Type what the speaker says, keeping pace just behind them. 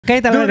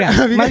cállate la verga.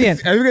 Más bien.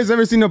 Have you guys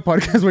ever seen a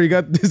podcast where you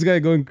got this guy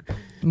going?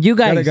 You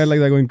guys. Got a guy like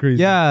that going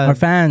crazy. Yeah. Our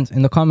fans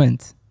in the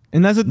comments.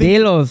 And that's the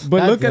thing. Dilos.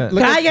 But look at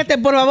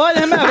Cállate, por favor,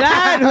 déjame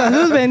hablar.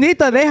 Jesús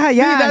bendito, deja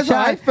ya. that's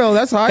how I felt.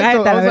 That's how I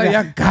felt. I was like,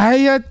 yeah,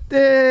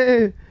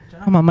 cállate.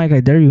 Shut up, my mic,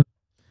 I dare you.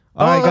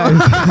 All right,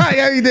 guys.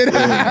 Yeah, you did.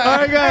 All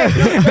right, guys.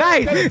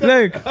 Guys,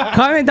 look,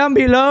 comment down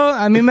below.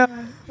 A mí me...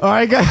 All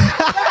right, guys.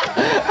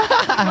 Go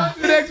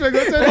to the next one.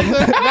 Go to the next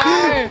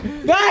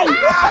one.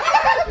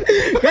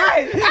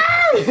 Guys.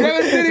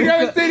 Grab a city.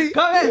 Grab a city.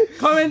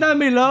 Comment down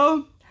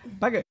below.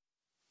 No.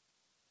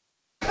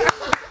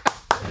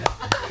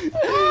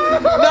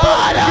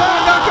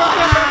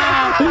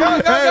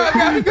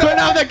 Turn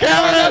on the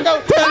camera.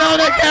 Turn on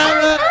the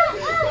camera.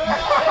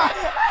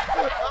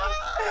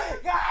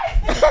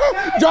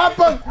 Drop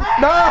him.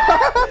 No.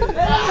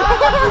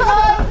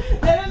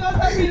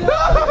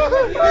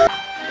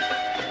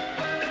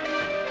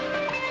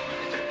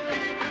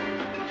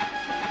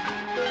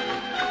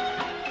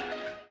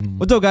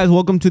 What's up, guys?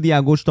 Welcome to the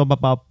Agushto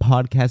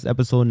podcast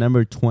episode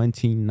number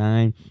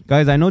 29.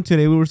 Guys, I know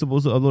today we were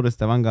supposed to upload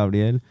Esteban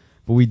Gabriel,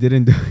 but we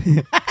didn't do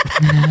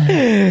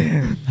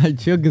it.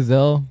 Chill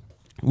Gazelle.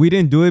 We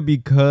didn't do it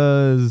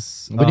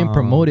because We didn't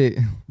promote it.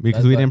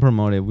 Because we didn't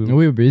promote it. We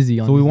were busy.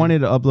 So we wanted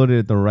to upload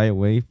it the right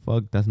way.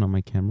 Fuck, that's not my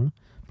camera.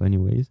 But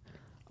anyways,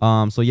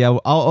 so yeah,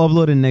 I'll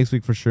upload it next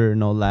week for sure.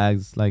 No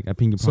lags. Like I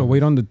think. So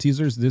wait on the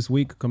teasers this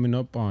week coming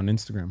up on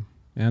Instagram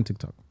and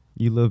TikTok.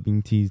 You love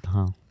being teased,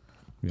 huh?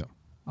 Yeah.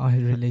 All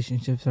his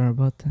relationships are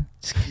about that.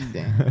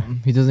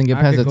 Damn. He doesn't get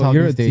I past could the go,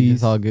 you're talking a stage. tease.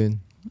 It's all good.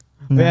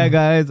 But yeah,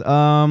 guys.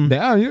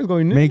 Yeah, you're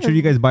going. Make sure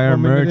you guys buy our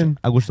merch.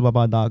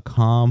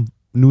 Agushtobaba.com.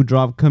 New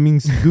drop coming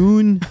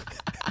soon.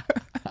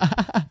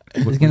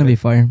 It's gonna be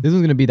fire. This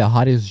one's gonna be the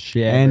hottest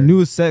shit. And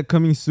new set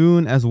coming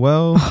soon as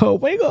well. Oh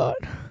my god.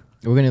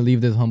 We're gonna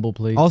leave this humble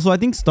place. Also, I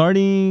think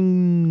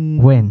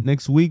starting When?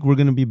 next week we're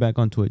gonna be back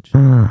on Twitch.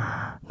 No,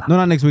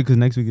 not next week because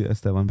next week is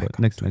Esteban, but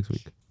next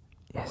week.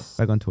 Yes.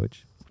 Back on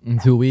Twitch. In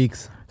 2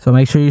 weeks. So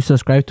make sure you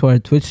subscribe to our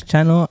Twitch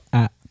channel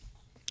at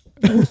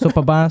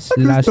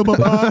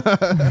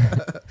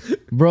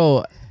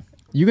Bro,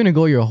 you're gonna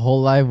go your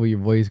whole life with your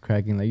voice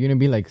cracking. Like you're gonna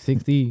be like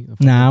 60.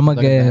 Nah, I'm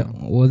gonna get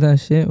all that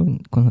shit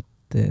cuando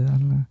te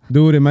dan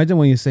Dude, imagine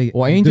when you say.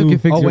 Well, Angel can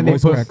fix your when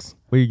voice they cracks.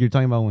 Wait, you're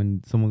talking about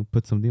when someone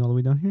puts something all the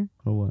way down here,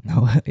 or what?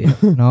 No, yeah,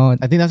 no.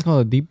 I think that's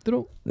called a deep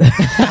throat. They're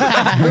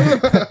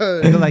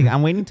like,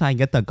 I'm waiting till I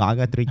get the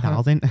Gaga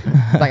 3000.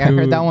 Like I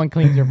heard that one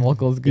cleans your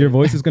vocals good. Your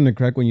voice is gonna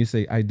crack when you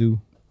say "I do."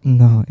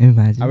 No,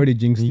 imagine. I already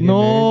jinxed it.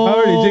 No. I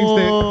already jinxed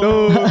it.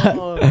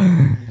 No.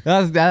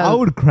 That's that. I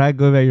would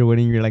crack up at your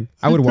wedding. You're like,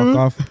 I would walk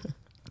off.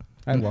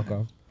 I'd walk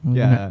off.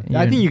 Yeah,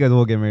 I think you guys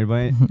will get married,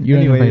 but You're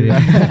anyway.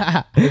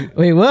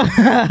 Wait, what?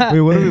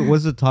 Wait,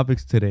 what's the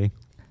topics today?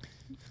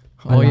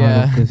 Oh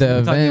yeah, We're the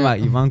We're talking about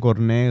event. Ivan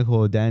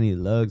Cornejo, Danny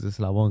Lux,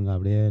 Eslavon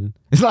Gabriel.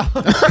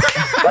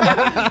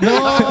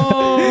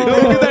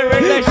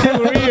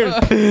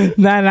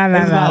 No,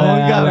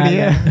 Nah.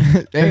 Gabriel.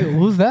 Hey,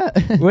 who's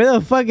that? Where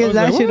the fuck is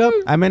that shit up?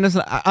 I mean,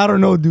 I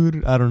don't know,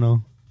 dude. I don't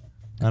know.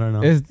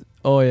 It's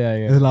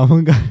yeah.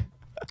 Eslavon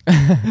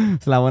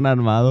Eslavon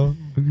Armado.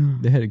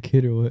 They had a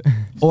kid or what?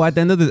 Oh, at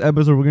the end of this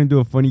episode, we're gonna do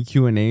a funny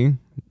Q&A.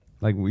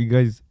 Like we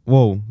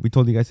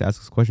told you guys to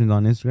ask us questions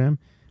on Instagram,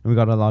 and we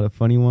got a lot of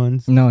funny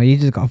ones. No, you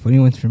just got funny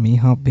ones for me,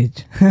 huh,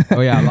 bitch?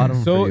 Oh yeah, a lot of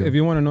them. So for you. if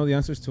you want to know the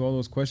answers to all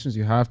those questions,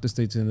 you have to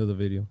stay to the end of the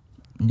video.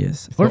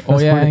 Yes.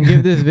 And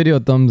give this video a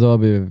thumbs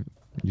up if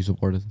you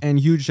support us. And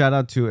huge shout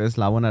out to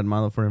Eslavon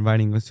Armado for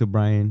inviting us to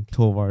Brian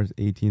Tovar's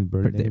 18th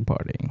birthday.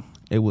 party.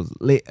 It was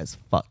lit as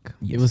fuck.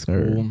 It was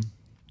cool.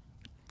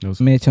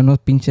 Me eché unos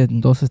pinches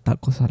 12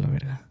 tacos a la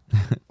verga.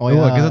 Oh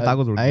Ooh, I guess yeah, the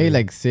tacos were I ate good.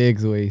 like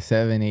 6,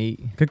 7,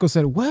 8. Keiko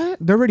said, "What?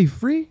 They're already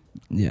free?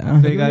 Yeah.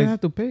 Hey, You guys. don't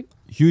have to pay."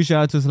 Huge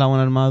shout out to Eslavon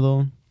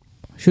Armado.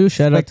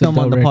 Shout out Expect to them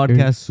on the record.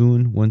 podcast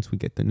soon once we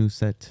get the new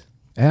set.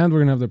 And we're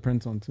gonna have their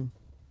parents on too.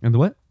 And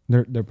what?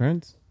 Their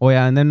parents. Oh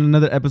yeah, and then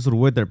another episode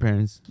with their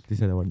parents. They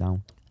said they were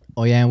down.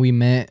 Oh yeah, and we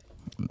met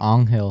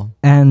Angel.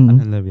 And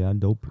Olivia,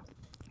 dope.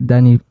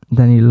 Danny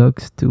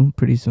looks too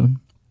pretty soon.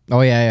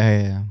 Oh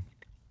yeah.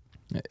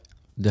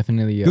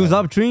 Definitely. He was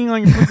up treeing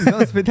on your fucking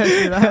gun, spit that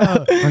shit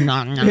out.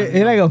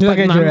 It's like a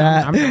fucking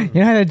giraffe. You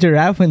know how the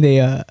giraffe when they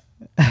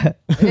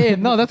Hey,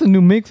 no, that's a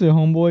new mixer,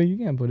 homeboy. You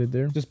can't put it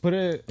there. Just put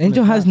it.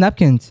 Angel has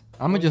napkins.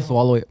 I'm gonna just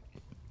swallow it.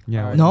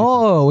 Yeah.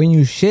 No, when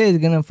you shit,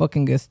 it's gonna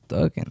fucking get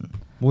stuck in.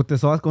 Well, te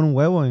sobas con un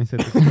huevo and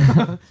said,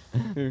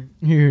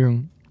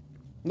 Here.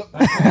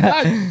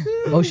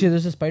 Oh shit,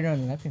 there's a spider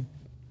on the napkin.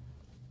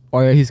 Oh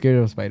yeah, he's scared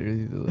of spiders.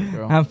 He's a little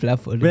girl. I'm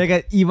flat-footed. but I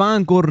got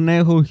Ivan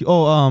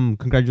Cornejo.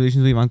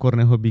 Congratulations to Ivan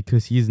Cornejo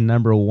because he's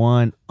number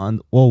one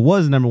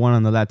was number one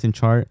on the Latin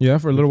chart. Yeah,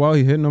 for a little while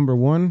he hit number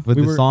 1. But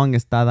the song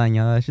Está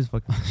Dañada. That's just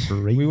fucking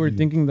crazy. We were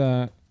thinking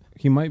that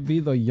he might be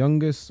the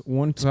youngest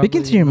one to Speak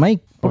have into your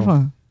mic,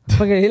 porfa.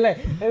 Fucking, he like,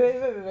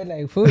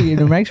 fool,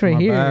 your mic's right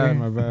my here.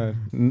 My bad.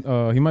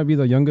 He might be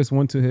the youngest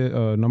one to hit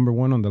number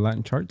 1 on the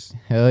Latin charts.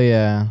 Hell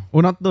yeah.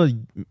 Well, not the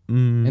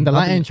In the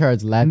Latin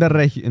charts, in Latin. the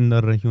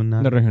regional. The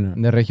regional.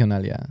 In the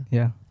regional, yeah.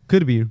 Yeah.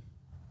 Could be.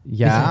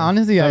 Yeah,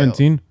 honestly,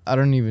 17. I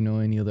don't even know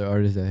any other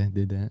artists that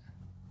did that.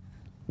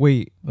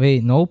 Wait,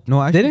 Nope.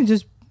 no, actually, Didn't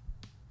just.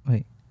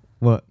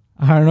 what?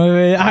 I don't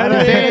know. I don't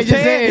know.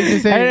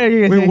 Just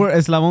say it. Wait, where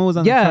Eslabon was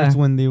on Yeah. the charts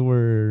when they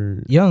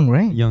were Young,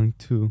 right? young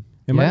too.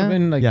 It might have Yeah.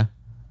 been like. Yeah.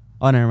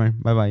 Oh, never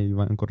mind. Bye bye,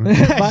 Ivan Correa.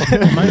 He might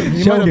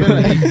have been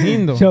like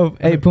 18 though. So,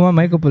 hey, put my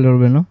mic up a little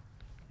bit, no?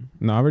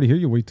 No, I already hear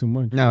you way too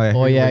much. No,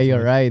 Oh yeah,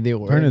 you're right. They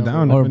were. Turn it number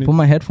down. one. Or put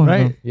my headphones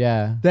Right. on.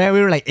 Yeah. Then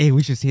we were like, hey,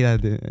 we should see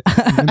that. The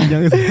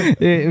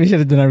youngest. Yeah, we should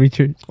have done our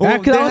research. Oh,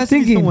 Because there I was has to be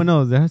thinking. someone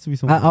else. There has to be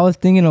someone. I was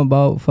thinking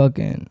about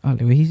fucking. Oh,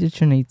 like, he just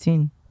turned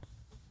 18.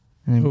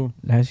 And then Who?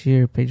 last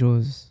year, Pedro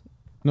was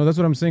No, that's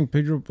what I'm saying.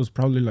 Pedro was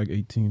probably like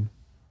 18.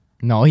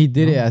 No, he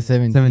did it at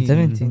 17.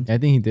 17. I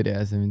think he did it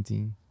at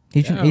 17.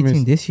 He turned Yeah, I mean,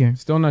 18 this year.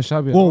 Still not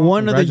shabby. at Well, all.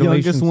 one of the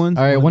youngest Congratulations. ones.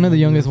 All right, one of the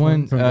youngest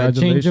ones.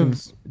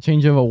 Congratulations.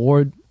 Change of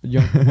award.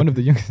 One of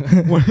the youngest.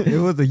 It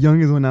was the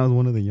youngest one. I was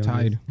one of the youngest.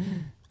 Tied.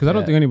 Because I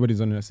don't Yeah. think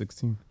anybody's under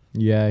 16.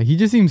 Yeah, he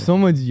just seems so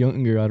much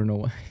younger. I don't know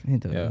why.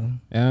 Yeah.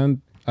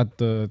 And at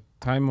the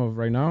time of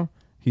right now,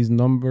 he's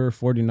number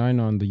 49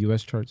 on the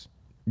US charts.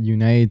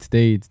 United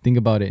States. Think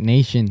about it.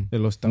 Nation. De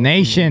los Estados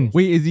Nation. Unidos.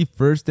 Wait, is he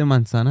first in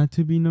Manzana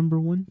to be number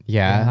one?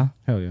 Yeah.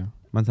 Hell yeah.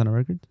 Manzana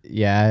Records?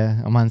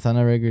 Yeah.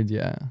 Manzana Records.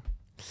 Yeah.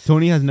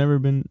 Tony has never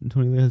been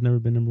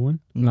number one.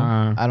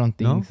 Nah. I don't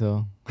think No?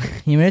 so.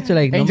 He made it to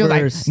like Angel's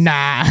number like,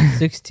 nah.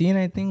 16,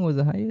 I think, was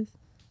the highest.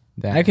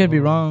 Damn. I could be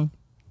wrong.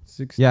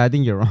 16. Yeah, I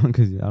think you're wrong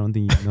because I don't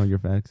think you know your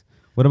facts.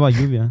 What about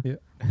Lluvia?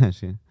 Yeah.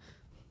 Shit.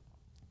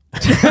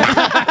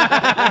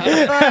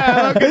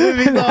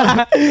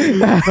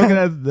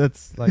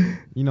 That's like,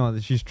 you know,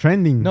 she's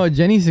trending. No,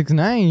 Jenny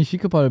 6ix9ine. She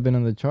could probably have been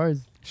on the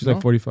charts. She's No?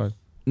 like 45.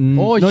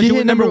 Oh, no, she she hit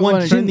was number number one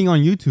one. trending on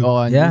YouTube. Oh,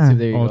 on Yeah. YouTube.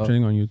 There you All go.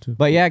 trending on YouTube.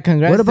 But yeah,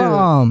 congrats. What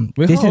about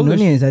Wait, how Jason old is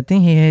she? Nunez? I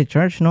think he hit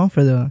charge, no,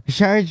 for the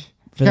Charge?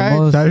 for the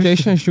most.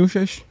 Jason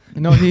Shushesh.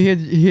 No, he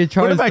hit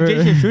charge. What about for,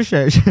 Jason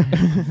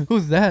Shushesh?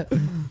 Who's that?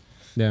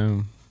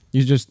 Damn.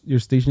 Your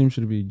station name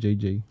should be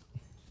JJ.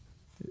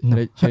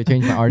 Should I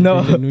change my art?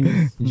 No. JJ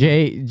Nunez.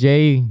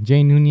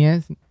 J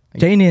Nunez.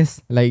 Janus.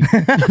 Like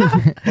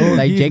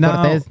like Jay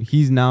Cortez.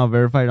 He's now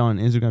verified on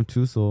Instagram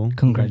too, so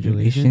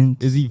Congratulations.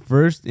 Is he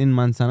first in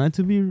Manzana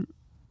to be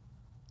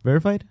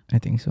verified? I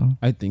think so.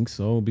 I think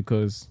so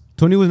because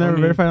Tony was never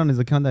Tony- verified on his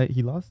account that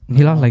he lost?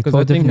 He lost like 'cause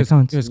 12 I think different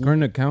accounts. his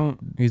current account,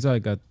 he's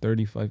like at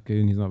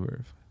 35K and he's not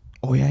verified.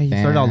 Oh yeah, he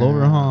started all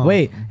over, huh?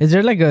 Wait, is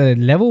there like a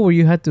level where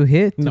you had to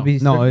hit to No. be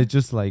No, certified? it's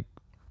just like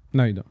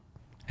No, you don't.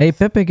 Hey,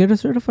 Pepe, get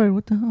us certified.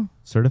 What the hell?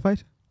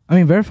 certified? I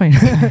mean, verified.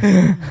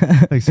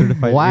 Like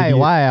certified. Why? idiot.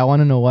 Why? I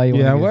want to know why you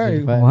want Yeah, to get why?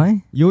 certified.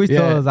 Why? You always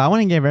tell Yeah. us, I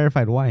want to get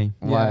verified. Why?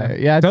 Why?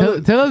 Yeah,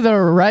 Tell- tell us the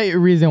right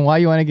reason why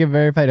you want to get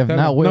verified. If Tell-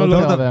 not, no, we'll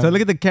look tell at them. So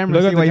look at the camera.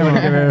 Look See at why the you want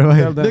to get camera.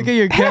 verified. Tell them. Look at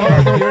your Oh,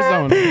 camera. here's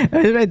that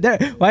one. It's right there.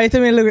 Why you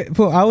tell me look?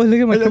 Fool, I was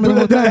looking at my camera the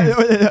whole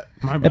time.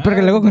 My Es porque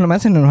bad. luego cuando me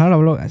hacen enojar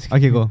hablo así.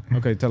 Okay, go.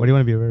 Okay, tell Why do you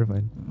want to be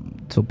verified?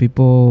 So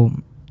people,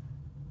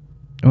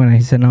 when I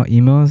send out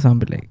emails, I'll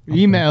be like,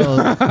 Email.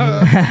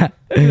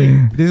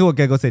 This is what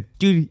Gecko said.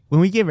 Dude,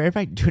 when we get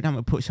verified, dude, I'm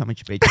going to put so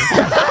much bitches.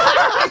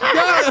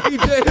 You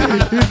did.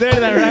 You said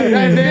that,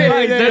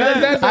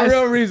 right? That's the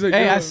real reason.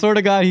 Hey, yeah. I swear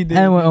to God, he did.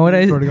 and what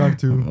I, Swear to God,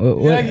 too.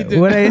 what, he did.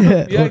 what I,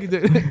 Yeah, you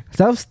did.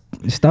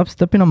 stop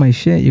stepping on my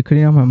shit. You're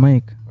cutting on my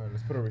mic. Alright,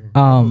 let's put it over here.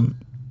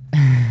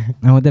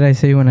 And what did I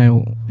say when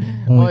we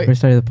Oh,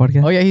 first started the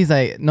podcast? Oh yeah, he's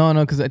like, no,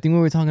 because I think we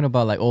were talking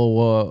about like,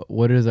 oh,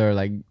 what is our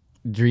like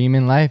dream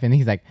in life, and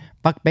he's like,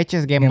 fuck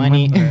bitches, get Get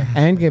money. money.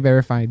 And get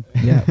verified.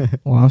 Yeah.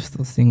 Well, I'm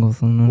still single,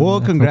 so no. Well,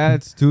 that's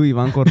congrats to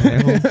Ivan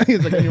Cornejo.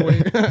 He's like,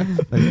 anyway.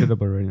 I shut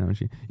up already now.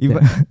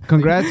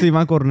 Congrats to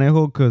Ivan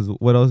Cornejo, because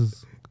what else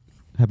is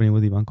happening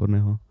with Ivan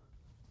Cornejo?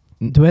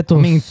 okay. Duetos.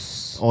 I mean,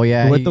 oh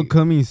yeah, Dueto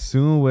coming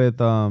soon with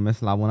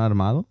Eslabon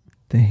Armado.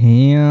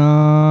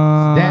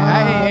 Damn.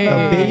 Hey, The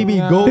hey, hey. baby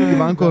goat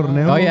Ivan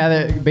Cornejo. oh yeah,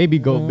 the baby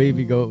goat.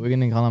 We're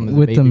gonna call him as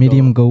With baby the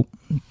medium goat.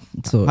 goat.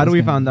 So How do it's we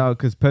gonna- find out?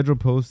 Because Pedro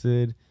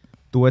posted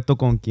dueto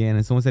con quién,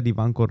 and someone said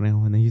Ivan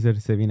Cornejo, and then he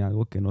said se viene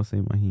algo que no se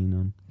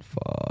imaginan.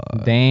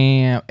 Fuck.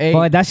 Damn. Hey,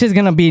 Fuck, that's just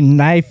gonna be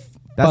knife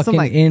That's some fucking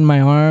like in my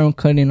arm,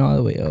 cutting all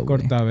the way up.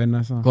 güey. Corta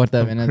venas. Huh?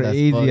 corta venas, that's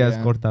crazy fuck, ass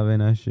yeah.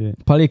 cortavena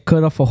shit. Probably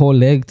cut off a whole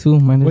leg too.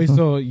 Might as Wait, well.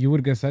 so you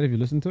would get sad if you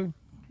listen to it?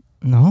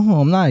 No,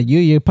 I'm not.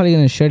 You're probably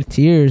gonna shed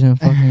tears and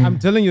fucking. I'm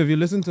telling you, if you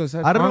listen to a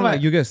sad I don't know song, why-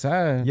 like, you get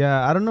sad.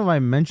 Yeah, I don't know if I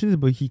mentioned it,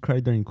 but he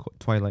cried during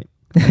Twilight.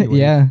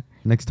 Yeah.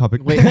 Next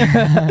topic. Wait,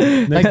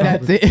 like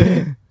that's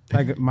it.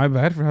 Like, my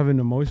bad for having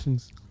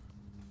emotions.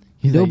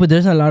 He's No, like, but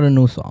there's a lot of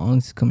new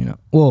songs coming out.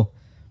 Well,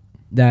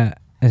 that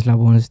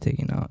Eslabon is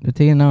taking out. They're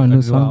taking out a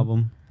new song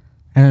album.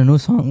 and a new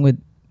song with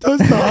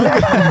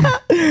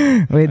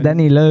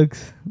Danny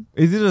Lux.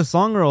 Is it a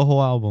song or a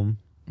whole album?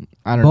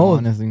 I don't know, both.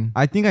 honestly.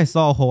 I think I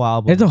saw a whole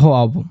album. It's a whole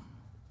album.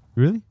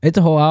 Really? It's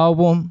a whole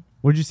album.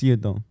 Where'd you see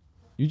it though?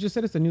 You just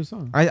said it's a new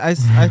song. I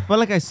felt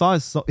like I saw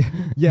it. So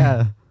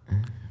yeah.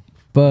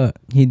 But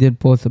he did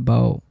post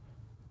about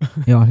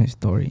it on his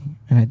story,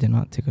 and I did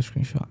not take a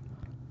screenshot.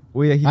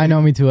 Well, yeah, I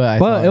know, me too. I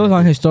But saw it was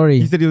on his story.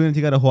 He said he was gonna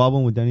take out a whole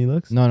album with Danny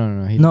Lux. No.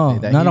 He didn't No, say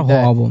that. not a whole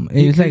album.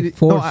 It's like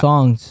 4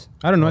 songs.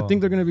 I don't know. I Oh.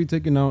 think they're gonna be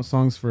taking out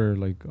songs for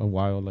like a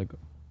while. Like,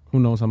 who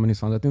knows how many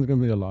songs? I think there's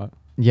gonna be a lot.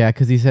 Yeah,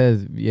 because he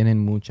says vienen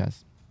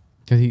muchas.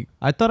 Because he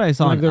I thought I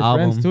saw like an their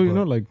album friends too. You but-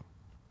 know, like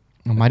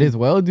might as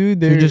well, dude.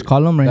 So They're just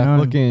call him right that now.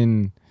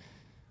 fucking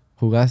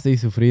Jugaste y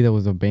Sufrida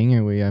was a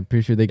banger way. I'm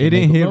pretty sure they It can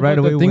didn't make- hit No, right but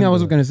away. The thing when I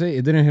was the- gonna say,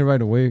 it didn't hit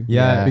right away.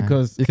 Yeah.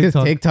 because it's because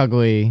TikTok. TikTok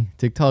way.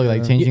 TikTok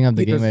like Yeah. changing up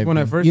the game. because when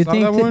I first You saw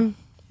think that Tik- one,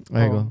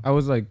 There you go. I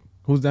was like,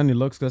 "Who's Danny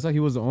Lux?" Because I thought he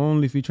was the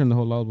only feature in the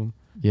whole album.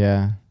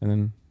 Yeah. And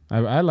then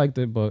I liked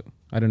it, but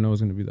I didn't know it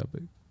was gonna be that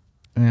big.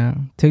 Yeah,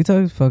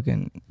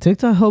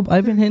 TikTok helped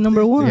Ivan hit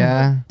number 1.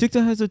 Yeah.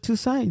 TikTok has the two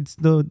sides.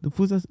 The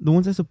fools that, the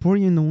ones that support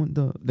you and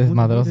the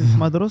Desmadrosos.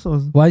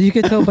 desmadrosos. Why you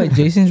can tell by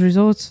Jason's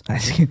results?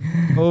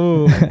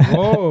 Oh,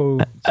 oh,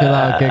 Chill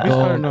out, fair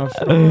Gecko. enough.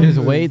 Just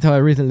wait till I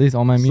release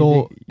all my music.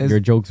 So, Your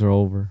jokes are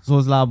over. So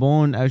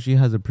Slabon actually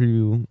has a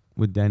preview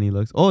with Danny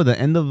Lux. Oh, the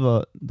end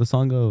of the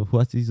song of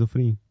Jugaste y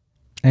Sufrí.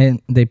 And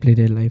they played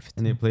it live.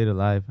 And they played it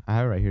live. I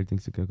have it right here,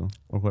 thanks to Kiko.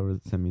 Or whoever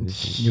sent me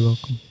this. thing. You're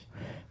welcome.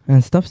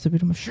 And stop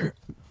stepping on my shirt.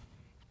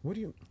 What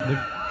do you?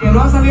 Que no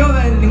ha salido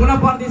de ninguna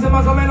parte, dice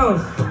más o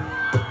menos.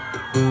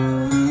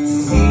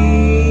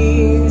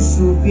 Si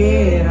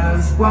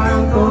supieras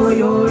cuánto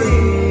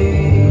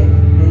lloré,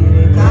 me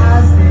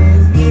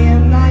dejaste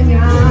bien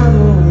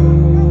dañado,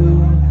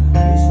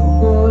 mis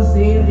ojos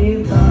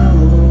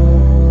irritados.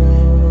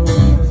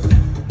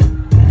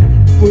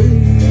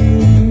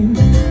 Fui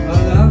a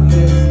la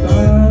fiesta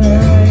de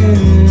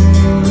él,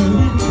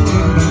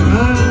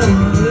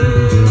 agarrado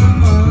de la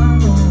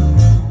mano.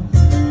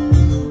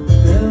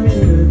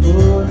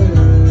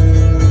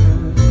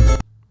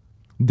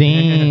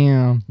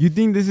 Damn. You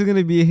think this is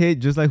gonna be a hit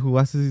just like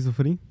Jugaste y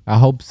Sufrí? I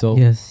hope so.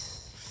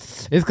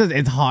 Yes. It's because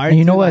it's hard. And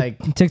you know to, what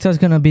Like, TikTok's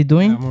gonna be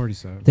doing? I'm already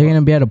sad. They're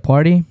gonna be at a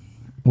party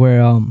where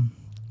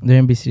they're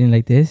gonna be sitting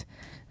like this.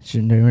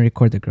 They're gonna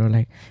record the girl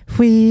like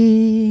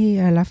Fui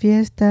a la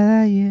fiesta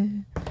de ayer.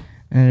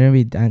 And they're gonna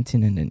be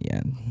dancing and then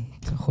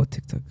it's a whole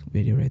TikTok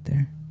video right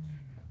there.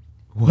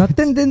 No te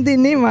entendí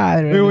ni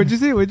madre. Wait, what'd you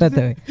say? What'd you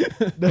say?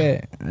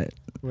 Espérate. Okay.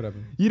 What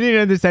happened? You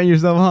didn't understand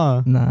yourself,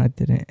 huh? No, I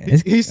didn't.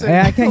 He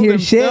said I can't hear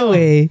shit. himself.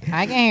 Wait,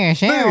 I can hear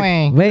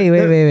sharing.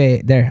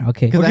 wait. There.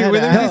 Okay. Cause I Okay, had wait,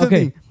 to let me ask- say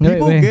something. okay. Wait,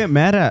 People wait. get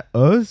mad at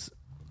us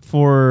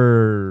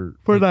for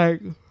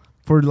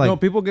like no,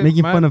 people get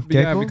making mad, fun of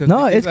yeah, Gecko. because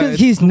No, they it's think because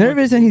that he's too much.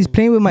 nervous and he's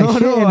playing with my No,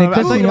 shit no, and it I'm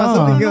cuts talking me about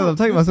something off. else. I'm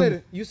talking about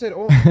something. You said,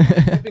 oh, I'm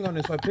tapping on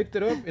it, so I picked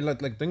it up. It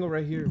like dingo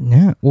right here.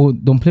 Yeah. Well,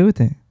 don't play with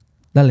it.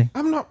 Dale.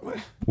 I'm not.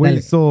 Wait,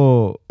 Dale.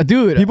 so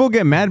Dude. people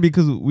get mad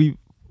because we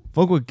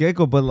fuck with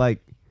Gecko, but like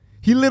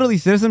he literally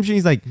says some shit.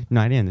 He's like, no,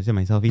 I didn't understand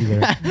myself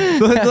either.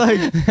 So it's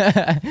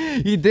like,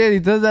 He did. He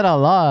does that a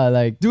lot.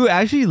 Like, dude,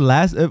 actually,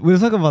 we'll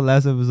talk about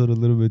last episode a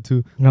little bit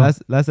too. No.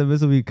 Last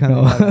episode we kind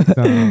of No. had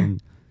some,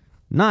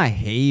 not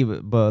hate,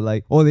 but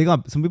like, oh, they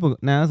got some people.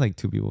 Nah, it's like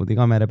 2 people. They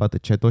got mad about the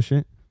Cheto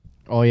shit.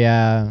 oh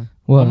yeah.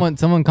 What?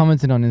 Someone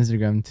commented on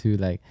Instagram too,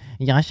 like,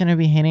 y'all shouldn't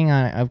be hating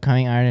on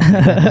upcoming artists.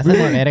 That's not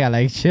verga.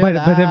 Like, shit. But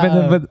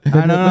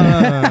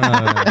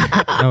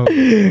No.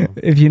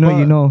 if you know, But-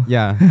 you know.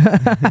 Yeah.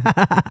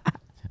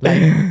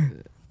 Like,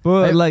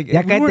 But like,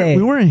 Ya cállate.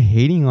 we weren't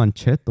hating on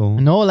Cheto.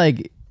 no,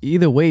 like,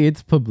 either way,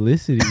 it's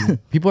publicity.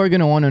 People are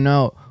gonna want to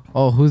know,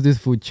 oh, who's this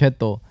food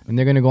Cheto? And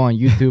they're gonna go on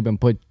YouTube and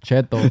put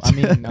Cheto.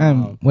 I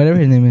mean, Whatever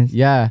his name is.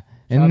 yeah.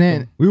 And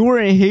then, We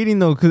weren't hating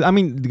though, cause I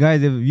mean,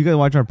 guys, if you guys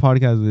watch our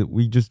podcast,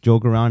 we just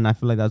joke around. And I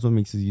feel like that's what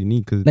makes us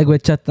unique. Cause Like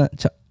with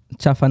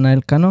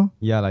Chafanael Cano.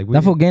 yeah, like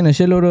That fool gained a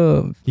shitload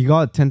of he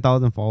got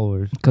 10,000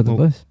 followers. because of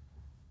Well, us.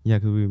 Yeah,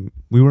 cause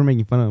we were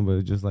making fun of him, but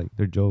it's just like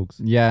they're jokes,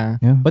 yeah.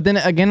 Yeah. But then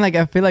again, like,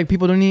 I feel like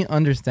people don't even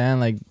understand,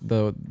 like,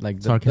 the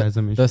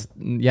sarcasm. and shit.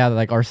 yeah,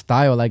 like, our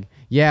style. Like,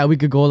 yeah, we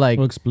could go, like,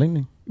 Well,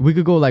 explaining.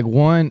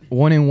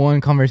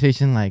 one-on-one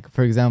conversation, like,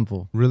 for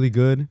example, Really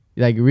good.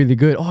 like, really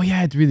good. Oh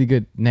yeah, it's really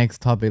good.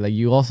 Next topic. Like,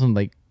 you also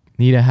like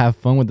need to have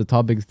fun with the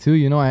topics too,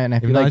 you know. And I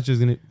If feel not, like it's just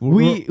gonna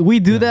we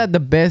do yeah. that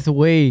the best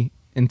way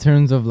in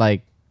terms of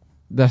like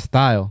the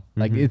style.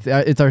 Like Mhm.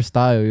 it's our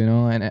style, you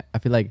know. And I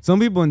feel like Some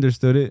people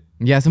understood it.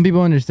 yeah, some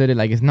people understood it.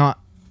 Like, it's not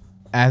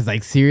as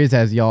like serious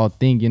as y'all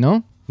think, you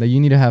know. Like, you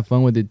need to have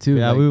fun with it too.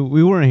 Yeah, like,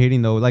 we weren't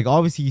hating though. Like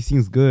obviously he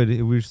sings good.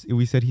 If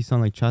we said he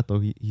sound like Chato,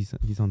 he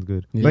sounds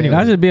good. Yeah. But anyway,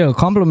 That should be a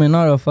compliment,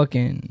 not a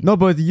fucking. no,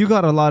 but you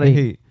got a lot of Hey.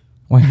 hate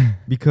Why?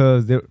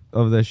 because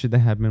of the shit that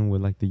happened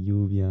with like the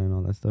Uvia and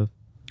all that stuff.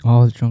 Oh, I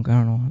was drunk. I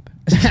don't know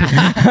what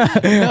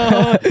happened.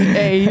 no,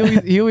 hey,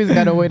 he always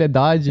got a way to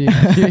dodge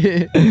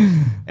it.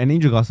 And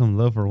Angel got some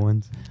love for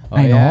once. Oh,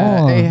 I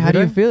yeah. know. Hey, how do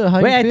you feel? How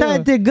do Wait, you I feel? thought I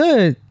did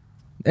good.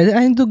 I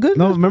didn't do good.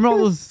 No, remember all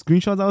those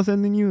screenshots I was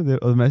sending you?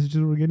 The messages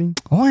we were getting?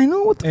 Oh, I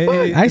know. What the Hey, fuck?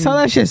 hey, I saw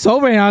that shit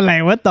sober and I was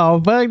like, what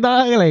the fuck,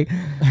 dog? Like,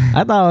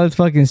 I thought I was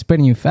fucking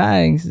spitting you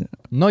fags.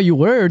 No, you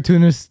were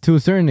to a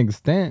certain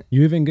extent.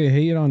 You even get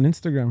hated on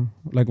Instagram,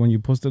 like when you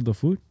posted the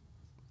food.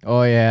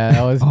 Oh yeah,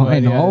 that was Oh,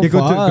 I funny. know.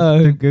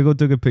 Gego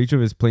took a picture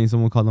of his plane.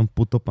 Someone called him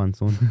puto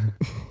panzón.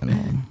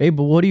 Hey,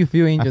 but what do you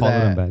feel, Angel? followed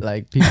him That back.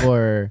 like people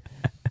are,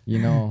 you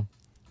know,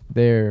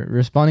 they're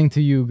responding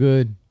to you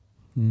good.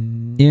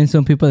 Even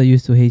some people that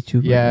used to hate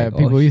you. Yeah, like,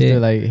 people oh, used to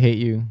shit. like hate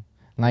you.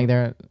 Like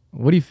they're,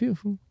 what do you feel,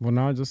 fool? Well,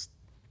 now just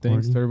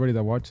thanks Party. to everybody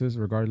that watches,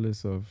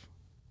 regardless of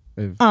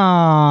if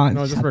Ah,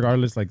 no, just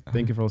regardless. Like,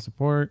 thank you for all the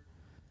support,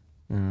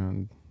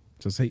 and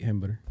just hate him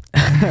better.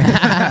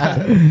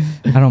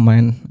 I don't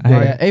mind.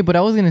 Yeah. Hey, but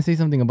I was gonna say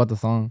something about the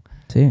song.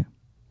 See,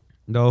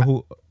 No,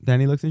 who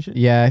Danny looks and shit.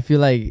 Yeah, I feel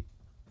like,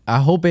 I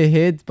hope it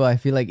hits, but I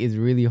feel like it's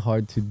really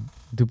hard to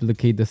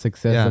duplicate the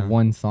success Yeah. of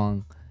one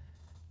song.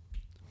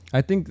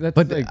 I think that's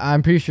But like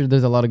I'm pretty sure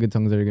there's a lot of good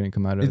songs that are gonna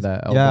come out of It's-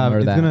 that album yeah, or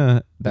it's that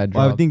gonna. that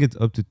Well, I drop. think it's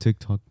up to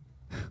TikTok.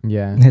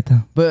 Yeah.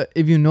 neta. But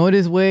if you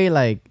notice, way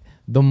like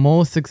the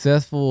most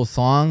successful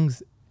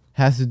songs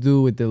has to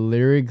do with the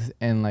lyrics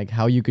and like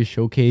how you could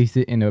showcase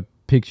it in a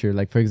picture.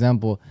 Like for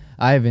example,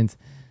 Ivan's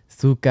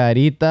su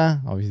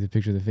carita, obviously the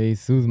picture of the face,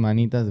 sus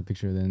manitas, a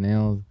picture of the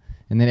nails,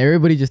 and then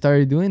everybody just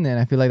started doing that. And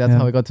I feel like that's Yeah.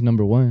 how it got to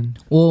number one.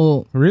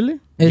 Well, really.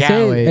 it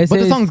but the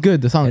says, song's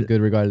good. The song's good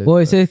regardless. well,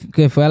 it says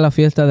que fue a la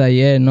fiesta de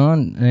ayer, no?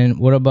 And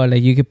what about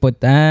like you could put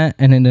that,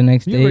 and then the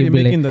next You're day already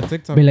be making like, the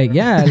TikTok. be like,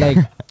 yeah,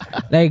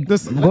 like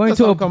Just let going the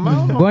to a song come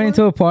out, going my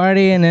to a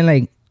party and then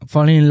like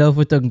falling in love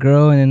with a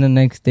girl, and then the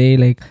next day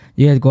like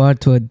you guys go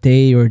out to a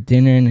date or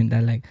dinner, and then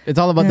that like it's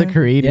all about the Yeah.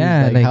 creators.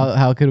 Yeah, like, like-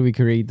 how could we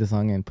create the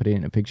song and put it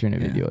in a picture and a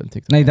Yeah. video and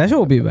TikTok? that shit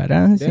would be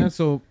badass. Yeah.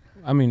 So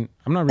I mean,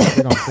 I'm not really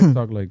big on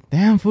TikTok. Like,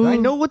 Damn, fool. I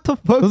know what the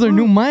fuck. Those are fool.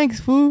 new mics,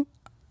 fool.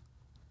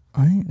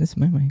 That's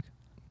my mic.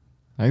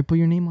 I put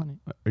your name on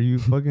it. Are you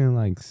fucking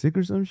like sick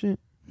or some shit?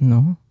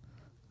 No,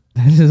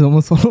 that just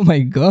almost swallowed my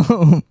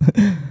gum.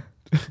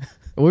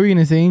 What were you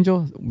gonna say,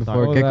 Angel?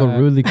 Before Oh, Gecko that-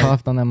 rudely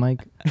coughed on that mic.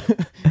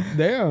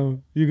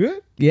 damn, you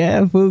good?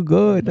 Yeah, fool,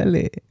 good.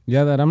 Dale.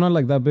 Yeah, that I'm not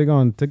like that big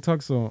on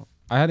TikTok, so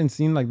I hadn't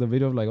seen like the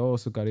video of like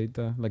su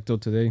carita like till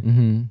today.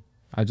 Mm-hmm.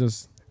 I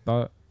just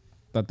thought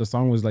that the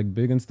song was like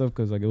big and stuff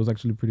because like it was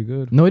actually pretty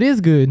good No, it is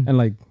good, and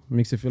like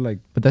makes you feel like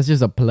but that's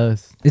just a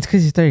plus. It's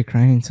because he started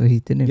crying, so he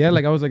didn't. yeah,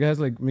 like I was like it has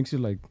like makes you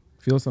like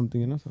feel something,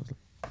 you know. So I was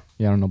like,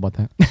 Yeah, I don't know about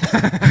that.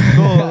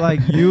 So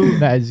like you.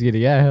 Nah, just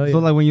kidding. Yeah, hell yeah. So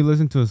like when you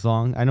listen to a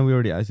song, I know we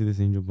already asked you this,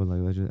 Angel, but like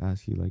let's just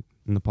ask you like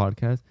in the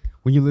podcast,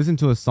 when you listen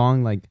to a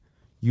song, like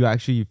you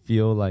actually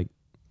feel like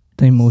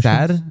the emotions.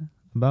 sad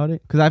about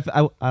it? Cause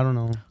I don't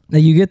know.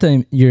 Like you get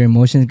your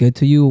emotions get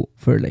to you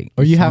for like.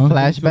 or you have song.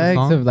 flashbacks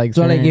song? of like.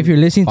 So like if you're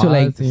listening to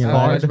like spots in your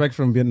I life. flashback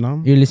from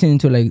Vietnam. you're listening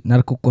to like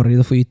narco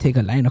corrido, for you take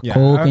a line of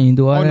coke and you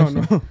do all that.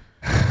 no, shit. no.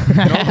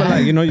 No, but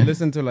like you know, you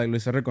listen to like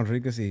Luis R.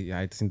 Conríquez y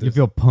ya te sientes You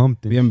feel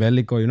pumped. and bien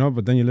bélico, you know.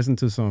 But then you listen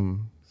to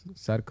some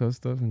sad cuss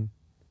stuff and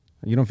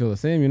you don't feel the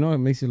same, you know. It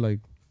makes you like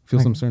feel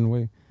some certain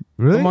way.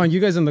 Really? Come on, you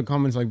guys in the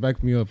comments like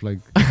back me up, like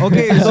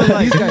Okay, so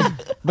like these guys.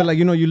 But like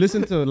you know, you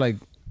listen to like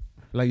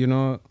you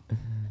know,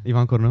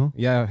 Ivan Cornell.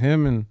 yeah,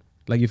 him and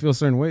like you feel a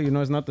certain way, you know.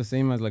 It's not the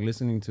same as like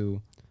listening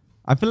to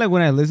I feel like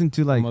when I listen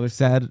to like Some other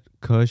sad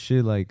cuss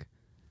shit, like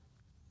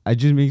it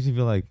just makes me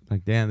feel like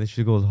damn, this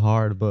shit goes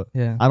hard, but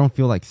Yeah. I don't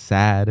feel like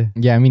sad.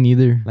 Yeah, me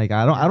neither. Like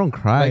I don't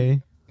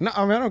cry. no,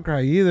 I mean I don't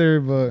cry either,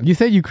 but You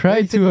said you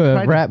cried said to you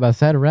a cried. a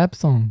sad rap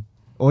song.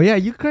 Oh yeah,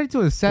 you cried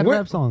to a sad What?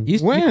 rap song. You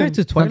When? cried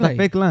to Santa Twilight.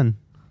 Fe Clan.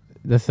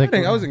 The I second.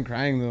 think I wasn't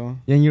crying though.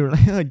 Yeah, and you're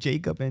like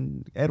Jacob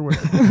and Edward.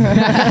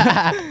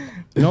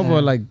 No,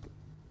 but like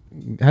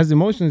has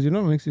emotions, you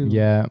know, makes you.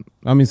 Yeah,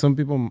 I mean, some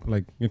people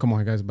like you. Come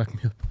on, guys, back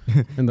me up.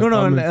 In the no,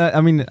 comments.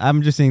 I mean,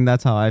 I'm just saying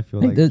that's how I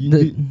feel. Like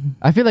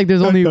I feel like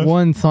there's only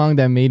one song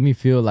that made me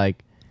feel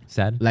like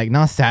sad.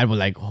 not sad, but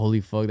like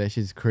holy fuck, that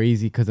shit's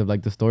crazy because of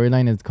like the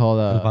storyline. It's called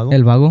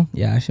El Vago.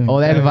 Yeah, I should. oh,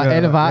 El, Va- Yeah,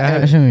 El, Va- yeah.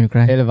 I should make me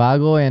cry. El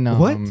Vago and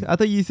What? I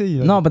thought you said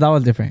you. No, but that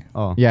was different.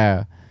 Oh.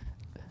 yeah,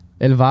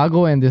 El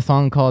Vago and this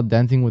song called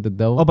Dancing with the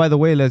Devil. Oh, by the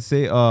way, let's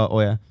say.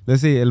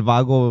 Let's say El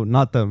Vago,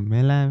 not the.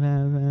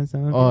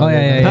 Oh,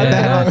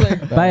 yeah.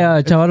 By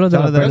Chavalos de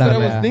la Chavalos de la That's what I Perla.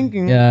 was Yeah.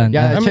 thinking. Yeah.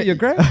 Yeah, I mean, check- you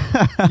cried.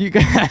 you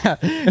can,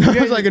 And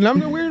I was like, and I'm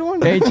the weird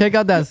one. hey, check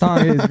out that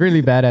song. It's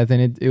really badass,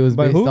 and it was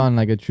By based who? on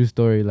like a true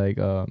story. Like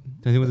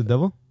Dancing with the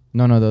Devil.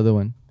 no, the other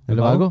one, El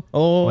El Vago. Vago?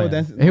 Oh, yeah.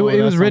 that's It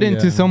was written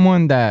to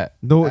someone that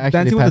The actually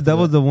Dancing with the passed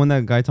Devil is away. the one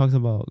that guy talks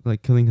about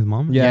like killing his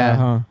mom. Yeah. Yeah.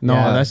 Huh. No,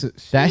 Yeah. that's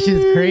That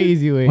shit's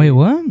crazy. Wait,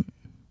 what?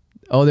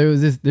 Oh,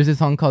 there's this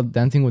song called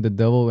Dancing with the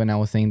Devil, and I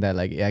was saying that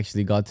like it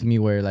actually got to me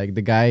where like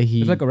the guy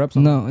it's like a rap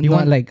song. No, You no.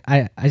 want- Like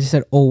I just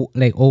said,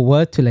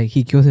 what to like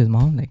he kills his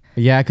mom. Like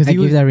yeah, because I he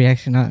give was that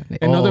reaction out.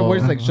 Like, In other Oh.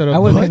 words, like shut up. I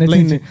wasn't paying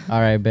explain attention. it. all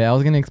right, but I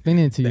was gonna explain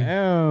it to you.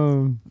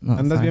 Damn. No,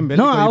 And that's sorry. bien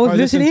No, bélico. I You was probably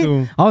listen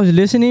listening. to- I was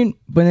listening,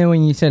 but then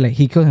when you said like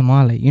he killed him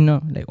all, like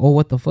like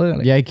what the fuck?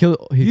 Like, Yeah, he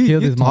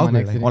killed his mom on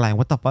like, accident. oh, like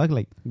what the fuck?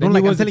 Like, Then no,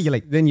 like he I'm was telling you,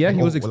 like, then yeah, he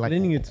oh, was like-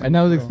 explaining it to And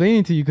I was me.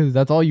 explaining to you because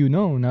that's all you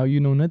know. Now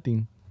you know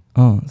nothing.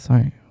 Oh,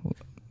 sorry.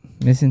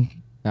 Listen.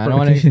 I don't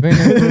want to explain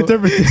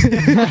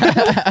it.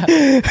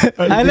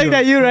 I looked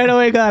at you right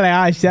away, cause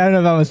like, shit, I don't know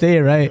if I'm gonna say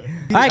it right. All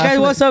right, guys,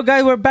 what's up,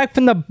 guys? We're back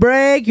from the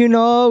break. You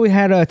know, we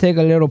had to take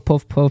a little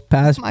puff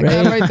pass My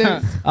God, break. right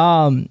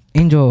there.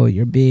 Angel,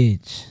 your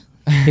bitch.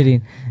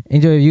 Kidding.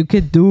 Angel, if you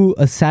could do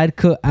a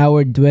Sadka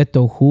hour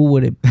dueto, who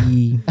would it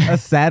be? a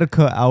sad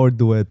cut hour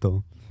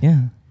dueto.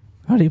 Yeah.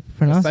 How do you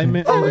pronounce it?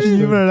 Assignment You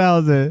understood.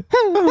 pronounce it.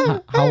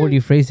 How would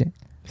you phrase it?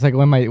 It's like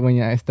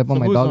when I step on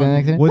my who's dog in on- an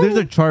accident. Well, there's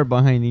a chart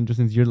behind Angel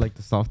since you're like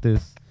the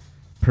softest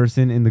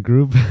person in the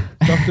group.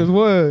 Soft as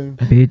what?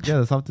 Bitch. Yeah,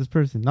 the softest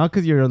person. Not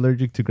because you're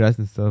allergic to grass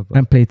and stuff. But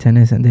I play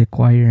tennis and the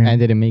choir. I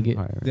didn't make it.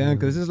 Damn,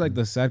 because this is like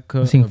the sad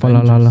cut. Sing fa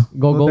Avengers. la la la.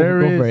 Go Well, there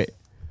go for is- it.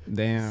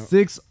 Damn.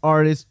 6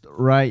 artists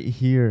right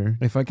here.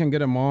 If I can get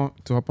them all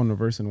to hop on the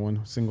verse in one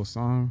single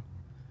song,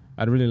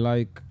 I'd really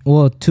like.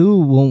 Well, 2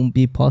 won't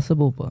be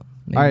possible, but.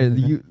 All right,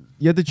 you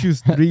have to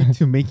choose 3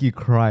 to make you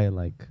cry.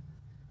 Like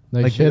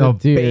Like, a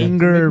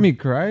banger. Make me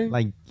cry.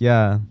 Like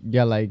yeah,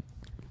 Yeah, like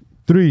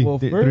 3. Well,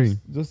 first, 3.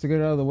 just to get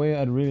it out of the way,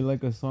 I'd really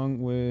like a song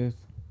with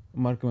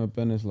Marco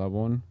Penes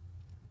Labón.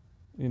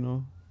 You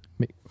know?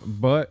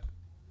 But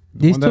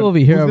the These one 2 that- over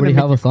here who's gonna already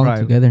make have you a song cry?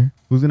 together.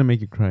 Who's gonna make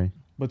you cry?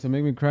 But to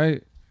make me cry,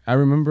 I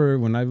remember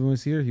when Ivan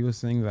was here, he was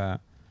saying that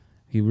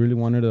he really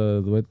wanted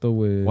a dueto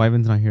with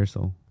Wyvan's not here,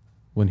 so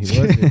when he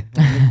was here.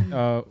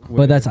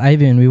 But that's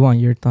Ivan. We want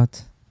your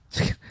thoughts.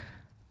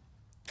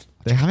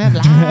 déjame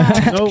hablar.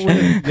 no,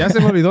 ya se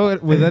me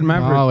olvidó with Ed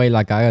Maverick. oh wait,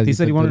 like I He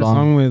said he wanted a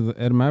song with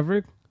Ed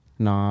Maverick.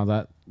 Nah,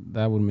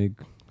 that would make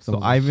So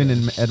Ivan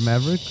and Ed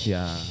Maverick.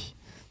 Yeah.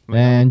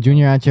 And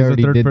Junior H Who's the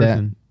already third did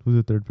person? Who's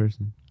the third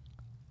person?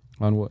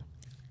 On what?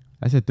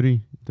 I said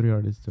 3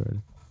 artists already,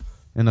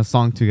 and a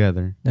song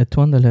together. The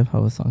 2 on the left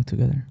have a song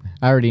together. that.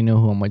 I already know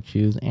who I'm gonna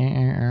choose.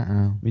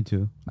 Me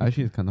too.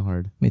 Actually, it's kind of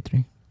hard. Me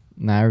 3.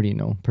 Nah, I already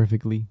know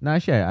perfectly. No,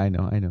 actually, I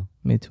know.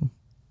 Me 2.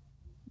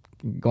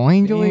 Go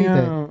Angel.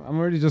 Yeah, I'm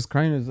already just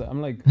crying.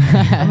 I'm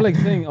like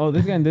saying, oh,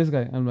 this guy and this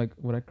guy. I'm like,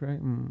 would I cry?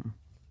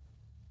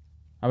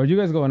 How about you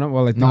guys going up?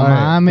 Well, I think No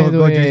Alright, mames,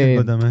 go, Jason,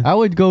 güey. go, dame. I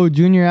would go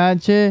Junior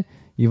H,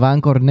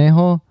 Ivan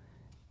Cornejo,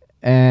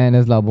 and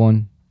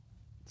Eslabon.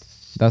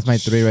 That's my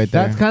 3 right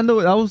there. That's kind of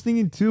what I was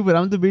thinking too, but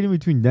I'm debating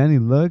between Danny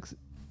Lux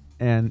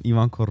and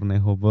Ivan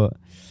Cornejo. But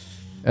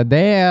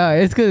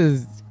It's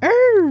because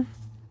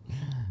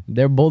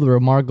they're both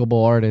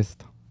remarkable artists.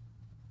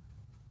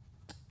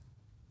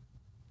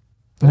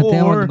 I think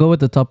I want Or- to go with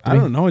the top 3. I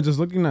don't know. Just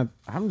looking at,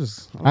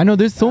 I know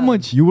there's so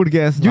much. you would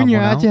get Junior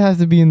Eslabon H out. has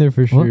to be in there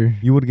for sure.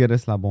 You would get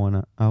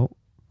Eslabon out.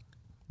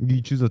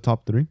 You choose the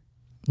top 3.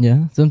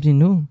 Yeah, something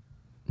new.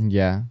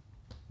 Yeah.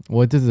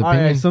 What is his All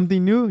opinion? right,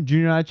 something new.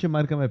 Junior H,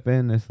 Marca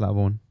Pen,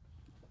 Eslabon.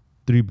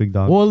 3 big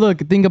dogs. Well,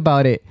 look, think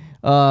about it.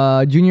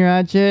 Junior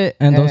H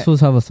And those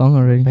fools have a song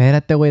already.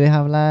 Espérate, güey, deja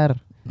hablar.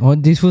 Oh,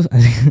 these fools.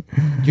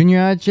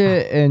 Junior H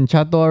and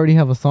Chato already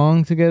have a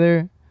song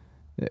together,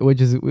 it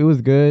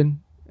was good.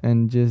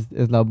 And just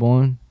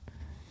Eslabon.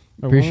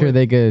 Pretty sure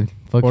they could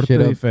fuck Porte shit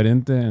up.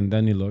 Diferente and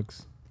Danny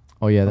Lux.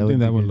 Oh yeah, Something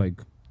that that would would be like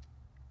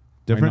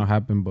might Different? not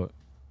happen, but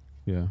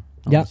yeah.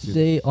 Yeah,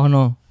 they. Oh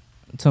no,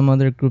 some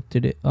other group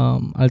did it.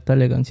 Alta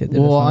Elegancia. Did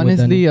a Well, song with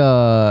honestly,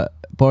 Danny.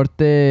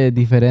 Porte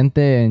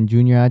Diferente and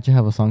Junior H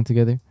have a song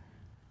together.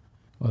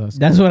 Oh,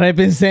 That's what I've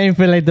been saying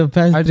for like the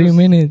past I 3 just-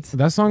 minutes.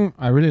 that song.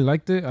 I really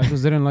liked it. I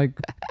just didn't like.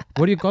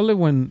 What do you call it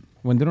when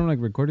they don't like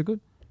record it good?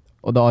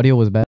 Oh, the audio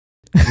was bad.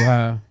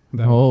 Yeah.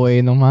 that Oh was-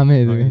 wait, no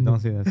mames. Okay, güey. don't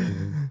say that.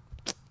 Stupid.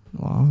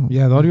 Wow.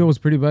 Yeah, the audio was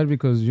pretty bad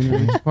because Junior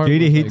H's part.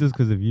 JD was hates like, us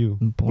because of you.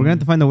 Boring. We're gonna have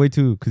to find a way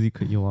to, because he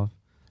cut you off.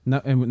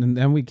 no,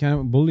 and we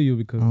can't bully you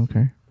because.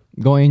 Okay.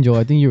 Go Angel.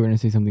 I think you were gonna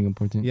say something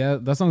important. Yeah,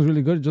 that song's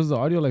really good. Just the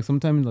audio, like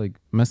sometimes like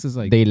messes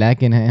like They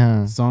lacking,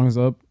 huh? songs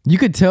up. You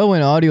could tell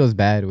when audio is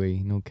bad.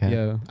 Way no cap.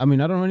 Yeah, I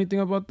mean I don't know anything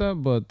about that,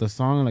 but the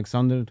song like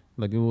sounded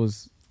like it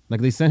was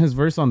like they sent his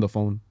verse on the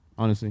phone.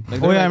 Honestly.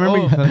 Like, Oh they're yeah, I like,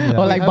 remember you telling me that.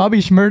 Oh, like have- Bobby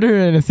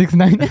Schmurder and a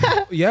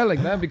 6ix9ine. Yeah,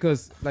 like that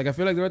because like I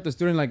feel like they're at the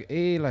studio and like,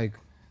 hey, like,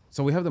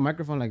 so we have the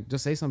microphone, like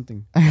just say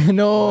something.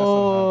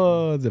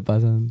 No, se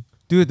pasan.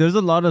 Dude, there's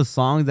a lot of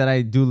songs that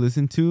I do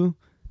listen to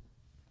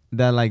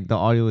that like the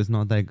audio is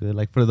not that good.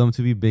 Like for them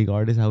to be big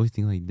artists, I always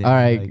think like damn, All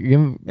right, like, give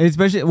him-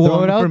 especially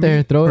Throw it out for there,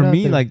 Me, throw it for out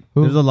me, there. like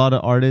Who? there's a lot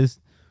of artists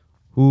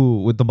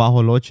who with the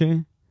bajo loche,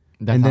 and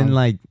then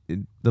like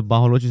the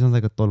bajo loche sounds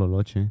like a tolo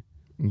loche,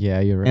 yeah,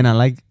 you're right. and I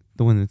like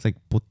the one that's like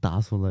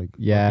putazo, like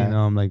Yeah. you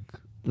know, I'm like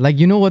Like,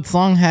 you know what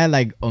song had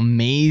like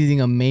amazing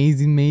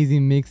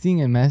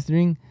mixing and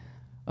mastering?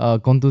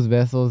 Con tus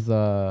besos,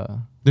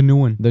 the new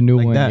one, the new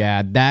like one. that.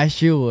 Yeah, that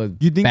shit was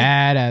You think it-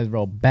 badass,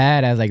 bro.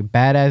 Badass, like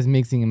badass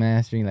mixing and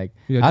mastering. Like,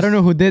 Yeah, I don't just-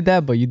 know who did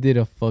that, but you did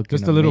a fucking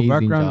Just a little amazing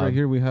background job. right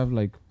here. We have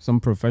like some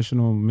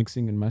professional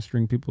mixing and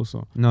mastering people,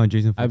 so No,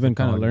 Jason. I've been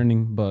kind of Ford.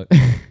 learning, but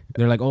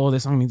they're like, oh,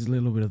 this song needs a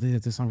little bit of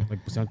this. This song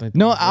like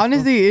No,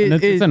 honestly,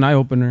 and it's an eye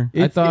opener.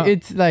 I thought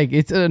it's like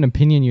it's an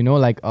opinion, you know.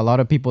 Like a lot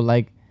of people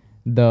like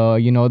the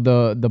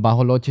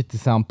bajo loche to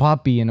sound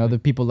poppy, and other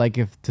people like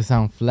it to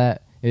sound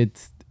flat.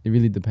 It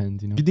really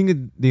depends, you know. Do you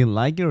think they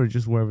like it or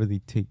just wherever they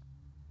take?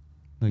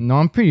 Like- No,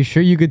 I'm pretty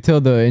sure you could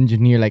tell the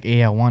engineer like,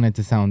 hey, I want it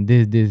to sound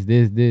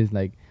this.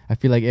 Like, I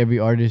feel like every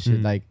artist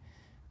should like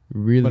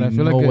really but I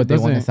feel know like what they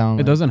want to sound.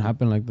 it like. doesn't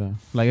happen like that.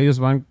 Like I just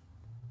want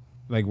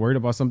like worried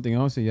about something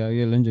else. Yeah,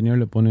 el engineer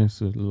le pone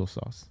su little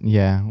sauce.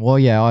 Yeah. Well,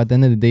 yeah. At the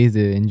end of the day, it's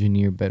the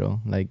engineer,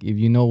 pero like if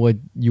you know what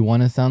you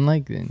want to sound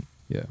like, then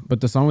Yeah,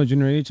 but the song with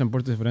Junior H and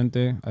Porte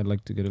Diferente, I'd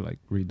like to get it like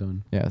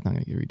redone. Yeah, it's not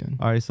gonna get redone.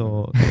 All right,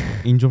 so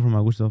Angel from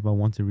Agushto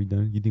wants it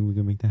redone. You think we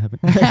can make that happen?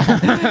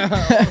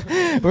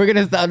 We're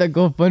gonna start a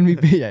GoFundMe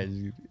page. Yeah,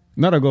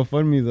 Not a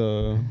GoFundMe,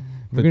 the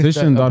we're gonna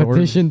start a petition.org.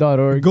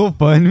 Petition.org. Go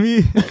fund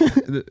me.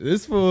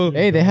 This fool.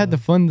 Hey, they had to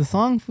fund the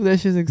song. Fool, that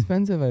shit's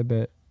expensive. I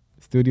bet.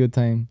 Studio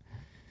time.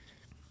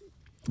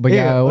 But Hey,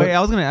 yeah, wait,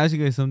 I was gonna ask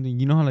you guys something.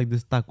 You know how like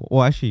this taco?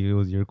 Oh, actually, it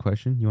was your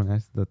question. You want to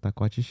ask the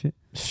taquachi shit?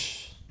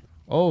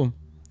 Oh,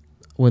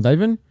 with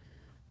Ivan?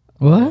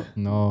 What?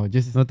 no,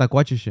 just No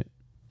taquachi shit.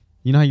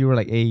 You know how you were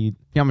like, hey,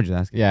 yeah, I'm gonna just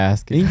ask. yeah,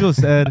 ask it. Angel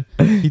said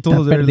he told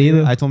us Está earlier.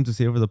 perdido. I told him to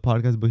say it for the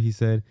podcast, but he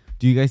said,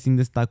 "Do you guys think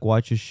this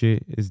taquachi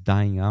shit is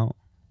dying out?"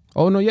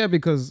 Oh, no, yeah,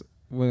 because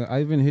when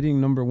Ivan hitting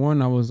number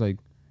 1, I was like,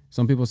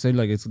 some people say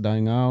like it's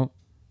dying out,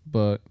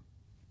 but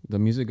the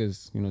music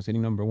is, it's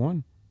hitting number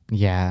 1.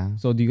 Yeah.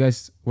 So where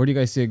do you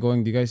guys see it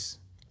going? Do you guys,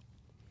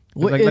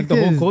 'cause What like is the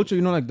whole this?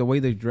 culture, like the way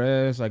they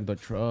dress, like the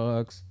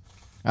trucks.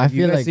 I Do you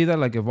feel guys like see that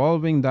like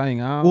evolving, dying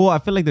out? Well, I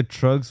feel like the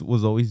trucks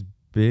was always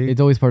big, it's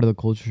always part of the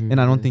culture. and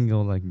I don't think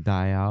it'll like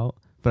die out.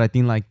 But I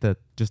think like the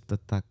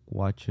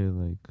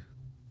taquachi,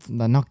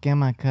 the no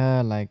quema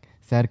acá, like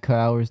sad cut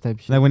hours type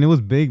shit. like when it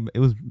was big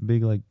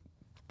like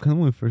kind of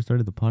when we first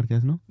started the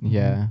podcast, no?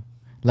 Yeah.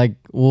 Like,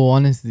 well,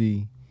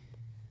 honestly,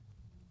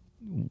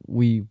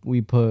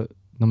 we put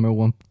number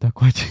 1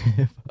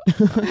 taquachi.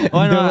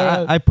 Oh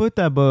no, I put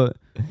that, but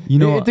you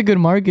know, it's a good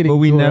marketing but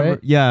we tool, never, right?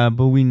 yeah,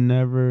 but we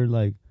never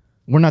like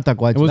We're not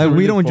taquachi. It was- like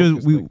we really don't just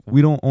focused like that.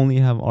 we don't only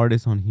have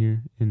artists on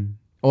here, and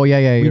Oh yeah,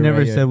 we you're never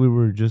right, said we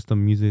were just a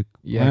music.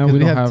 Yeah, And 'cause we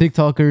we don't have have-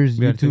 TikTokers,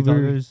 We had YouTubers.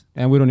 TikTokers.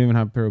 And we don't even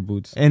have a pair of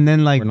boots. And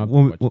then like We're not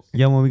when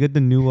taquachis. when we get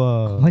the new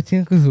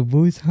Watching con sus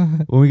boots.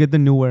 when we get the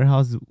new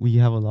warehouse, we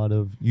have a lot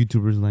of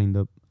YouTubers lined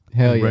up,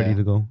 Hell ready yeah.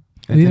 to go.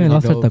 I We think even it's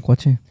lost our dope.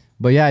 taquache.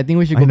 But yeah, I think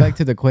we should I go know. back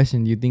to the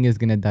question. Do you think it's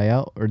gonna die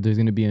out, or there's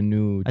gonna be a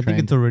new I trend? think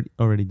it's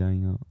already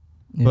dying out,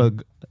 Yeah.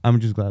 but I'm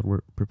just glad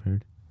we're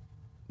prepared.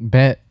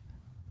 Bet.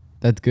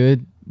 That's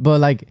good. But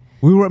like,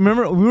 We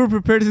were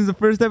prepared since the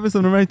first episode.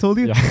 Remember I told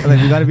you? Like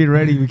we gotta be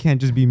ready. We can't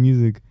just be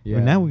music. Yeah.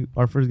 But now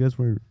our first guests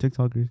were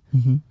TikTokers.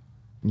 Mm-hmm.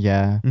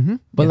 yeah. Mm-hmm.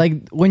 But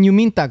like, when you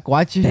mean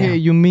taquachi, Damn. here,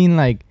 you mean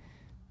like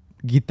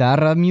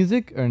guitarra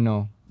music or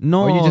no?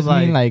 No, Or you just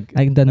mean like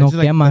Like the I no just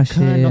like quema the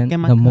shit, no and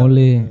quema the cut.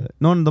 mole.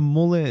 No, the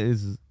mole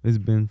is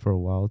been for a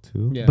while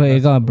too. Yeah, But it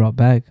that's- got brought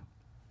back.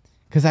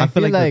 because I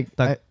feel like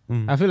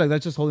I feel like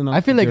that's just holding on. I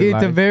feel to like their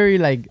it's a life. very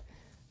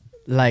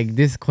like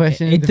this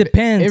question. It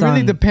depends It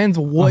really on- depends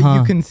what Uh-huh.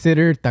 you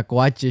consider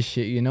taquachi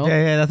shit. You know?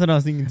 yeah, that's what I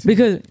was thinking too.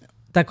 Because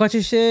taquache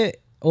shit,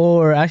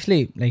 or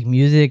actually like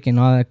music and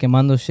all that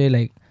quemando shit,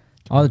 like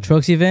all the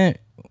trucks event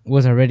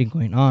was already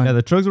going on. Yeah,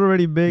 the trucks were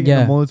already big. Yeah.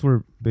 And the mullets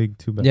were big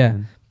too back Yeah.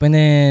 then. But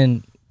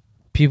then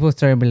people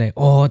started be like,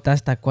 oh,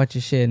 that's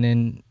taquache shit. And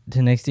then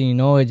the next thing you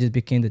know, it just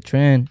became the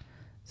trend.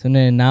 So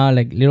then now,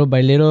 like little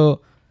by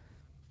little,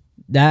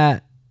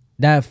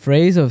 that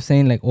phrase of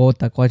saying like, oh,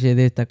 taquache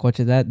this,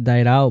 taquache that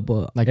died out.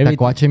 But Like everything-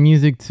 taquache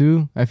music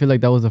too. I feel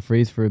like that was a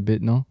phrase for a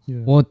bit. No.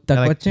 well, Yeah,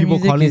 like, taquache people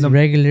music calling is them-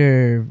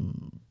 regular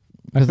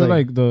I feel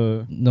like- like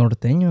the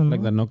norteño, like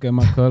no? the no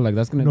quema cut, like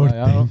that's gonna die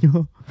out.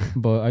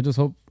 But I just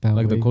hope That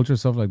like way. the culture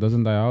stuff like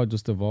doesn't die out,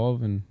 just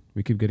evolve, and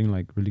we keep getting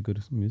like really good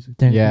music.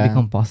 Then Yeah.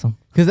 become possum.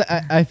 Because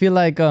I feel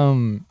like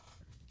I'm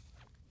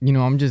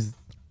just,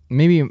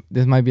 maybe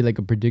this might be like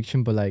a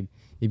prediction, but like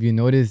if you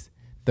notice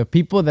the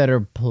people that are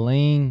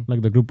playing,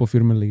 Like the Grupo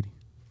Firme lady.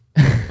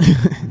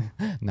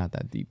 not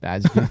that deep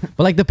actually,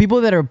 but like the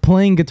people that are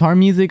playing guitar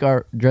music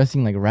are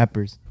dressing like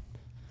rappers,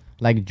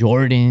 like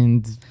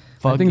Jordans.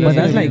 I think But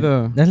that's that's gonna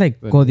like be that's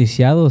like the-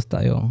 codiciado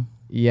style.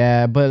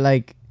 Yeah, but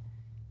like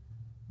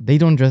they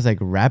don't dress like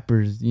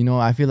rappers. You know,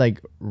 I feel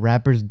like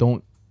rappers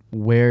don't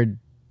wear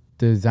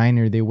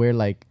designer. They wear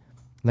like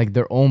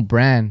their own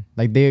brand.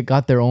 Like they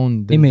got their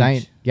own design.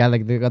 Image. Yeah,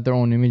 like they got their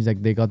own image.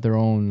 Like they got their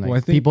own like Well,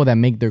 I think- people that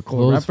make their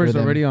Well, clothes. for rappers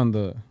them. already on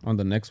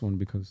the next one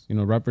because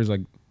rappers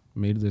like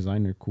made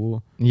designer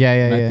cool. Yeah,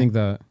 And yeah. I think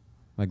that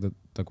like the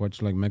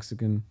taquache like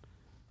Mexican,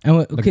 And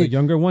like okay, the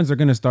younger ones are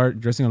gonna start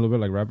dressing a little bit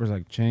like rappers,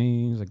 like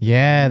chains, like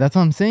Yeah, that's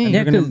what I'm saying. And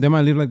Yeah, they're gonna, 'cause- they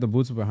might leave like the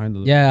boots behind.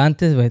 yeah,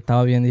 antes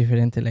estaba bien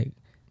diferente. Like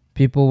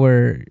people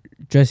were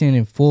dressing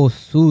in full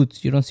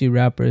suits. You don't see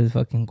rappers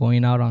fucking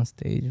going out on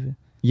stage.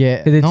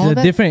 Yeah. 'Cause it's No, a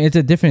that- different. It's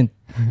a different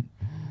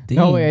thing.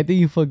 No way, I think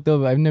you fucked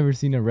up. I've never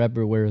seen a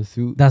rapper wear a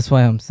suit. That's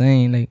why I'm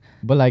saying like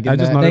But like, I in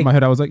just that- nodded like- my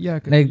head. I was like, yeah,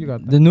 like you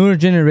got that. the newer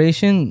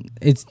generation.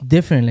 It's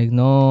different. Like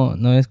no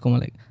es como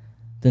like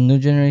the new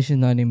generation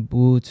not in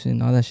boots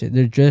and all that shit.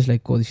 They're dressed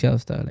like codiciado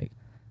style, like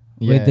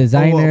with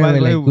designer, by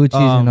the with like way,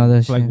 Gucci's and all that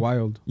It's shit. like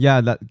wild. Yeah,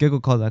 that Gecko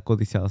calls that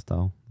codiciado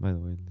style, by the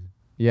way.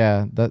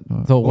 yeah, that.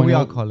 Uh, So What when we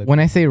all I, call it. when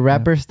I say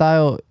rapper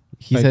style,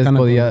 he Like says kinda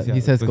codiciado. He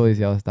codiciado. says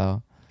codiciado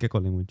style. Gecko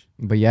language.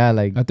 But yeah,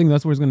 like I think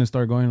that's where it's gonna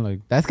start going.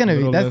 Like that's gonna be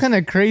little that's less- kind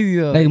of crazy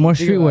though. Like more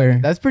Think about streetwear.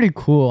 it. That's pretty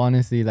cool,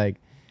 honestly.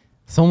 Like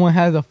someone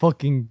has a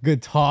fucking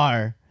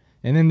guitar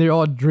and then they're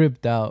all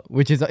dripped out,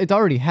 which is it's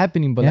already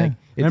happening, but Yeah. like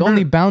it's Remember-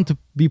 only bound to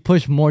be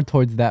pushed more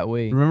towards that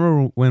way.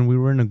 Remember when we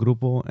were in a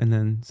grupo and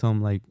then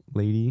some like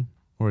lady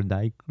or a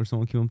dyke or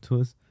someone came up to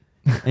us.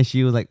 And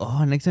she was like,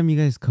 "Oh, next time you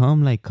guys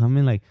come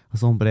in like a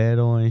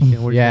sombrero and shit."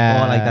 We're Yeah.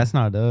 like, "Oh, like that's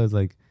not us."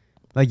 Like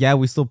yeah,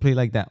 we still play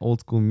like that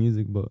old school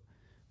music, but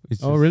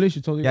it's Oh, just- really?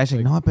 She told you? Yeah, she's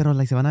like, "No, pero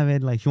like se van a ver."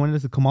 Like she wanted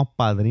us to come off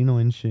padrino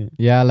and shit.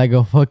 Yeah, like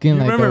a fucking You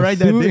like remember a right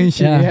that suit day? and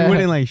shit. Yeah. Yeah. We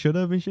wouldn't like shut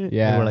up and shit.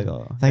 Yeah. And we're like,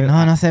 "Oh." It's like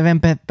no se ven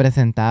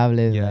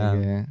presentables. Yeah.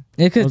 Like, yeah.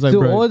 It's I because was like, too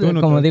bro, old, tú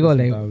no como te digo,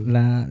 like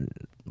presentable.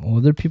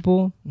 older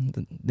people,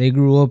 they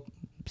grew up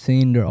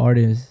seeing their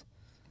artists.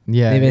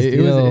 Yeah, They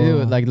it was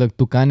vestido- like look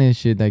Tucán and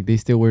shit. Like they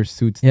still wear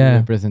suits Yeah.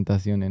 to their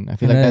presentación, and I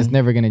feel And like that's then-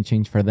 never gonna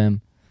change for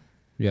them.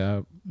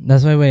 Yeah.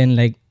 That's why when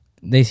like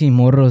they see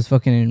morros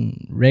fucking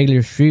in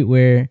regular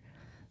streetwear,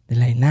 they're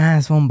like, nah,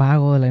 son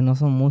vagos, like no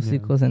son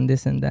músicos and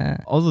this and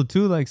that. Also,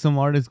 too, like some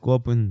artists go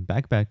up in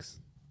backpacks.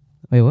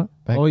 Wait, what?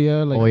 Back- Oh,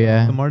 yeah. Like, oh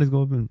yeah, Some artists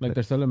go up in Like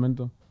Tercer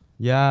Elemento.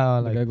 yeah,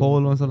 Like I like go-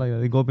 polo and stuff like that.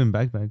 They go up in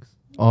backpacks.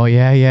 oh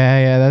yeah.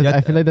 That's, Yeah,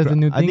 I feel like that's a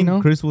new I thing, think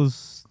no? Chris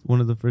was one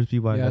of the first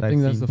people Yeah, that I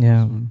think I've that's the seen. first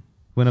Yeah. one.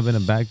 Went up in a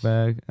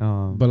backpack.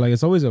 But like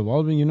it's always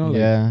evolving, you know? Like,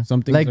 Yeah.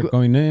 some things Like- are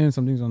going in,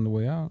 some things on the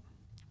way out.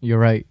 You're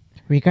right.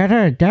 We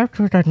gotta adapt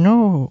to that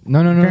new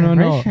No.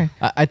 generation.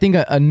 I think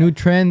a new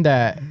trend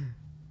that,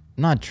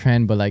 not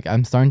trend, but like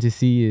I'm starting to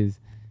see is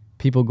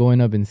people going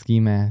up in ski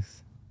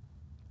masks.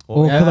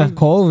 Oh, because of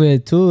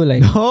COVID too.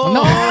 Like,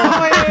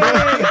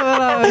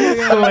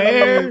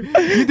 Swear.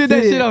 You did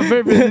that shit on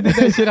purpose. You did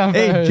that shit on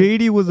Hey, purpose.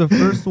 JD was the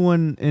first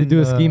one To in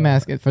do a ski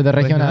mask for the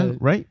regional. regional,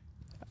 right?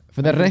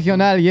 For the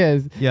regional,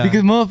 yes. Yeah.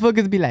 Because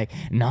motherfuckers be like,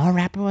 no,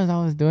 rapper was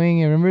always doing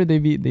it. Remember, they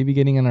be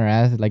getting on our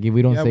ass. Like, if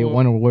we don't Yeah, say well-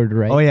 one word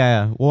right. Oh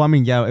yeah. Well, I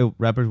mean,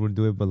 rappers would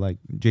do it, but like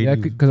JD. Yeah, was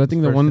because I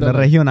think the first one in that the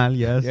regional,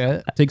 yes.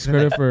 Yeah. takes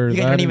credit for You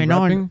guys that don't in even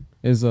know rapping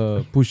is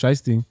Push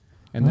Ice-T.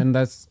 And then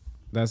that's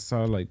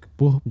how like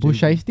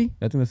Push Ice-T?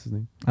 I think that's his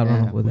name. I don't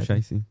Yeah. know what Push that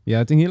is. Icy.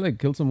 Yeah, I think he like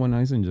killed someone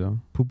nice in jail.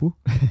 Poo poo.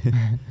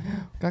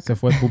 Se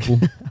fue pupu.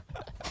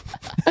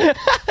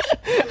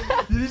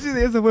 Did you see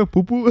this?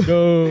 Poo poo.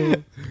 No.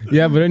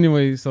 Yeah, but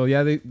anyway, so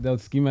yeah, the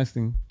ski mask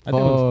thing. I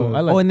think it was cool. I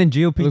like Oh, and then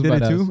GOP it was did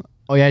it badass. too.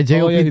 Oh, yeah.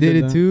 JOP yeah, he did did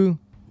it that. too.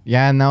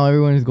 Yeah, now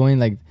everyone is going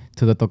like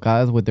to the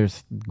tocadas with their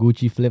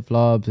Gucci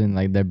flip-flops and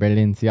like their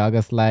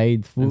Balenciaga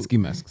slides. Fool. and ski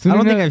masks. I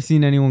don't think I've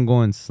seen anyone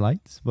go in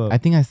slides, but I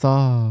think I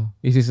saw...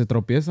 Y si se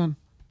tropiezan,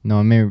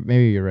 No,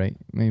 maybe you're right.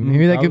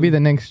 Maybe that could be the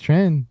next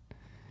trend.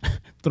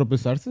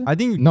 tropezarse. I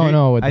think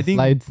No, with I the think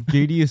slides.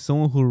 JD is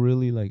someone who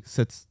really like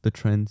sets the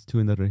trends too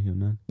in the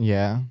regional.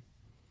 Yeah.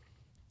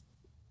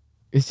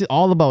 It's just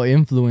all about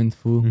influence,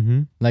 fool.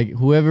 Mm-hmm. Like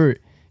whoever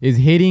is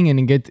hitting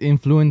and gets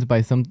influenced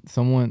by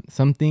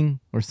something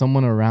or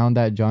someone around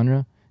that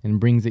genre and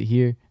brings it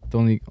here, it's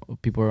only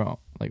people are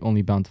like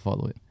only bound to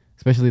follow it.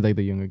 Especially like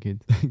the younger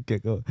kids.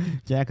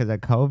 Yeah, because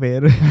of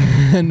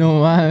COVID.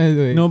 No,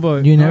 man. No,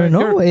 but You never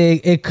know.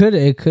 It could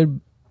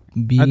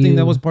be. I think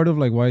that was part of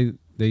like why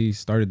they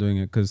started doing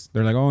it, because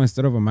they're like, oh,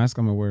 instead of a mask,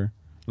 I'm gonna wear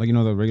like, you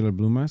know, the regular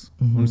blue mask.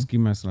 Mhm. On a ski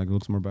mask, like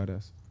looks more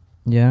badass.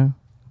 Yeah,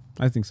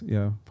 I think so.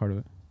 Yeah, part of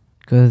it.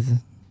 because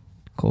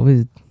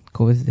COVID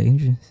is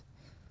dangerous.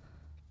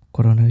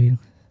 Coronavirus.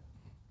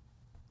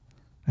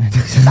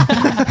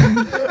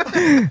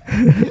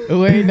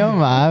 Wait, no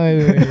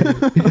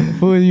mames.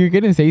 Fool, you're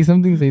gonna say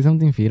something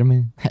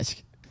firme.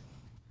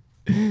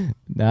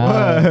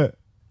 Nah.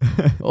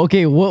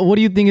 Okay, what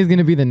do you think is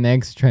gonna be the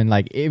next trend?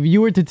 Like, if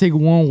you were to take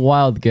one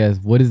wild guess,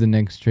 what is the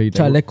next trend?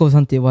 Chalecos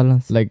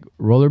antibalas. Like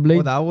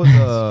rollerblade? Well, that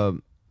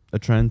was a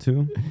trend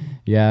too.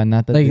 Yeah,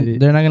 not that. Like they did-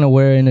 they're not gonna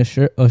wear in a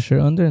shirt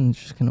under, and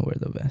just gonna wear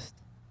the vest.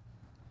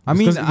 I It's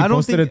mean, 'cause he I don't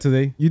posted think it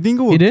today. you think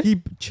it will He did?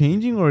 keep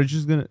changing, or it's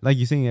just gonna, like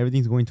you're saying,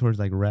 everything's going towards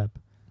like rap.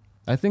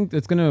 I think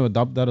it's gonna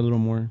adopt that a little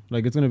more.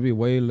 Like it's gonna be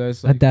way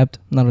less. Like, Adapt,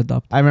 not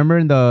adopt. I remember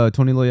in the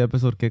Tony Loy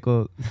episode,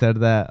 Keiko said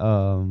that.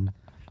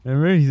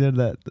 Remember he said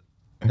that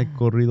like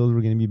corridos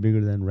were gonna be bigger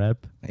than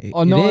rap.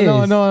 Oh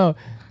no.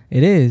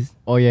 It is.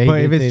 Oh yeah, he But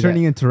did if it's say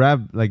turning into rap,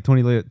 like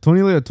Tony Loy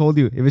told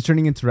you, if it's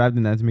turning into rap,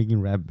 then that's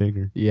making rap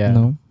bigger. that. Yeah.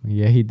 No.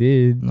 Yeah, he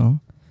did. No.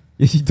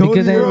 Yes, he told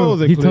Because you. they- bro.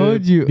 the He clip.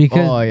 told you.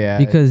 Because oh yeah.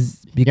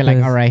 because you're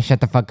like, all right, shut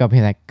the fuck up.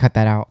 He's like, cut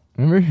that out.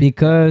 Remember?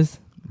 because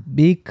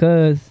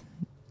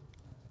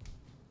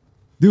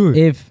Dude,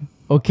 if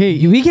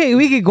Okay, we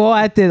can go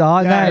at it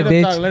all night, let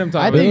him talk. bitch. Let him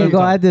talk. I let We think him can go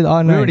talk. at it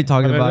all we're already night.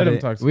 talking Let about him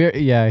it. talk.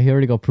 he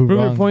already got proved Prove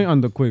your wrong. point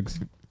on the quigs.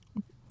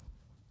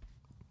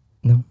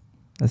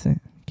 That's it.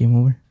 Game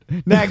over.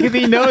 Nah, because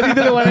he knows he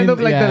doesn't want to look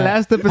like the Yeah.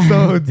 last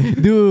episode.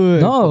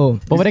 Dude. No,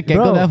 Pobre que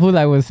bro. that fool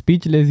like was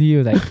speechless. He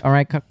was like, all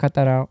right, cut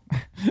that out.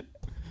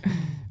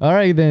 All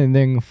right,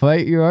 then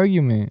fight your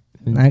argument.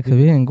 Nah, cause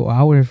we didn't go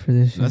hours for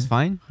this shit. That's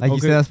fine. Like you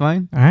Okay. said, that's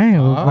fine. All right,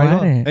 we'll Ah, go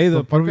at it. Hey,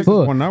 the podcast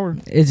Cool. is 1 hour.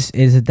 It's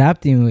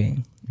adapting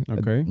way.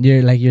 Okay.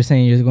 You're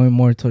saying you're going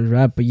more towards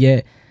rap, but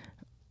yet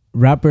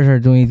rappers are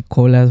doing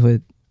collabs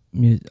with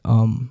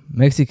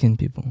Mexican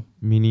people.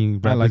 Meaning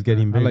I rap like is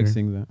getting that. bigger. I like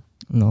seeing that.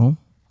 No,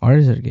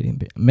 artists are getting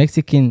big. The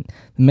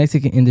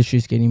Mexican industry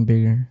is getting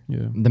bigger.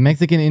 Yeah. The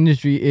Mexican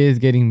industry is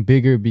getting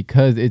bigger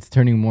because it's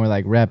turning more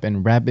like rap,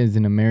 and rap is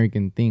an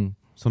American thing.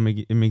 so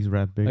it makes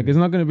rap bigger. Like it's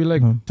not gonna be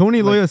like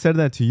Tony Loya said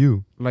that to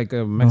you. like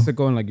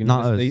Mexico and like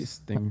Not United us. States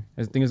thing.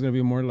 I think it's gonna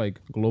be more like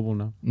global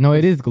now. No,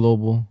 it is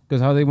global.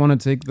 Because how they want to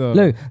take the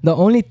Look, the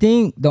only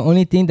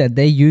thing that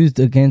they used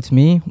against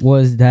me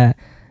was that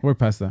we're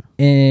past that.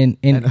 in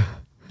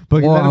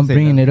But well, let him I'm say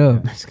bringing that. it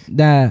up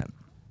that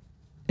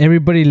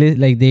everybody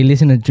like they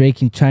listen to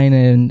Drake in China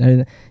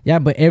and yeah,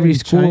 but every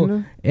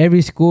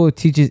In school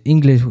teaches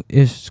English.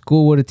 If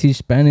school would have teach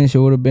Spanish, it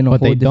would have been a But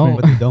whole they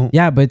different. But they don't.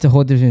 Yeah, but it's a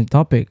whole different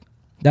topic.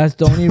 That's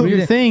the only You're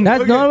reason. saying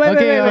That's no wait,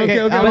 okay, wait,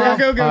 okay, wait, okay, wait,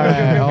 okay, okay,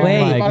 okay, okay.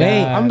 Wait, Oh my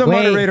wait, God. I'm the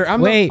wait, moderator.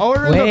 I'm wait, the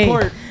order in wait, the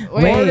court. wait.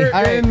 Order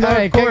Alright, in the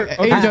alright, court.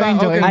 okay, Angel, stop.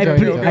 Angel, Okay, I Angel,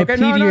 plead- Angel. I okay,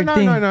 plead your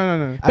thing.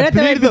 No. But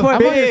plead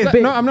the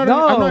fifth. No, I'm not.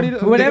 No, I'm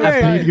not. whatever.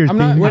 I'm plead your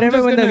not. thing. Whatever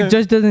I'm when just the gonna-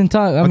 judge doesn't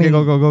talk. I Okay, mean,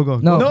 go.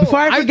 No, No, before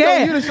I I forget.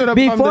 tell you to shut up,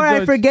 I'm the Before I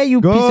judge. forget, you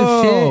Go. piece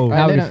of shit. I Alright,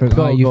 already let- forgot.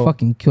 go, You go.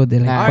 fucking killed it.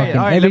 Like Alright, fucking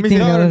alright, let me everything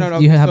see.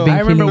 else you have So, been I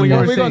remember killing when me.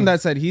 you were Big saying- on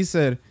that side. He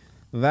said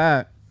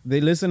that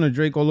they listen to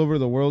Drake all over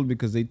the world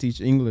because they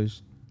teach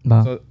English.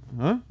 Bah, So,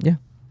 huh? Yeah.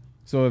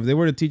 So if they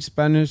were to teach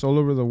Spanish all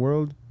over the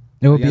world,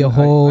 it would be a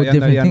whole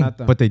different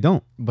thing. But they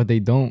don't. But they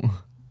don't.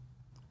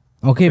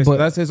 Okay, Okay, so but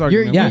that's his You're-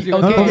 argument. yeah. What's your-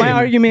 okay. But my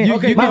argument. You- you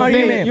my can say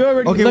argument. You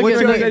already Okay, look what's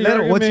at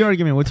your, it, what's your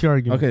argument? What's your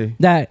argument? Okay.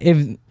 That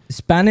if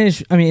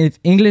Spanish, I mean, if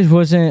English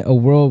wasn't a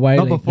worldwide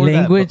No, like, before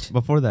language, that.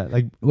 Before that,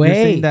 like you're wait,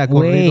 saying that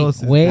wait,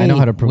 Corridos is- wait, I know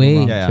how to prove wait, it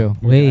wrong. Yeah, yeah. Chill.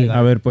 wait,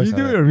 A ver, pues. You a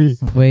do ver. it or me?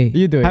 wait.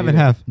 You do it. Half you and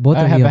do it. half. Both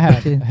I of have you. a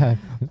half. bitches. half.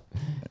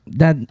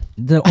 That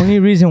the only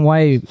reason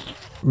why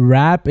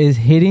rap is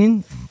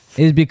hitting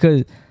is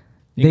because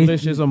they,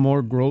 English is a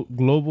more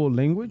global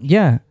language.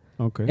 yeah.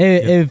 Okay.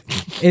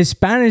 If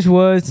Spanish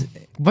was,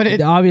 But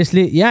it,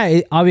 obviously,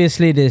 yeah,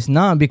 obviously it is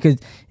not because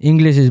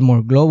English is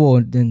more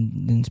global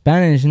than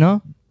Spanish,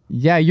 no?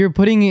 yeah, you're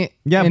putting it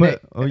Yeah, in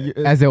but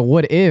as a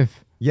what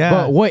if. yeah.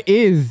 But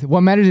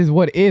what matters is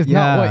what is, Yeah.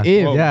 not what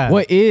if. Yeah.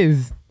 What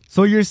is.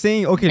 So you're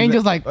saying, okay,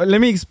 Angel's like-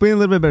 let me explain a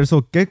little bit better.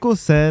 So Keiko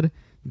said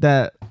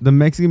that the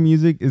Mexican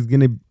music is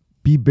gonna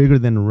be bigger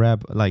than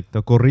rap, like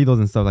the corridos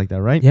and stuff like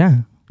that, right?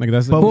 Yeah. Like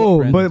that's But, the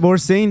trend. but we're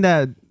saying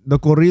that the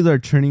corridos are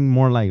turning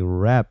more like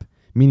rap,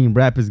 meaning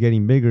rap is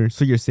getting bigger.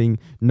 So you're saying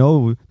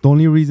no, the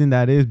only reason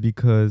that is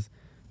because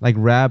like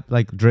rap,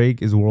 like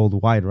Drake is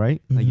worldwide,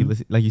 right? Like you Mhm.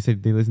 listen, like you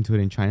said, they listen to it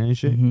in China and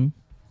shit. Mhm.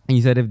 And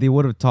you said if they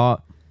would have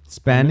taught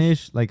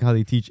Spanish, like how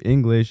they teach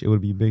English, it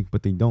would be big,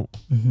 but they don't.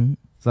 Mhm.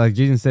 So like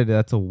Jason said,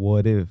 that's a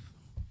what if.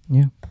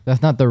 Yeah.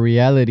 That's not the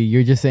reality.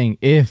 You're just saying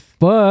if.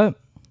 But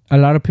a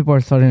lot of people are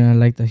starting to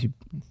like that.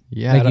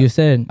 Yeah. Like you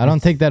said, I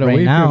don't take that right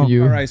away now. from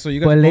you. All right, so you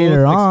guys But both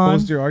later on-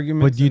 exposed your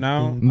arguments. But you and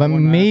now think- I But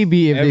wanna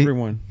maybe ask if they-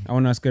 everyone, I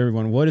want to ask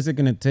everyone, what is it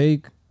gonna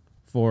take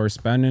for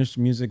Spanish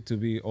music to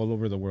be all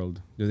over the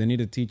world? Do they need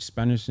to teach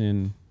Spanish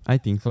in I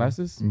think so.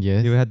 classes?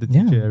 Yes. You had to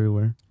teach Yeah. it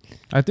everywhere.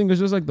 I think it's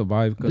just like the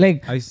vibe. 'Cause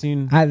Like, I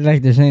seen.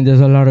 like they're saying,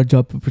 there's a lot of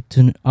job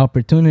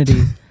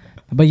opportunities.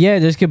 But yeah,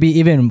 there's could be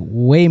even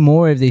way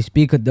more if they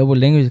speak a double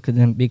language, could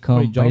then become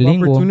Wait, job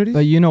bilingual. opportunities?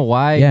 But you know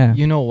why? Yeah.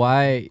 You know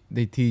why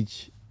they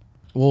teach.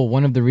 Well,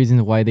 one of the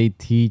reasons why they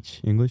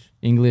teach English?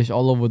 English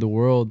all over the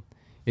world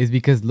is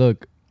because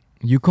look,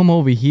 you come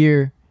over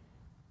here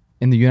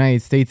in the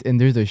United States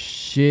and there's a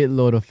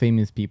shitload of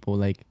famous people.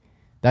 Like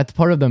that's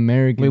part of the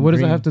American. Wait, what does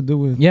that dream. have to do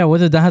with? Yeah,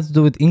 what does that have to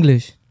do with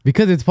English?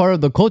 Because it's part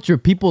of the culture.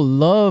 People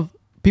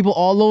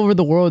all over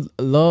the world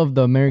love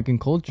the American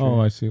culture.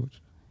 Oh, I see. What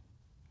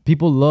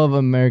People love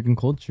American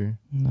culture.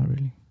 Not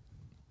really.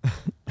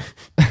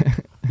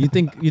 you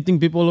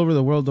think people all over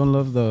the world don't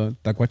love the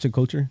tacuache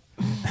culture?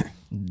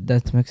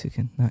 That's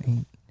Mexican, not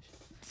English.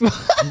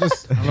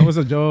 It was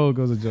a joke.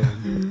 It was a joke.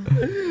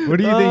 What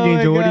do you Oh think, my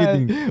Angel? What do you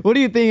God. think? What do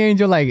you think,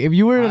 Angel? Like, if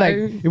you were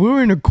if we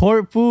were in a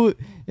court, food,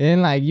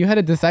 and like you had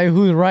to decide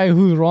who's right,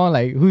 who's wrong,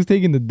 like who's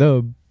taking the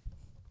dub?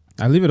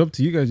 I leave it up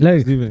to you guys. You Look,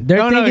 guys leave it. they're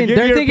No, no, thinking, give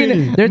they're your thinking,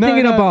 opinion. they're No,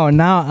 thinking no. about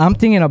now. I'm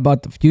thinking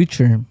about the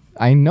future.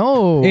 I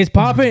know. It's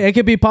popping. It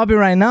could be popping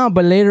right now,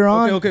 but later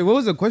on, Okay. What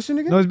was the question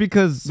again? No, it's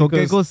because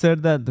Because- Keiko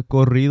said that the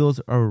corridos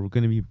are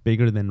going to be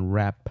bigger than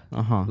rap.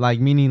 Like,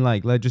 meaning,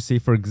 like, let's just say,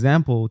 for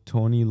example,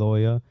 Tony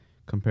Loya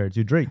compared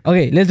to Drake.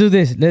 okay, let's do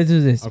this.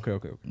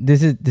 Okay.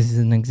 This is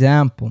an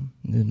example.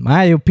 This is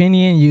my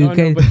opinion. You No,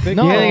 can. but think-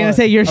 No. You're gonna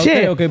say your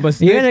shit. Okay,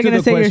 but You're stick to gonna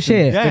the say your question.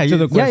 shit. Yeah, Stick to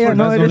the yeah, question.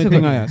 no, That's it the is only a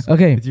thing good- I asked.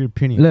 Okay. It's your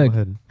opinion. Look.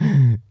 Go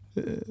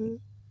ahead.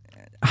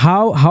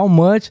 How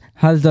much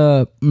has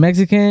the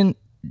Mexican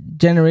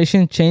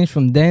generation changed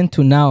from then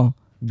to now?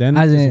 Then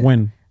As is in-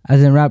 when.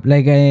 As in rap,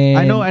 like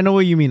I know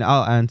what you mean.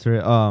 I'll answer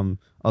it.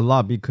 A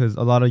lot because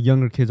a lot of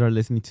younger kids are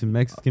listening to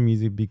Mexican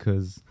music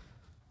because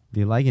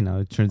they like it now.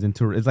 It turns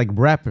into it's like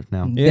rap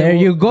now. There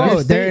you go.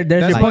 that's- There's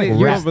that's your like point.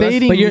 rap, You're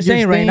stating, But you're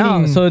saying right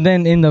now. So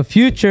then in the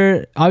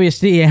future,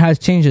 obviously it has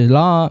changed a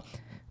lot.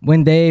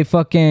 When they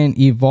fucking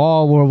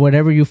evolve or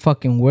whatever you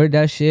fucking word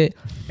that shit,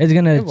 it's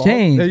gonna Evolve.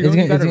 change. There you It's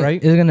go, you gonna, got it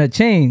right. it's gonna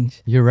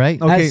change. You're right.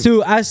 Okay.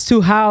 As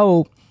to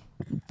how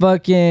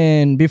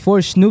fucking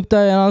before Snoop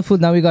Dogg and all that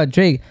food, now we got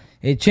Drake.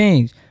 It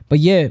changed. But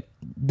yeah,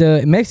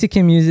 the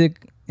Mexican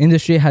music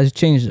industry has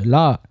changed a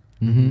lot.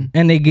 Mm-hmm.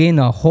 And they gained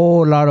a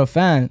whole lot of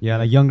fans. Yeah,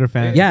 like younger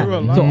fans. Yeah. grew a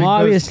lot So because-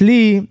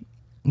 obviously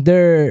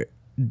they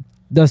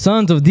the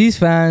sons of these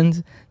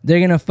fans, they're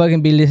gonna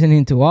fucking be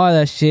listening to all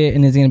that shit,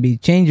 and it's gonna be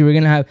changing. We're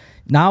gonna have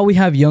now we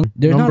have young.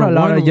 There's Number not a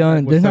lot one of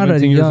young. was There's not a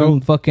 17 years young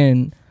old.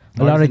 fucking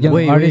a lot of young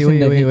Wait, artists in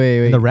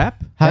the The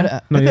rap? How Yeah,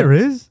 do- there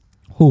is.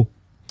 who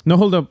No,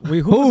 hold up. Wait,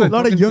 who? A was I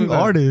lot of talking young to that-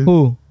 artists.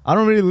 who. I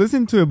don't really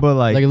listen to it, but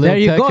like, Like Lil There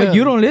you go. Tecca?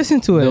 You don't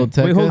listen to Lil it.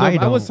 Tecca? Wait, hold up. I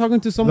I was don't. talking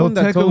to Lil someone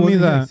that Tecca told me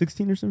wasn't he, like that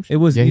 16 or some shit. it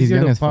was Yeah, he's easier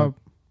young to as fuck.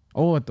 pop.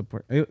 Oh, at the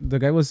part, the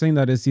guy was saying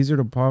that it's easier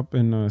to pop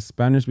in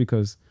Spanish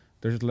because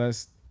there's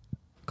less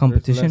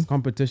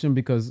competition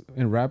because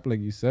in rap, like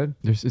you said,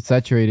 It's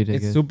saturated. I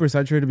it's guess. super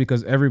saturated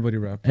because everybody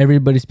rap.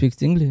 Everybody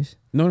speaks English.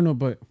 No,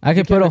 but I you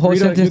can put can't a whole agree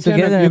to- sentence you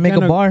can't- together you and make a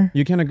can't- bar.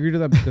 You can't agree to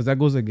that because that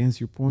goes against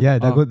your point. Yeah,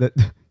 that Oh. go that.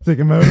 It's like,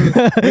 am I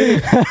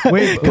really-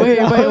 wait,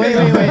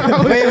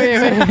 Wait.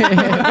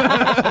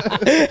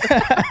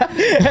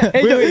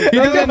 He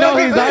doesn't know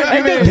his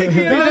argument.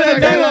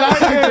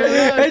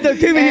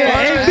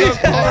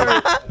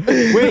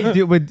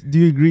 Wait, do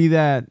you agree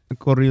that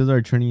corridos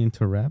are turning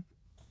into rap?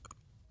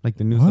 Like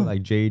the new What? stuff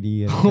like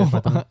JD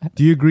and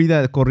do you agree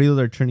that corridos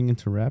are turning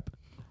into rap?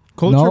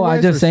 No, I'm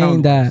Culture-wise just or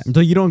saying that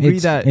So you don't agree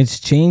it's, that it's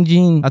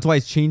changing, that's why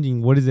it's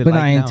changing. What is it but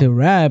like not now? into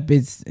rap.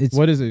 It's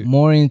What is it?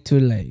 more into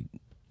like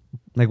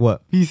Like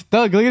what? He's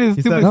stuck. Look at his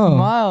He's stupid stuck. No.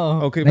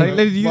 smile. Okay, Like but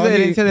let's use while the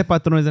he- Herencia de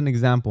Patrón as an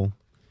example.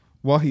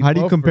 while he How do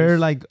you buffers- compare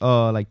like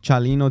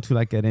Chalino to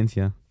like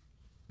Herencia?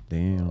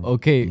 Damn.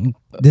 Okay.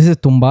 this is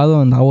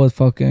tumbado and that was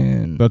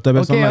fucking. But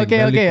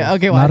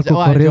Okay. Watch. Narco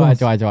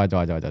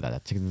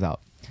corridos. Check this out.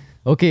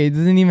 Okay, it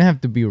doesn't even have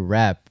to be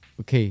rap.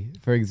 Okay,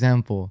 for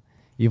example,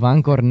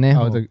 Ivan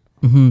Cornejo.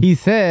 Mhm. He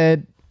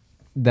said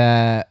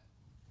that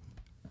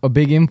a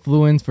big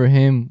influence for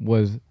him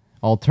was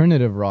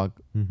alternative rock.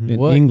 Mhm. In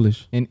What?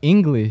 English. In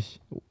English,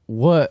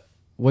 what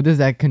does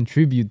that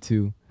contribute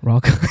to?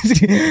 rock.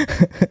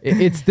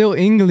 It's still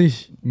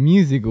English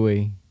music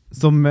way.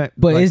 So, But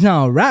like, it's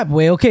not rap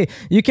way. Okay,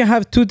 you can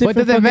have two What different.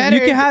 does it fucking- matter?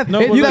 You can have No,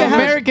 it's but you the can have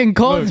American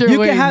culture you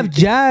way. can have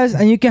jazz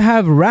and you can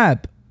have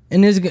rap,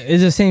 and it's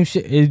the same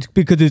shit. It's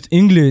because it's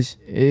English.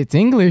 It's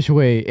English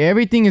way.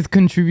 Everything is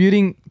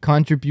contributing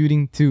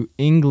to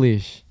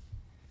English,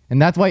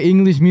 and that's why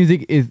English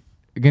music is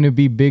gonna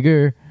be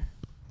bigger.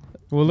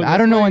 Well, look, I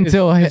don't know that's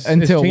until why it's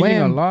changing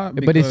when, a lot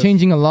but it's because-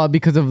 changing a lot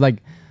because of like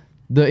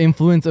the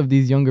influence of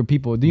these younger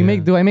people. Do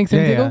I make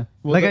sense? yeah, Diego? yeah.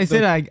 Well, Like the- I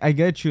said, I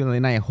get you,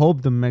 and I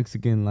hope the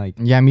Mexican like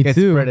Yeah, me gets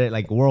too. spread it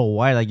like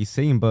worldwide, like you're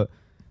saying. But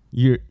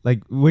you're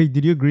like, wait,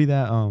 did you agree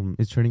that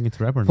it's turning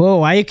into rap or not? Whoa,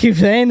 why you keep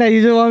saying that?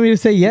 You just want me to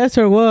say yes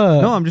or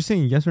what? No, I'm just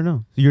saying yes or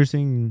no. So you're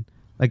saying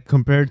like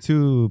compared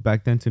to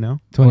back then to now.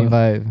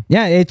 25.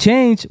 Yeah, it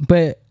changed,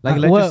 but Like,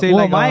 let's just say,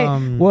 like,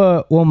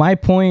 my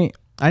point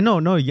I know,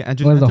 no, yeah. I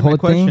just was the answered my whole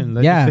question. thing.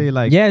 Let's Yeah, just say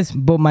like yes,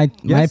 but my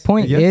Yes,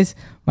 point yes. is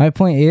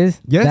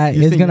Yes, that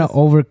you're it's saying gonna yes.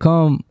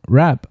 overcome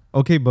rap.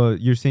 okay,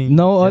 but you're saying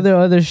No yes.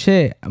 other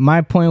shit.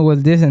 My point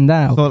was this and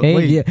that. So, Okay,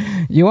 wait.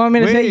 you want me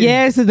to say Wait.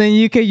 yes, and then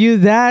you can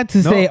use that to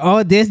No. say,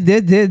 oh, this.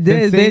 Then say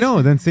this.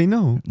 no. Then say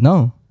no.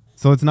 No,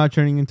 So it's not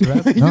turning into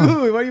rap. No.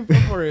 Dude, why you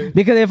fall for it?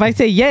 because if I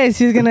say yes,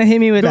 he's gonna hit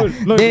me with Dude,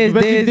 that. look, the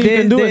best thing you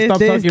can do is stop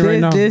talking right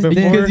now.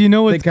 Because you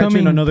know They what's catch you in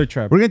coming. another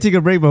trap. We're gonna take a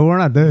break, but we're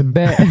not done.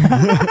 Bet.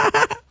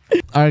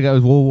 All right,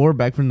 guys. Well, we're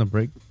back from the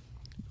break.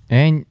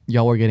 And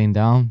y'all were getting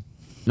down.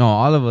 No,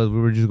 all of us, we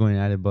were just going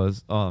at it,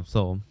 Buzz.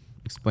 So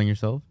explain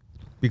yourself,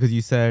 because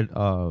you said I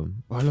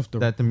love the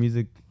that the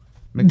Mexican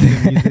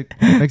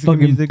Fucking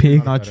music pig.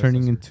 is not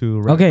turning into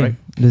rap. Okay, right?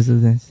 let's do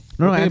this.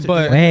 No, Okay, answer-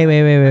 but- Wait.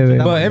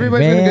 But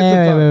everybody's gonna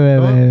get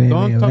to talk.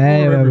 Don't talk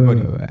over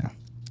everybody.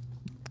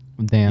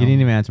 Damn. you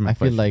didn't even answer my I feel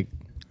question. like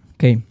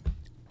Okay.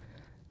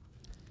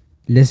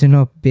 Listen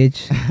up,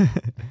 bitch.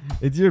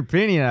 It's your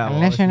opinion. I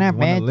Listen up,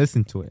 want to bitch.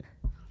 listen to it.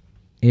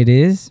 It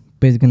is,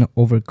 but it's gonna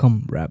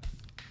overcome rap,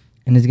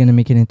 and it's gonna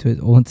make it into its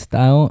own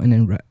style, and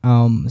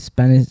then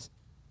Spanish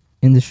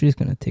industry is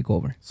gonna take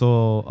over.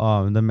 So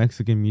the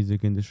Mexican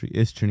music industry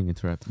is turning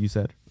into rap. You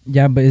said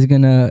Yeah, but it's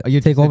gonna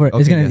You take just said- over. It's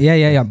okay, gonna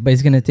yeah, but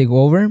it's gonna take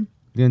over.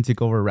 they're gonna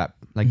take over rap,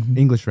 like Mhm.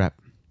 English rap.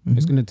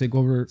 It's Mhm. gonna take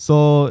over.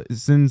 So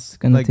since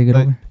gonna like, take it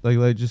over. like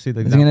let's just say the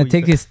It's example gonna you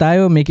take said- his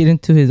style, make it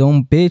into his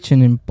own bitch,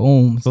 and then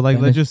boom. So like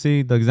let's Spanish. just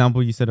say the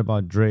example you said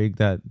about Drake,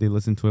 that they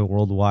listen to it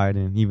worldwide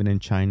and even in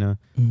China.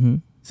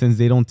 Mhm. Since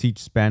they don't teach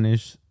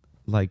Spanish,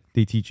 like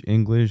they teach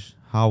English,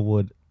 how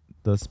would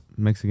the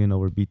Mexican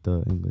overbeat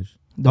the English?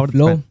 How The would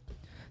flow,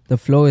 the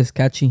flow is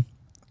catchy.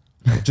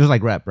 Just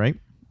like rap, right?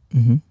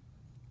 Hmm.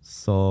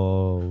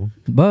 So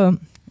But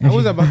I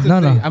was about to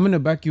no, say, no. I'm gonna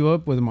back you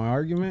up with my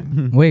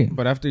argument, Wait,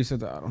 but after you said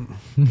that, I don't know.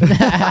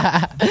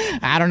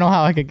 I don't know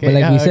how I could but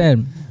like we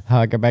said, how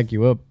I could back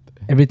you up.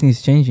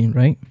 everything's changing,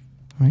 right?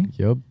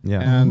 Yup.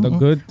 yeah. And the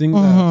good thing that,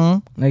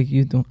 Mm-hmm. Like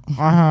you don't.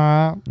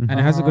 Uh-huh. and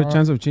it has a good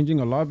chance of changing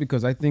a lot,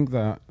 because I think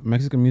that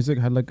Mexican music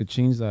had like a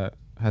change that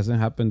hasn't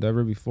happened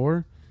ever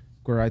before.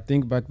 Where I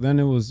think back then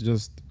it was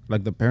just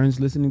like the parents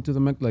listening to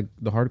like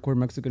the hardcore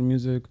Mexican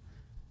music,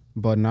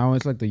 but now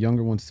it's like the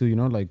younger ones too. You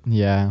know, like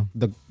Yeah.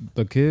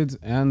 the kids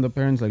and the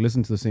parents like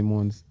listen to the same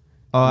ones.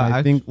 I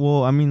I think. think-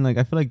 Well, I mean, like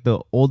I feel like the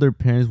older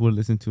parents would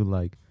listen to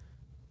like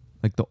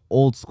like the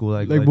old school,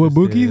 like Like let's just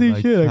Bookies say, and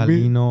like shit, like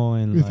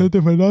Chalino and like,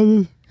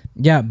 Fernandez.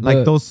 Yeah, but,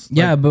 like those.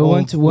 yeah, like, but old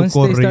once school once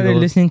they started corridos.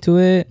 listening to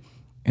it,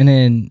 and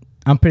then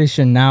I'm pretty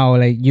sure now,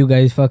 like you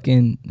guys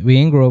fucking, we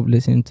ain't grow up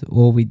listening to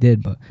what we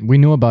did, but We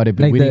knew about it,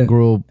 but Like we didn't the-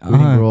 grow up. We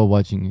didn't uh-huh. grow up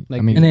watching it. Like-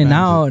 I mean, and then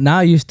Spanish. now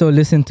you still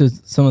listen to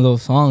some of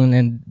those songs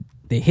and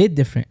they hit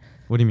different.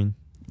 What do you mean?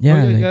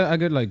 Yeah, Oh, like, yeah, I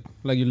get like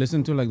you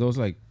listen to like those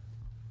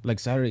like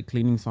Saturday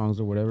cleaning songs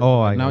or whatever. Oh,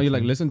 like I now got you you.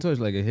 like listen to it,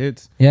 it's like it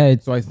hits. yeah,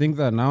 it's So I think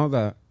that now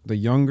that the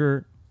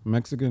younger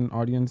Mexican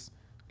audience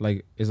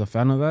like is a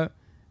fan of that,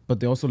 but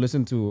they also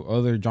listen to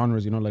other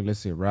genres, you know, like let's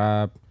say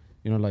rap,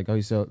 you know, like how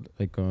you said,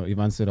 like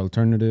Ivan said,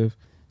 alternative.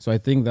 So I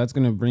think that's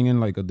gonna bring in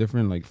like a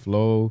different like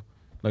flow,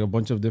 like a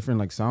bunch of different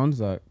like sounds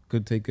that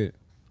could take it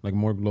like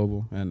more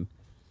global, and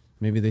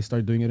maybe they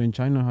start doing it in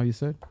China, how you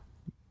said.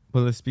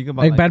 Well, let's speak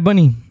about like Bad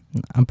Bunny.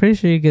 I'm pretty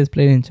sure he gets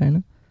played in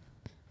China.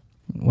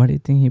 Why do you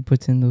think he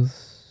puts in those?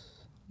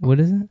 What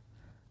is it?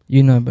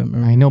 You know, but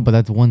I know, but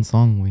that's one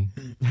song.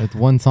 That's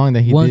one song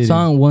that he one did.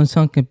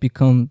 song can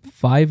become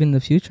 5 in the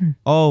future.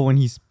 Oh, when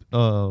he's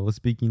was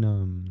speaking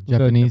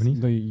Japanese.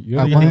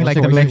 Yeah, I you want think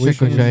like the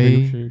Mexico,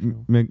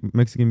 Mexican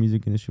Mexican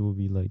music industry will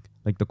be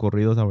like the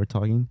corridos that we're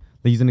talking.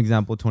 Like use an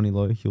example, Tony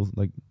Lloyd, he'll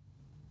like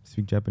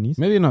speak Japanese.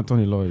 Maybe not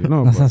Tony Lloyd,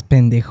 No no. but- seas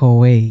pendejo,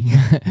 way.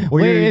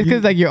 Wait, it's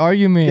because like your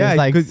argument Yeah, is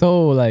like 'cause-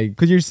 so like.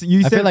 Because you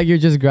I said feel like you're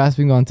just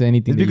grasping onto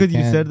anything. it's that because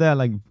you can. said that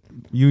like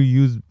you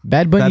use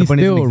Bad Bunny Bad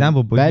Bunny is an still.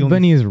 example, but Bad you only-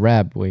 Bunny is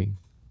rap. Wait,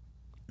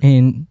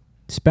 In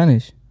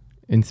Spanish.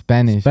 in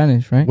Spanish.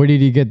 Spanish, right? Where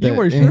did he get the You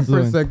weren't sure for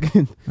a influence?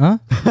 second. Huh?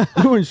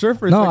 You weren't sure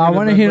for a No, second. I if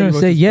want to Bad hear Bunny him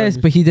was say in yes,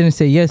 Spanish. but he didn't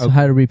say yes, so I Okay.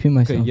 had to repeat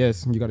myself. Okay,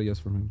 yes, you got a yes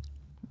from him.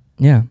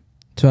 Yeah.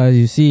 So as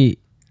you see,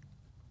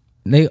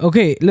 like,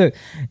 okay, look,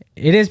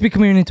 it is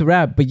becoming into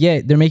rap, but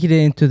yet they're making it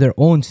into their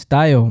own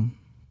style.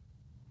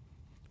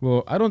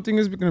 Well, I don't think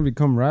it's gonna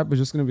become rap. It's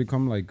just gonna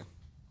become like,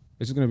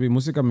 it's just gonna be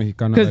música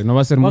mexicana. 'Cause- Like, no va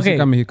a ser okay,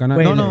 música mexicana.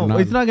 wait, no,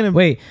 it's not gonna.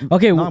 Wait,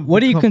 okay, No, what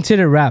do you become-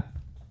 consider rap?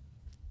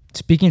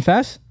 Speaking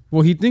fast?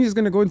 Well, he thinks it's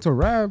gonna go into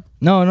rap.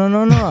 No.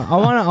 I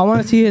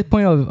wanna see his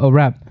point of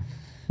rap.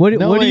 What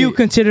No, what do you wait.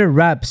 consider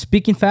rap?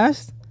 Speaking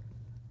fast?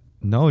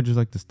 No, just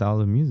like the style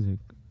of music.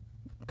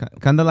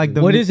 Kind of like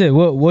the. What is it?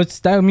 What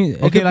style of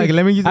music? Okay, like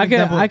let me use an I can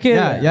example. I can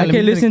Yeah, I let me can use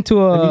an- listen to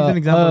let me use an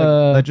example.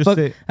 Like, let's just fuck,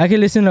 say, I can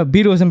listen to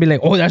Beatles and be like,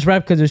 oh, that's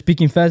rap because they're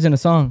speaking fast in a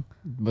song.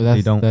 But that's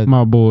They don't. that-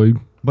 My boy.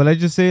 but let's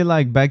just say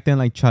like back then,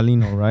 like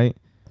Chalino, right?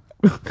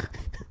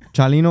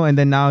 Chalino, and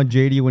then now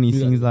JD when he Yeah.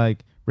 sings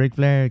like Ric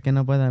Flair, que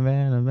no pueda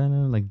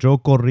ver, like Joe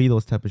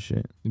Corridos type of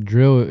shit.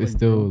 drill is Like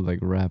still drill. like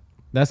rap.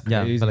 That's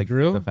Yeah, crazy. but like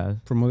Drill the fast.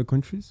 from other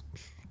countries.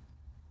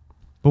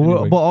 But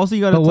Anyway. but also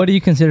you gotta. But what do you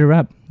consider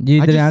rap?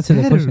 You I didn't just answer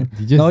the said question.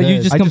 You just No, you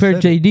said- just I just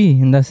compared said it.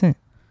 JD and that's it.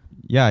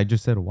 Yeah, I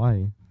just said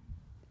why.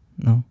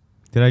 No.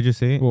 Did I just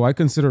say it? Well, I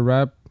consider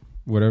rap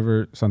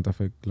whatever Santa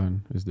Fe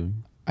Clan is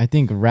doing. I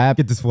think rap.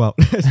 Get this out.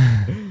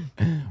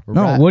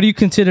 No, rap- what do you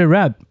consider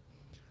rap?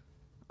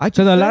 I just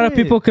So a said lot of it.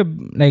 people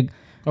could like.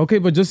 Okay,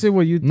 but just say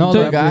what you. No,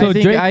 So- like, so I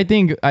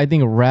think Drake- I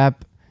think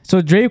rap.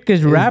 So Drake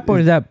is rap or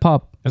is that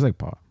pop? It's like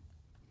pop.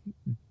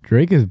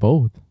 Drake is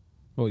both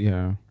Oh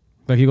yeah,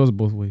 like he goes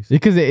both ways.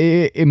 because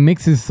it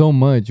mixes so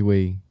much.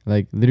 Way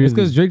like literally. It's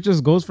because Drake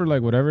just goes for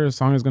like whatever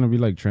song is gonna be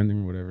like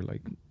trending or whatever.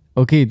 Like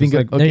Okay, think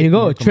like- of, There okay, you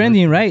go, more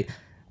trending, right?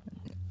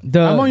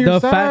 The I'm on your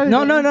the side.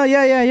 No,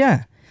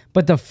 yeah.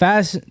 But the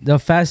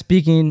fast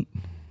speaking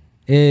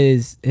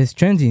is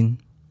trending.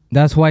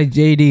 That's why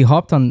JD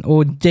hopped on.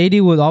 Oh,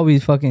 JD was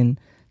always fucking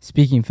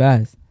speaking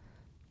fast.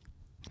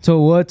 So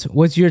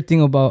what's your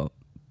thing about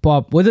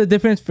pop? What's the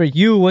difference for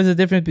you? What's the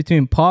difference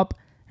between pop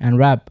and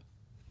rap?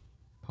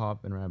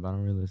 Pop and rap. I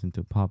don't really listen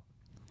to pop.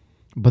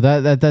 But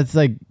that's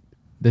like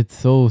that's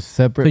so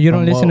separate. So you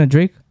don't from listen to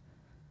Drake?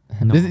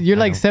 No, you're I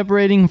like don't.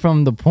 separating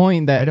from the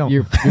point I that don't.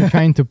 you're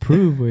trying to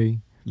prove. Way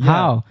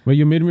How? Well,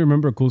 you made me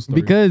remember a cool story.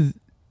 because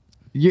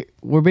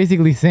we're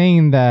basically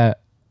saying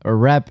that a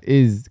rap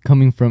is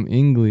coming from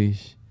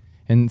English,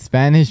 and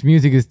Spanish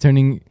music is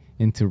turning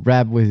into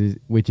rap,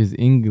 which is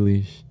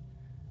English.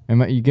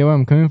 You get where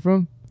I'm coming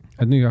from?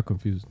 I think you got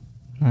confused.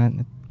 I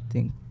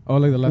think. Oh,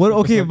 like the last. Well,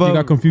 okay, episode, but you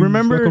got confused.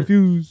 remember- You got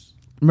confused.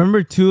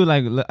 Remember too,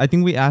 like I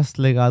think we asked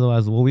Legado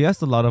as well. We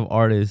asked a lot of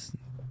artists,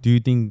 do you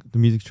think the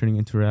music's turning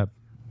into rap?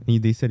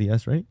 And they said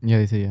yes, right? Yeah,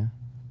 they say yeah.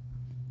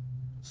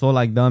 So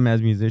like them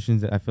as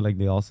musicians, I feel like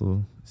they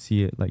also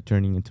see it like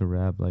turning into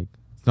rap. Like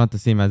it's not the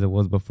same as it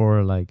was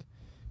before. Like,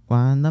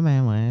 Cuando me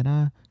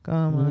muera,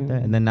 como te-"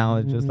 and then now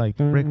it's just like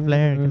Ric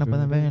Flair. Que no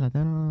pueda ver, la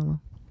te-"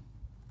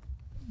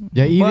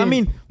 Yeah,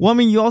 even Well, I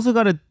mean, you also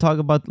got to talk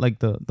about like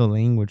the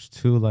language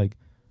too, like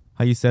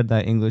how you said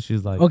that English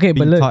is like Okay, but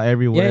being look, taught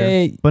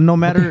everywhere. yeah. But no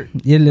matter,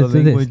 Yeah, let's the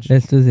do this. language.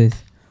 Let's do this.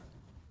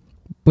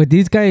 But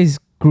these guys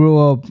grew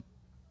up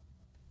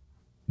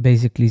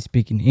basically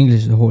speaking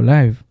English the whole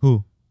life.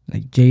 who?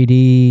 Like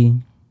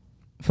JD,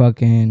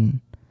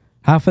 fucking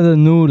half of the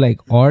new like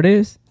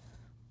artists,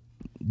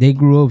 they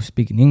grew up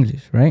speaking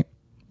English, right?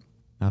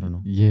 I don't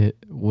know. yeah.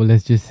 Well,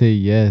 let's just say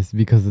yes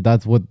because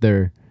that's what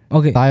their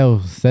Okay, style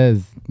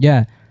says.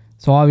 yeah.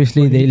 So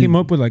obviously But he they came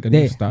up with like a new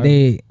they, style.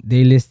 they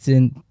they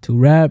listen to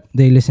rap.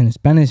 They listen to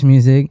Spanish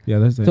music. Yeah,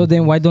 that's So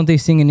then why don't they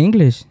sing in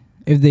English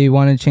if they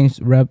want to change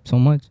rap so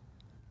much?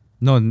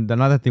 No,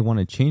 not that they want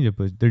to change it,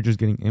 but they're just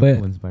getting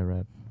influenced by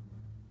rap.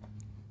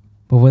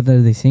 But what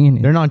are they singing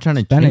in? They're not trying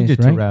to Spanish, change it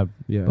right? to rap.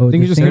 Yeah, Oh, I think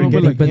they're he just singing, came up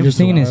with like but they're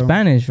singing in style.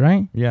 Spanish,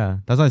 right? Yeah,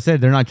 that's what I said.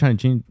 They're not trying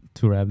to change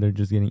to rap. They're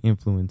just getting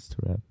influenced to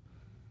rap.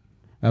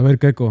 A ver,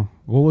 Keiko,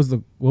 what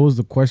was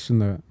the question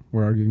that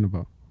we're arguing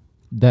about?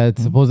 That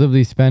Mhm.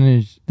 supposedly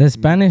Spanish The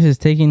Spanish is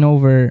taking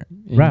over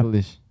rap.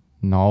 English.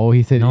 No,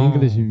 he said No.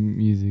 English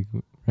music,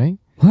 right?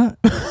 What?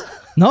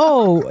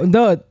 No,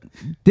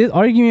 this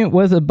argument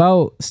was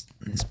about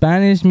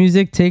Spanish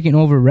music taking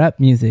over rap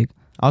music.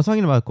 I was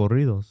talking about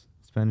corridos,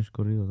 Spanish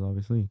corridos,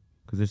 obviously,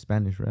 because they're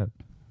Spanish rap.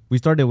 We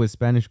started with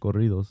Spanish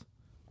corridos.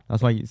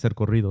 That's why you said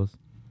corridos.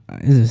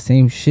 It's the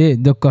same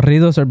shit. The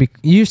corridos are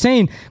you're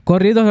saying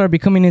corridos are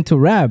becoming into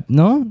rap,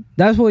 no?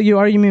 That's what your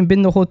argument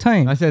been the whole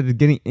time. I said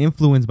getting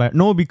influenced by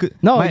because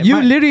No,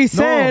 literally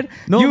said.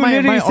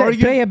 argument.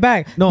 Play it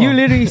back. No. You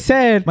literally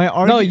said. My No,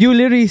 argument. you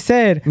literally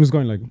said. He was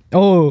going like,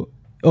 Oh,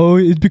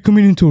 it's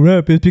becoming into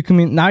rap. It's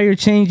becoming. Now you're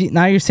changing.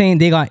 Now you're saying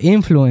they got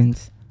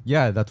influence.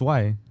 Yeah, that's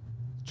why.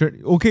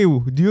 Okay,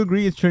 do you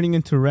agree it's turning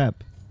into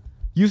rap?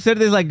 You said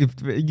this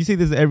you say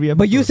this every episode.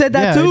 But you said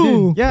that Yeah, I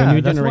too. yeah, The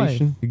new that's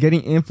generation. why. You're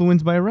getting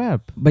influenced by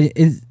rap. But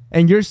is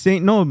And you're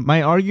saying no.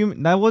 My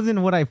argument that wasn't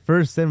what I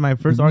first said. My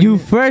first you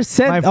argument. first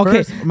said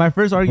okay? My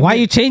first argument. Why are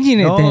you changing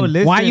it No, then?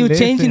 listen, Why are you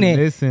changing it?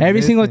 listen,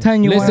 Every single listen.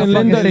 time you want to Listen,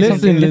 fucking Linda, say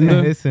something listen,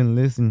 different.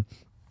 Listen.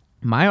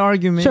 My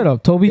argument. Shut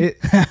up, Toby.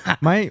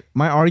 My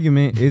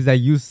argument is that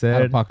you out of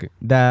said pocket.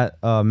 that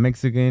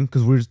Mexican,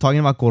 because we're just talking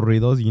about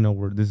corridos. You know,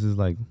 where this is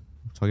like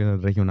talking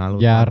about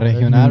regional. Yeah,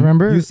 regional.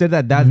 Remember? You said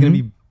that that's gonna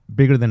be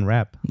bigger than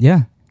rap,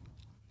 Yeah,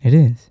 it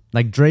is.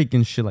 like Drake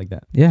and shit like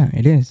that. Yeah,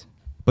 it is.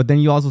 But then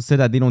you also said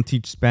that they don't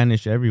teach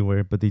Spanish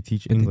everywhere, but they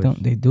teach But English.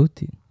 they do.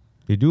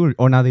 They do,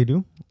 or now they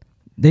do.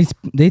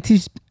 They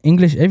teach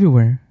English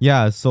everywhere.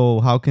 Yeah. So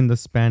how can the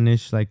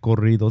Spanish like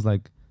corridos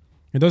like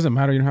It doesn't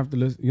matter. You don't have to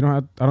listen. You don't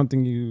have. I don't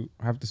think you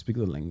have to speak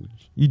the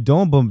language. you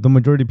don't? But the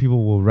majority of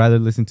people will rather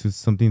listen to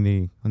something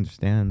they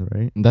understand,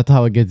 right? That's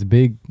how it gets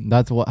big.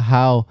 That's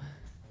how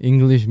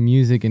English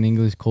music and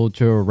English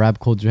culture or rap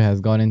culture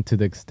has gotten to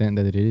the extent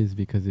that it is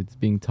because it's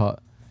being taught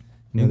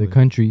in other English.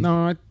 countries.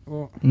 No,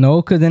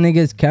 No, because then it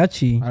gets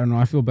catchy. I don't know.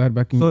 I feel bad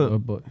backing So- you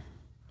up, but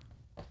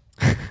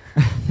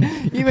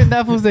Even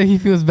that fool said he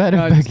feels bad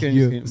No, about just kidding,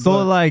 you. just kidding. So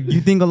But- like,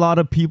 you think a lot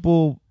of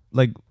people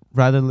like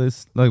rather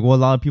listen like well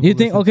a lot of people You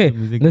think- listen to okay,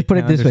 music let's they put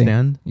it can't this way.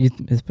 understand?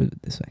 Let's put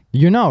it this way.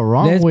 You're not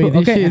wrong. Let's Wait, put-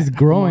 this okay, shit is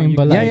growing, you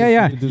but can- like Yeah.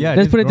 Yeah,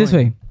 Let's it's put it this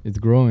growing. way. it's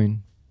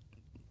growing.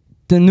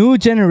 The new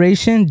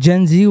generation,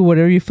 Gen Z,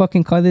 whatever you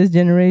fucking call this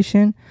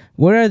generation,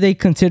 what are they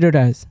considered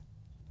as?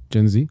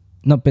 Gen Z.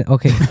 No, but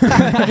okay.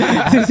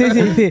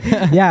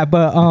 Yeah,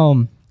 but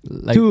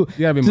Like, to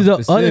Yeah, be to more the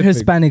other specific.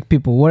 Hispanic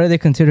people, what are they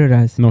considered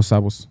as? No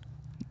sabos.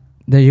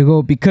 There you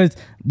go. Because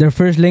their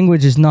first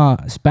language is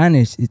not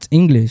Spanish; it's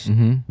English.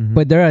 mhm. Mhm.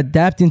 But they're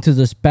adapting to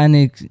the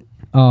Hispanic.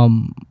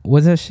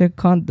 What's that shit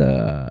called? The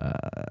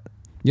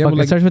Yeah, Fuck, but it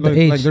like, starts with the like,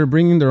 H. like they're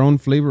bringing their own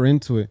flavor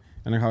into it,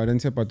 and like how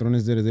Herencia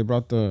Patrones did is they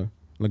brought the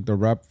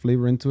rap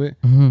flavor into it,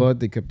 Mhm. but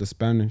they kept the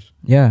Spanish.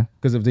 Yeah.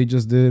 Because if they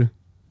just did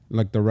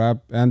like the rap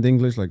and the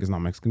English, like it's not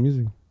Mexican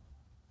music.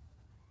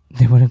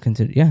 They wouldn't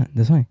consider. Yeah,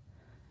 that's why.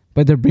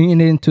 But they're bringing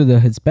it into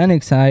the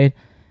Hispanic side,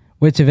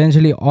 which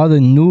eventually all the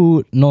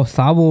new no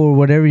sabo or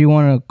whatever you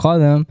want to call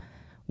them,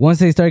 once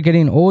they start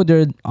getting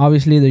older,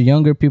 obviously the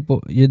younger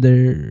people,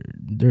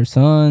 their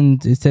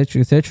sons,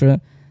 etc.,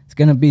 it's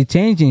gonna be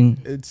changing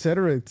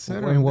Etc.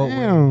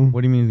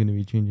 What do you mean it's gonna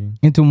be changing?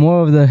 into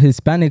more of the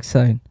Hispanic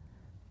side.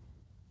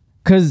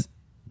 Cause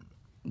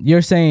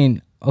you're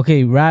saying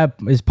okay, rap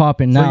is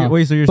popping now,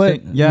 So you're but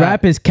saying yeah,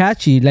 rap is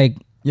catchy. Like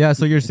yeah.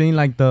 So you're saying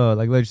like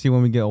let's see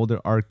when we get older,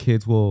 our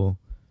kids will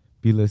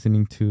be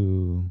listening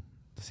to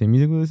the same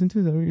music we listen to.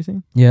 Is that what you're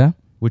saying? yeah,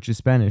 Which is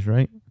Spanish,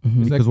 right?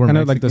 mhm, It's Because like we're kind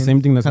of like the Mexicans.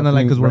 same thing that's Kind of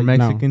like happening because we're right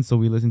now. Mexicans, so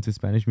we listen to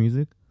Spanish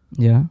music.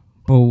 yeah.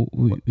 But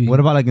What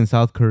about like in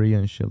South Korea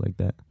and shit like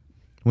that?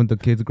 When the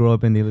kids grow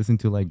up and they listen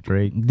to like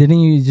Drake.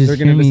 didn't you just They're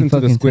hear gonna me listen to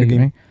the fucking Squid say,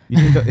 Game. right? You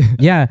think that,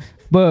 Yeah,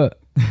 but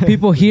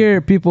people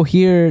hear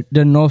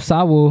the no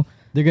sabo,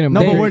 They're gonna. no,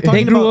 They- but we're they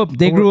talking grew about, up-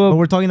 they but grew we're- up- But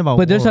we're talking about.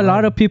 but there's a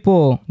lot of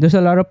people. There's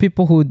a lot of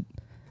people who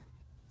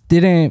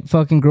didn't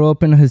fucking grow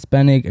up in a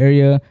Hispanic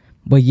area,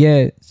 but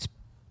yet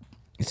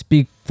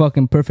speak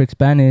fucking perfect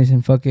Spanish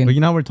and fucking. But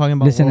you know we're talking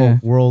about Listen to-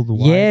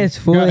 worldwide. Yes,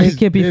 fool. Guys, It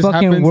could be this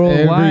fucking happens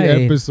worldwide.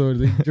 Every episode,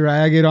 they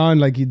drag it on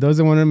like he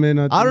doesn't want to admit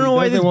nothing. I don't know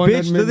why this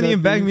bitch doesn't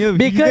even back me up.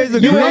 Because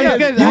guys you are wanna-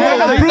 crazy. because you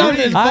wanna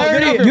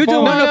prove- you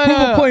just want to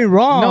prove a point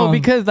wrong. No,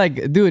 because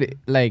like, dude,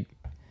 like,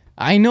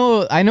 I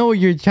know what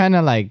you're trying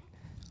to like.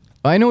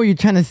 I know what you're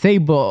trying to say,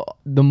 but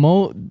the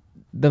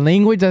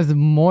language that's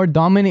more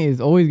dominant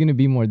is always gonna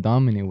be more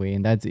dominant way,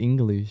 and that's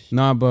English.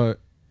 Nah, but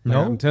Like,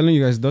 No? I'm telling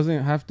you guys,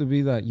 doesn't have to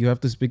be that you have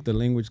to speak the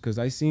language. Because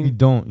I You seen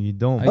don't.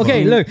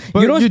 Okay, look, But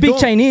you don't you speak don't-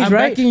 Chinese, I'm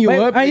right? backing you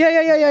up.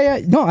 Yeah.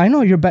 No, I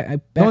know you're back.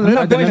 No, I'm let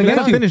not him going finish. Let him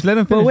against you. finish. Let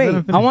him But finish. wait, let him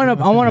I finish.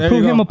 wanna There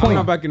prove you him go. a point. I'm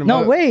not backing him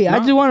No, up. wait, I No,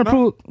 just want to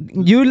no.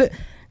 prove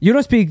you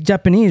don't speak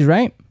Japanese,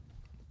 right?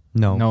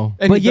 No. No.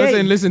 and he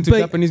doesn't listen to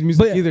Japanese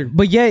music either.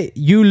 But yeah,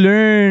 you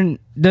learn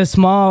the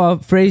small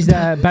phrase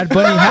that Bad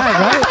Bunny had,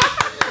 right?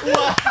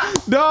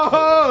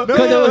 No,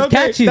 Because it was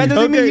catchy. That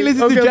doesn't mean he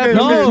listens to Japanese.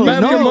 No,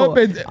 Back him no. up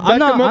and- I'm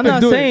back him up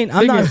and do it.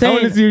 I'm not Sing it. I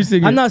wanna see you sing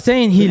saying. I'm it. not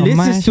saying he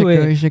listens to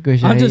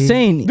it. I'm just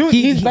saying Dude,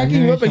 he's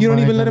backing you up and you don't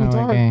even let him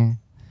talk.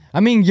 I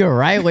mean, you're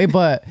right, wait,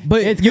 but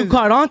But you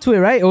caught on to it,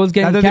 right? It was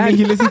That getting doesn't mean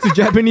he catchy. listens to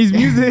Japanese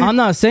music. I'm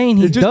not saying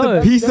he It's just a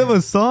does, piece of a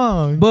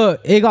song.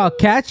 but it got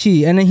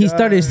catchy, and then he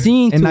started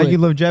singing And to now it. you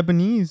love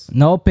Japanese.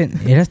 No,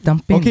 eras tan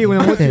Okay,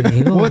 pendejo, what, te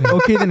digo. what?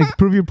 Okay, then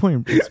prove your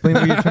point. Explain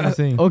what you're trying to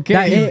say. okay.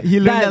 That- He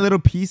learned that little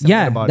piece.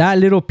 Yeah, about that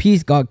little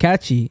piece got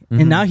catchy,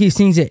 and now he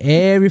sings it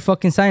every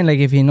fucking sign, like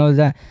if he knows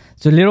that.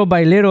 So little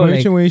by little,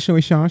 like,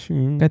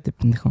 Cállate,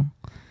 pendejo.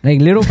 Like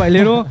little by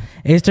little,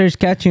 it starts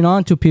catching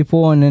on to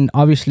people, and then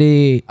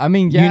obviously, I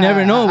mean, yeah, you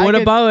never know. I What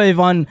could- about if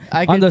on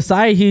the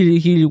side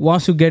he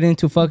wants to get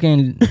into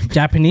fucking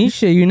Japanese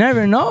shit? You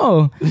never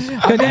know. Because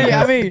hey,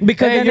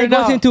 then you're it goes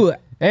not- into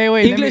Hey,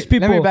 wait, English let me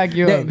people. back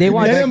you they, up. they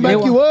watch. Let him they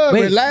back you wa- up.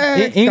 wait,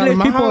 Relax. English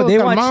Calmao,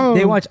 people.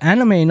 They watch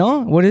anime. No,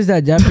 what is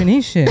that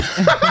Japanese shit?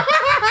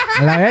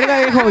 La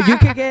verga, hijo, you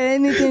can get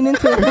anything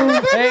into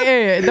it.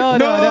 Hey, no.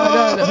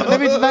 Let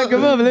me back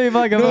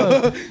him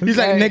up. He's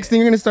like, next thing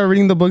you're gonna start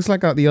reading the books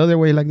like out the other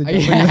way, like the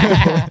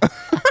Japanese.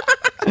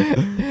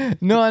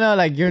 No,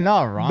 like you're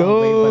not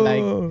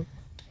wrong,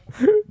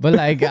 but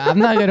like I'm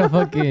not gonna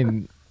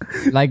fucking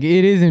like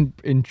it is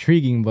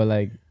intriguing, but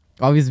like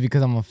obviously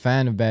because I'm a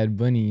fan of Bad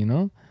Bunny, you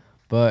know.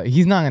 But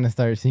he's not gonna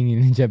start singing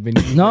in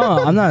Japanese. No,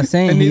 I'm not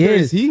saying And he neither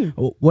is. is he.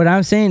 What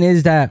I'm saying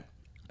is that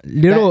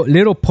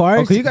little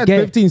parts. Okay, you got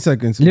 15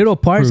 seconds. Little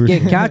parts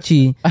get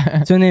catchy,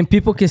 so then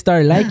people can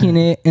start liking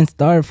it and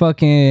start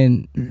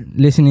fucking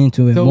listening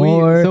to it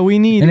more. So we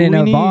need and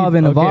then we evolve need,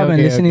 and evolve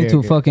and listening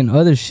to fucking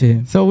other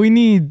shit. So we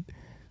need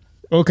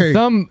Okay.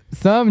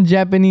 some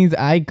Japanese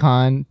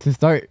icon to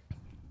start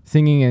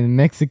singing in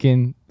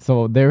Mexican,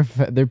 so their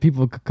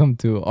people could come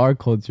to our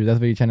culture. That's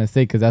what you're trying to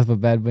say, because that's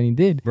what Bad Bunny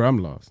did. Bro, I'm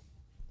lost.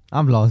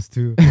 I'm lost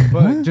too.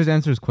 But just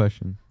answer his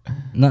question.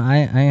 No,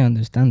 I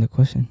understand the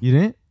question. You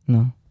didn't?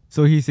 No.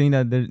 So he's saying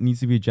that there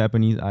needs to be a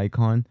Japanese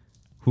icon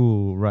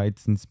who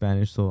writes in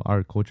Spanish so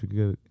our culture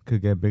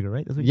could get bigger,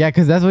 right? That's what Yeah,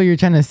 because that's what you're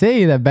trying to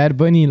say, that Bad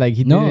Bunny, like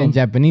he did No. it in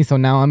Japanese. So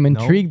now I'm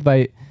intrigued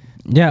by.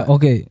 Yeah.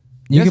 Okay.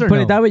 You Yes can or put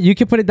no? it that way. You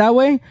can put it that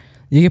way.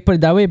 You can put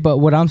it that way. But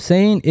what I'm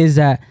saying is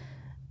that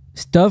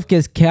stuff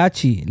gets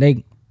catchy.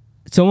 Like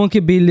someone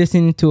could be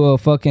listening to a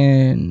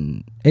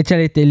fucking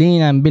Échale Telín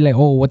and be like,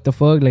 "Oh, what the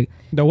fuck?" Like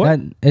The what? that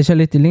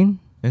Échale Telín.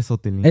 Eso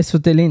te link. Eso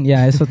Telín.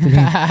 Yeah, Eso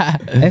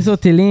Telín. Eso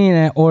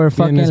Telín or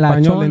fucking La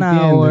español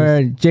Chona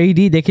or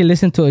JD. They can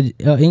listen to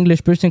a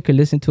English person could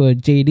listen to a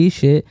JD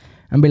shit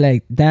and be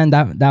like, "Damn,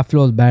 that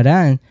flows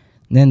badass."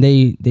 Then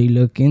they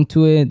look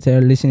into it.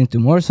 They're listening to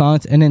more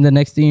songs, and then the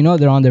next thing you know,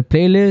 they're on their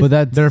playlist. But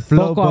that's Their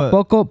flow, Poco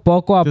a but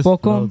poco, just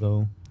flow,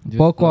 though.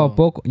 poco a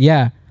poco.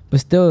 Yeah, but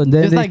still,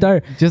 then just they like,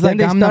 start. just then like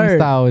they Gangnam start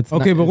Style. It's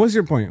Okay, not, but what's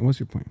your point? What's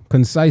your point?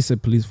 Concise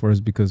it, please, for us,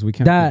 because we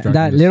can't. keep that track of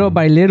that this little song.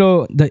 by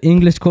little, the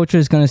English culture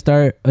is gonna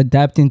start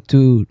adapting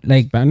to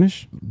like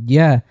Spanish.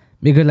 yeah,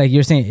 because like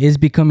you're saying, it's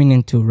becoming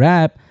into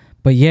rap,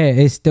 but yeah,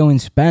 it's still in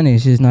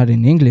Spanish. It's not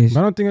in English.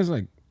 But I don't think it's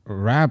like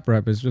rap.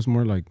 It's just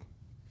more like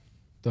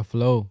the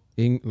flow.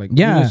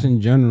 Yeah. English in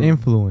general.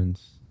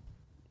 Influence.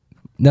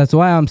 That's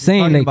why I'm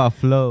saying Talking like about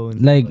flow.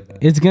 And like stuff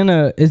that. it's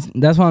gonna it's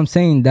that's why I'm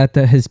saying that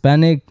the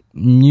Hispanic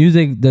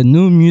music, the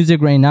new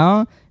music right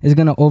now is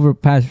gonna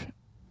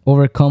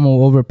overcome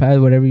or overpass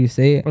whatever you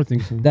say I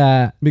think so.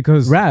 that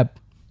Because rap.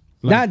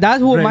 like,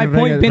 That's what my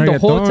point been the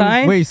whole reggaeton.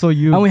 time. Wait, so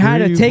you and we had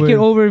to agree take it with-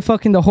 over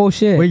fucking the whole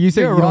shit. Wait, you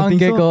said You're you don't wrong, think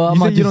Gecko. so? I'm You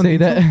not said you just don't say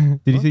think so?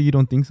 that. Did you say you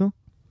don't think so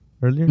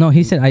earlier? No,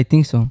 he said I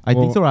think so. I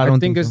think so or I don't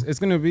think, so. it's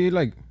gonna be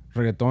like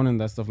reggaeton and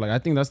that stuff. Like I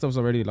think that stuff's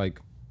already like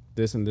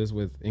this and this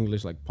with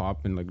English, like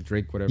pop and like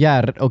Drake, whatever.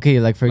 Yeah,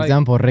 okay, like for Like,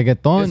 example, it's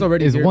reggaeton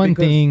already is here one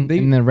because thing they-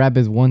 and then rap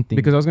is one thing.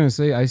 Because I was gonna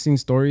say I seen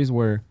stories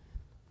where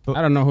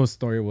I don't know whose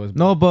story it was.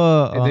 No,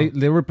 but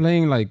they were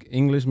playing like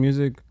English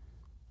music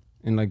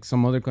in like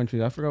some other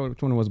country. I forgot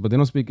which one it was, but they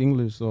don't speak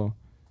English, so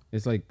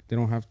it's like they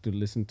don't have to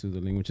listen to the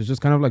language. It's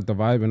just kind of like the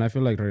vibe, and I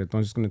feel like reggaeton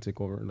is just gonna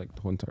take over like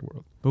the whole entire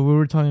world. but we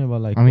were talking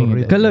about like. I mean,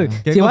 corridos. Cause look,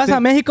 Okay, si go vas say-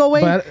 a Mexico,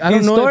 way, But I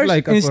don't know if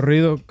like a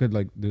corrido could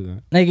like do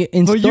that. like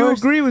in But you stores.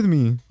 agree with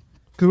me.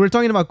 Because we're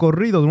talking about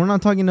corridos. We're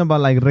not talking about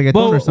like reggaeton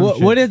or But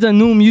something. what is the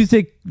new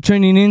music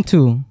turning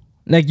into?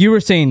 Like you were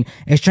saying,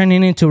 it's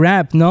turning into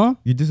rap, no?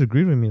 You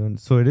disagree with me then.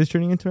 So it is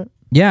turning into rap?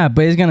 Yeah,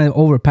 but it's gonna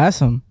overpass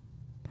them.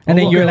 And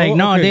then Okay, you're like,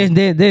 no,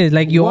 okay. this.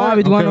 Like you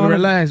always going on.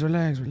 Relax.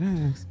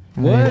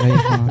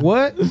 What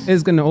what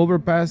is gonna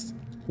overpass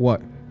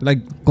what? Like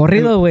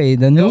Corrido way,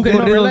 the new okay, no,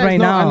 corridos relax. right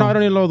No, now. I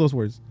don't need all those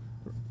words.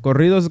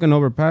 Corridos is gonna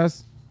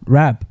overpass.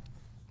 Rap.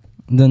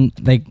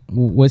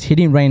 what's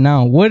hitting right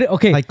now. What?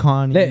 Okay.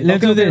 Iconic.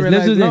 Let's do this.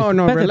 Let's do this. No, Pete.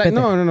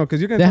 no, because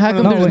you're gonna. Then how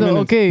come No, there's wait, no?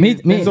 minutes. Okay.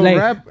 Me, So like,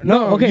 rap.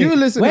 no, okay. You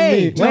listen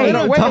Wait, to me. wait,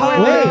 No, wait, no,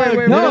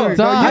 wait,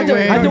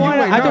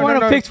 I don't want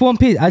to fix one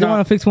piece. I don't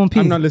want to fix one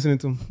piece. I'm not listening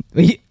to him.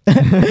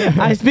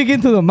 I speak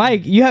into the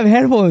mic. You have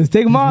headphones.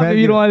 Take them off if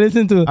you don't want to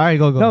listen to. All right,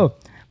 go. No.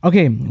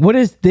 Okay. What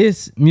is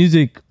this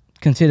music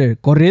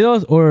considered?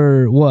 Corridos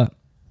or what?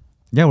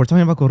 Yeah, we're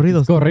talking about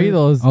corridos.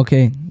 Corridos.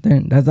 Okay.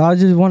 Then that's all. I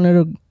just wanted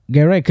to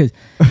get right because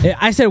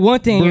I said one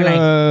thing. You're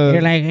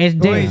like it's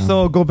Wait, damn.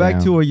 so go back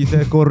Damn. to where you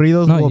said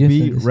corridos No, will you be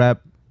said this.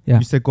 rap. Yeah.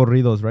 You said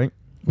corridos, right?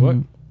 What?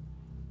 Mhm.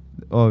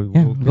 Oh,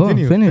 Yeah. well, Go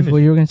continue. finish what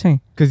you were gonna say.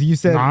 Because you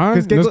said. Nah,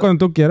 Cause no es Keiko,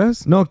 cuando tú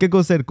quieras. no,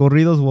 Keiko said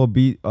corridos will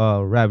be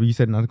rap. You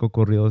said narco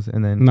corridos,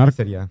 and then Narco. you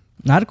said yeah.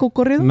 Narco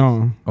corrido?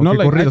 No. Okay, No,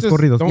 like, I corridos, just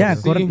corridos. don't Yeah,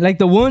 see- like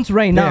the ones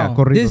right Yeah, now.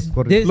 corridos,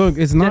 corridos. This Look,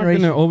 it's not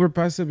generation. gonna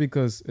overpass it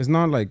because it's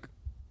not like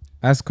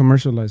as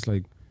commercialized.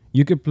 Like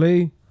you could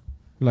play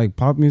like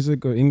pop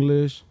music or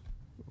English,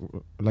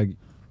 like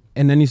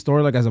in any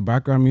store, like as a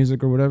background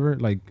music or whatever,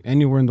 like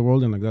anywhere in the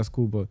world, and like that's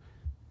cool. But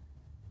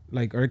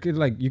like, or it could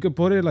like you could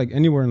put it like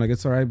anywhere and like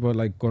it's alright. But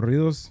like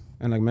corridos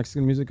and like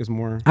Mexican music is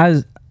more.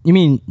 As you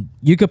mean,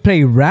 you could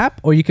play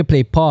rap or you could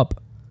play pop.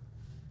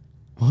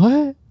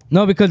 What?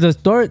 No, because the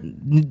store,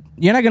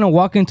 you're not gonna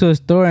walk into a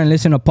store and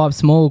listen to Pop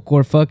Smoke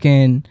or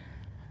fucking.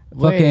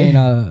 Wait.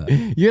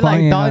 You're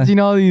like Kanye, dodging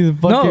all these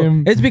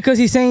fucking. No, it's because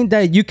he's saying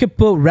that you could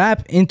put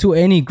rap into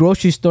any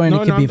grocery store and it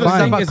could I'm be just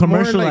saying fine. it's more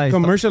like Commercialized.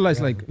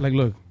 commercialized. Like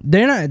look,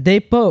 They're not. They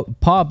put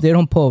pop. They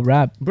don't put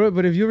rap. bro.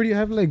 But if you already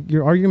have like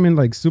your argument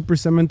like super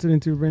cemented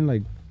into your brain,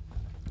 like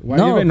why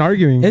No, are you even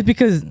arguing? It's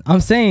because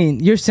I'm saying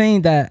you're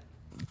saying that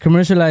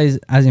commercialized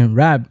as in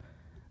rap.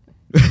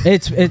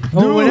 It's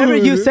or whatever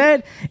you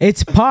said.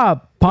 It's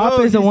pop. Pop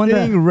No, is the he's one that.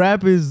 saying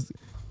rap is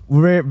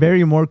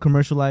very more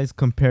commercialized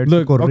compared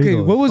Look, to corridos. okay,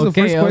 what was the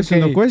Okay, first question?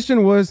 okay. The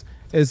question was,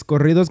 is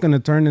corridos gonna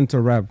turn into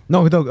rap?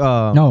 No,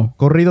 No.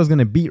 corridos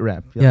gonna beat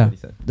rap. That's Yeah. what he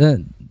said.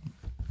 The,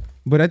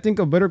 But I think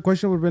a better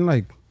question would have been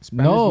like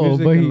Spanish No,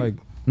 music but and he- like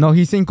No,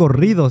 he's saying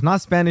corridos,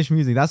 not Spanish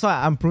music. That's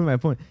why I'm proving my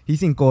point. He's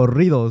saying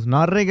corridos,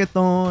 not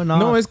reggaeton, not.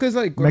 no, it's because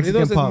like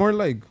Mexican corridos is pop. more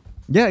like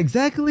yeah,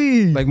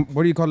 exactly.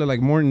 what do you call it?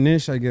 Like more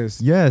niche, I guess.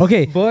 yes.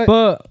 okay, But-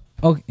 but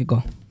okay,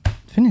 go.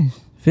 Finish.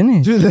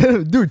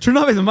 Dude, turn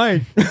off his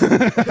mic.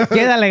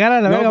 Quédale, gana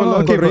la No, verga, but vamos.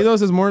 look,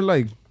 corridos is more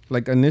like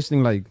a niche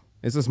thing. Like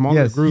it's a smaller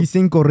Yes, group. he's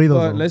saying corridos.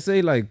 But though. let's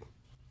say like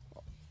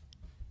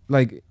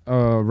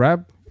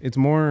rap, it's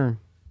more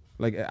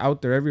like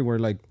out there everywhere.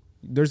 Like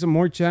there's a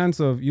more chance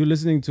of you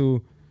listening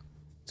to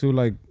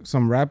like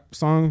some rap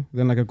song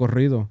than like a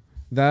corrido.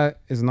 That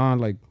is not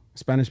like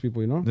Spanish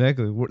people, you know.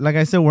 Exactly. Like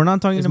I said, we're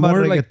not talking It's about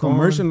more reggaeton. like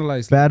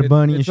commercialized. Bad Like,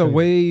 Bunny It's and a shit.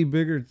 way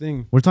bigger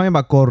thing. We're talking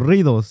about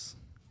corridos.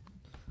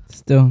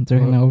 Still, they're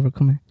gonna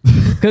overcome it.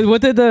 Because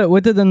what did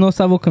the No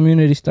Sabo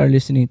community start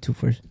listening to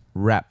first?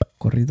 Rap.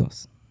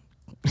 Corridos.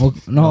 Oh,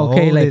 no, Oh,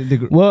 okay, like they-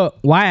 well,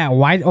 why?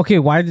 Okay,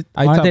 why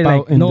I aren't tap they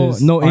like out in no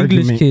this English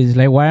argument. kids?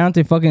 Like why aren't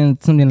they fucking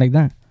something like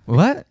that?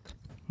 What?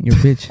 You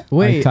bitch.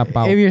 Wait, tap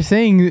out. if you're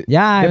saying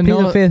Yeah, I the plead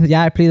the no- fifth.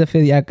 Yeah, I plead the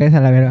fifth. Yeah, cállate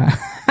a la verga.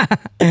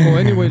 Well,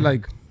 anyway,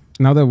 like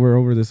now that we're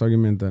over this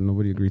argument that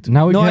nobody agreed to.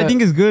 now we No, can I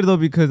think it's good though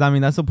because I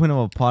mean that's the point of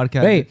a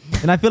podcast. Wait.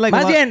 and I feel like a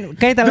Más lot- bien,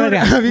 cállate a la Dude,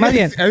 verga. have you Más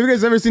bien,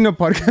 guys ever seen a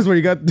podcast where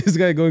you got this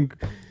guy going,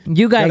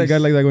 you got a guys guy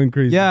like that going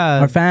crazy?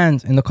 yeah, are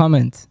fans in the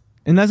comments.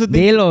 and that's the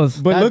thing.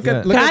 Dilos. But look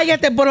That's at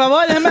Cállate, por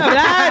favor, déjame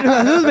hablar.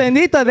 Jesús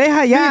bendito,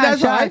 deja ya. See,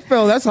 that's how I Shut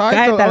felt. That's how I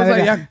Cállate felt. I a was la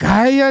like, verga.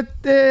 ya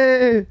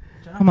cállate.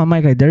 up my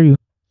mic, I dare you.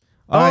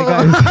 All right,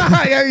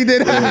 guys. Yeah, you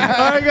did. All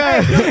right,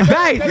 guys.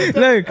 Guys,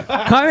 look,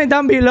 comment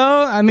down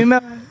below. A mí me...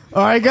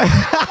 All right, guys.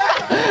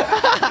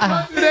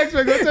 Go to the next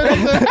one. Go to the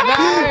next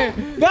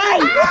one.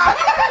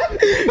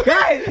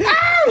 Guys,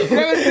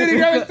 Grab a city,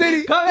 grab a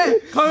city.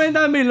 comment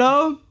down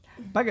below.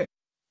 Pa' que-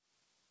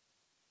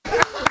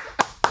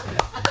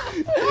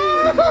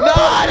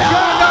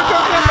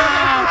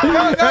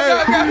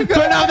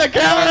 Turn off the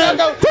camera.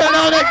 Turn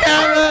off the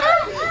camera.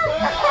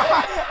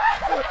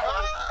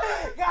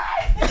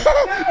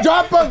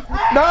 Drop him.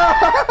 No.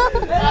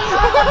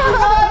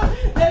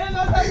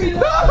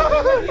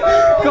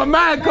 Come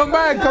back, come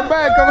back, come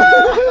back, come back.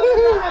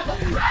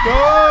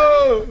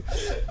 Go.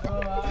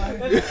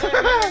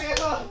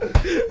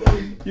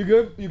 You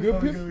good? You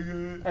good, Pip?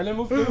 And then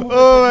move.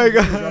 Oh my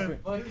god.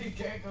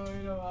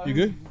 You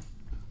good?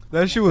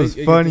 That shit was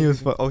Hey, funny hey,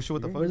 as fuck. Oh shit,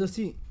 what the fuck? Where's the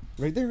seat?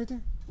 Right there, right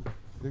there.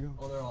 There you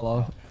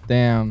go.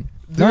 damn.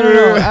 No.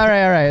 All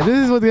right.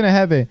 This is what's gonna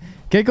happen.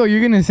 Keiko,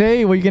 you're gonna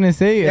say what you're gonna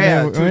say.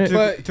 Yeah, and then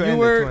But To you end it,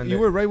 were to end you it.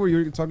 were right where you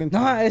were talking.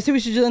 No, I see we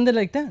should just end it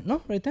like that.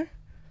 No, right there.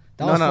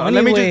 That No, was no. funny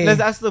Let me way.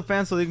 let's ask the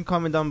fans so they can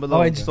comment down below.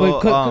 Oh, wait, just so,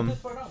 wait, cut this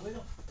part out. Wait,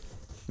 no.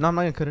 no, I'm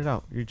not gonna cut it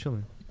out. You're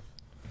chilling.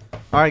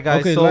 All right,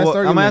 guys. Okay, so last I'm gonna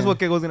argument. ask what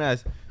Keiko's gonna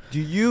ask. Do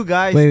you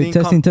guys Wait,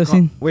 think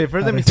testing. wait,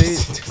 first let me say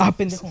this Ah,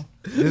 pendejo.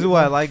 is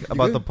what I like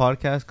about the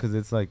podcast because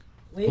it's like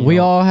we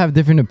all have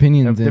different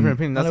opinions. have different and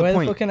opinions. That's Why the the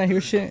fuck point. can I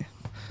hear shit?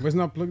 But it's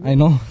not plugged I in.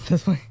 know.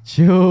 That's why.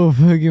 Chill,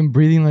 fucking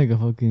breathing like a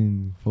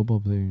fucking football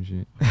player and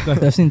shit.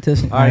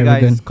 Testing. All right, we're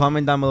guys, good.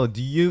 comment down below.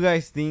 Do you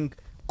guys think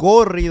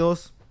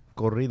corridos,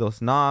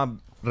 nah,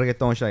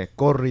 reggaeton,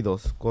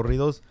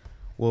 corridos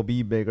will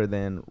be bigger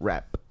than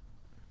rap?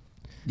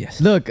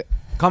 Yes. Look,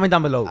 Comment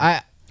down below.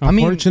 I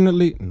mean,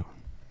 Unfortunately, no.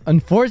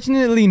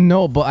 unfortunately,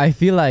 no, but I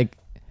feel like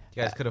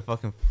You guys could have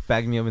fucking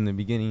bagged me up in the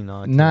beginning.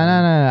 nah.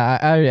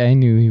 I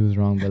knew he was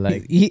wrong, but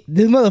like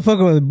This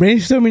motherfucker was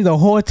brainstorming the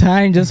whole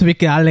time just so we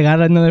could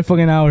alegar another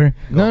fucking hour.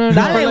 no.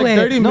 Dale, For like güey.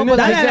 30 No, minutes, but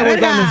I dale,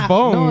 was on his verga.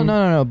 phone.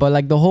 No. But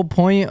like the whole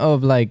point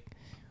of like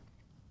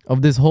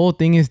of this whole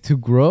thing is to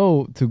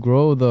grow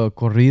the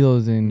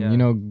corridos and Yeah. you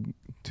know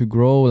to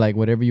grow like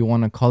whatever you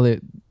want to call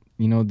it.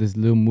 You know, this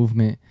little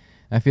movement.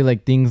 I feel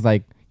like things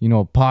like you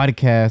know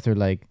podcasts or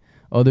like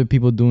other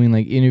people doing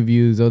like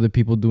interviews, other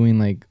people doing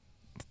like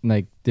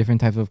different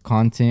types of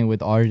content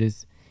with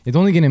artists. It's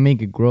only gonna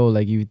make it grow.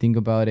 Like if you think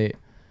about it,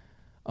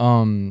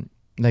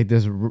 like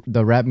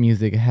the rap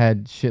music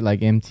had shit like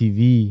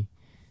MTV,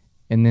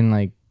 and then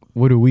like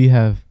what do we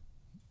have?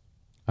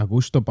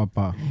 Agushto,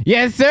 papa.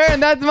 Yes, sir.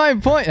 And that's my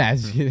point. Nah,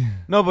 just kidding.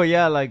 No, but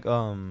yeah, like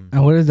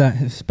And what is that?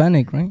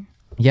 Hispanic, right?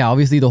 Yeah,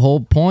 obviously the whole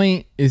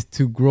point is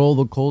to grow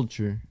the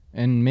culture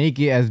and make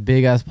it as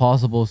big as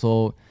possible,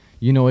 so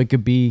you know it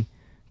could be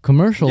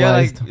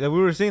commercialized. like we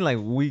were saying, like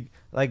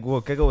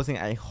what Keko was saying.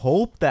 I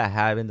hope that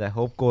happens. I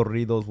hope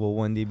corridos will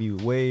one day be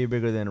way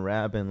bigger than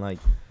rap and like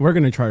We're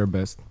gonna try our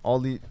best. all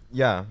the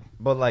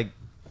but like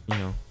you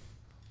know,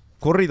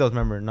 corridos.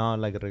 Remember, not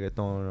like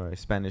reggaeton or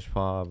Spanish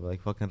pop,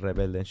 like fucking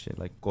rebelde and shit.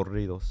 Like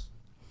corridos.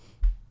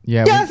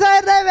 Yeah. Yo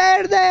soy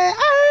reverde.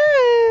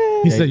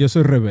 He Yeah. said, "Yo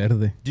soy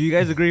reverde." Do you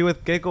guys agree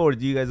with Keko or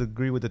do you guys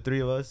agree with the three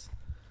of us?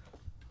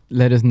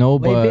 Let us know,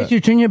 Wait, but bitch,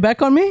 you turn your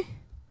back on me?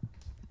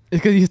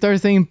 it's because you start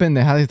saying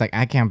pendejadas. It's like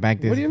I can't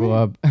back this What do you fool mean?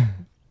 up.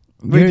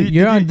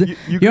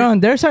 You're on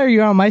their side or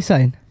you're on my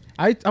side?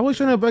 I was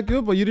trying to back you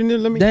up, but you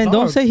didn't let me. Then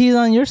don't talk. say he's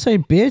on your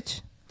side,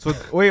 bitch. So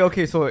wait,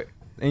 okay, so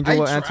Angel I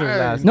will answer tried.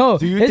 last. No,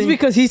 Do you it's think-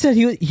 because he said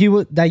he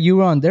would that you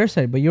were on their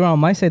side, but you were on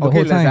my side the Okay,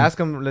 whole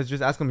time. let's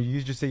just ask him.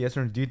 You just say yes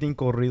or no. Do you think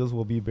corridos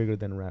will be bigger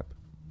than rap?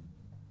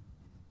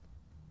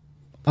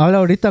 Habla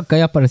ahorita o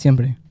calla para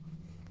siempre.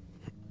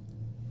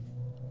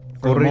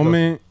 For the Corridos.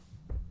 moment,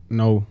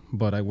 no,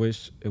 but I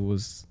wish it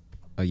was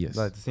a yes.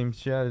 Like the same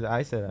shit as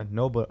I said.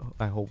 No, but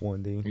I hope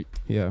one day.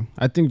 Yeah,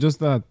 I think just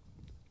that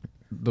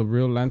the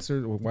real answer,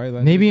 or why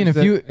that Maybe in is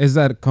a few- is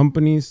that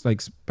companies like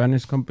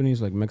Spanish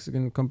companies, like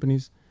Mexican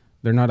companies,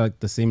 they're not at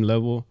the same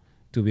level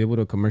to be able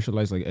to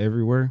commercialize like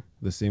everywhere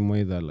the same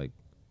way that like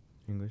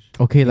English.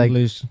 Okay, like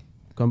English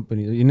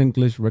companies, in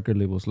English record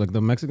labels, like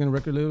the Mexican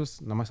record labels,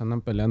 nada más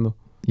andan peleando.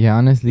 yeah,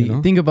 honestly, You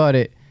know? think about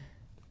it.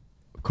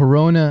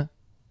 Corona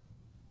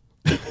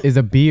is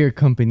a beer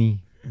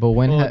company, but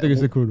when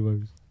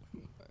coronavirus.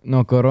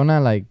 no Corona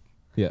like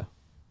Yeah,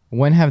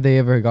 when have they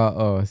ever got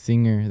a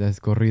singer that's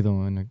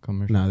corrido in a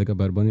commercial? nah, they got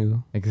Bad Bunny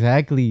though.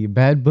 Exactly,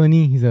 Bad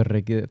Bunny. He's a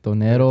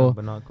reggaetonero,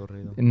 But not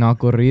corrido. not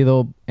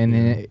corrido, and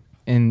Yeah.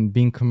 and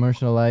being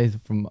commercialized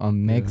from a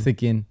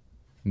Mexican.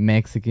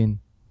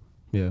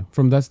 Yeah,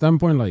 from that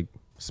standpoint, like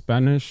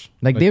Spanish,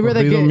 Like, they were the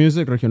corrido get-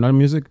 music, regional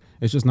music,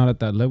 it's just not at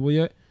that level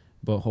yet.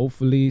 But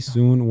hopefully,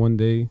 soon, one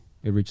day,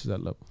 it reaches that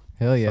level.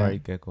 Hell yeah! Sorry,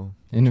 Keko.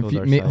 In a Chose few,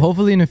 our side.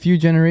 hopefully in a few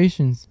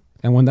generations.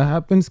 And when that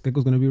happens,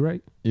 Keko's gonna be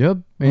right. Yep.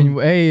 And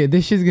hey,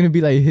 this shit's gonna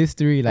be like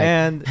history. Like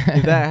And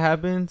if that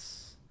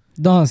happens,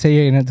 Don't say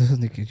you're gonna do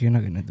something because you're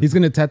not gonna do. He's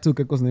gonna tattoo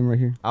Keko's name right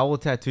here. I will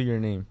tattoo your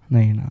name No,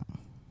 you're not.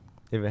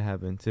 if it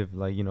happens. If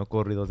like you know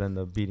corridos end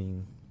up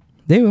beating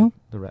They will.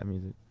 the rap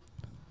music.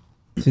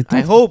 Si tú-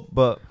 I hope,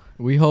 but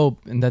we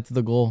hope, and that's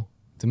the goal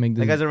to make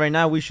this. like as of right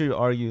now, we should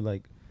argue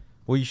like,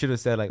 well, you should have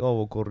said like, oh,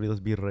 well,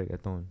 corridos beat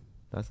reggaeton.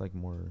 That's like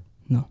more.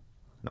 No.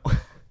 No.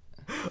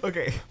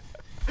 Okay.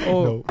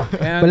 Oh,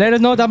 But and let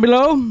us know down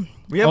below.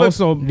 We have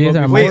also, These but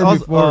are before, wait. Also,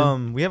 before-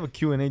 we have a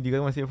Q&A. Do you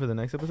guys want to see it for the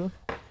next episode?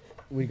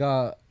 we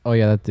got. Oh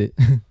yeah, that's it.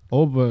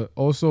 but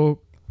also,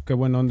 Que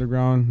went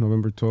underground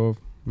November 12th.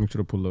 Make sure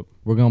to pull up.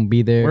 We're gonna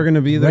be there. We're gonna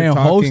be there. We're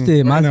gonna talking. host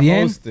it, We're más gonna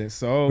bien. host it.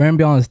 So We're gonna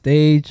be on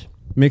stage.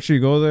 make sure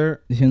you go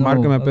there. Diciendo-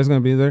 Marco Mapes is gonna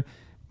be there.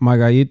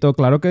 Magallito,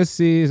 claro que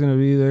sí, is gonna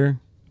be there.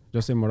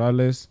 Jose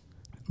Morales.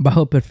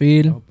 Bajo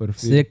perfil. Bajo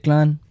perfil.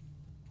 Ciclan.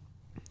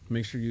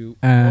 Make sure you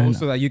And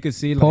so that you can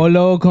see like,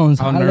 Polo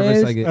how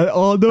nervous Gonzalez. I get.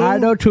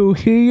 Aldo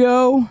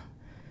Trujillo.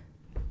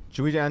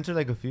 Should we answer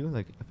like a few,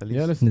 like at least?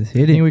 Yeah, let's Let's I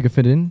hit think it. we could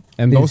fit it in.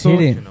 And Let's also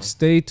hit it.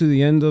 stay to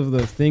the end of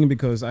the thing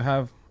because I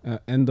have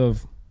end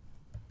of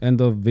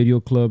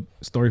video club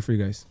story for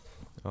you guys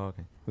Oh,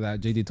 okay.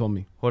 that JD told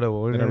me. Hold up,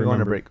 we're I gonna go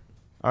on a remember. break.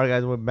 All right,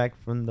 guys, we're back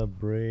from the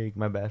break.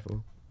 My bad,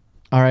 fool.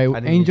 All right, I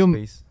didn't Angel.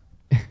 need space.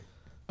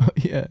 Oh,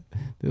 yeah,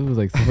 this was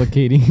like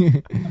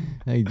suffocating.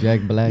 Like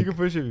Jack Black. You can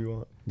push if you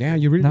want. Yeah,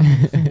 you really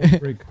No.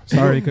 break.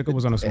 Sorry, Keko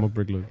was on a smoke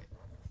break. Look.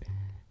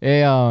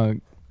 Hey,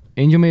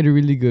 Angel made a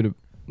really good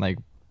like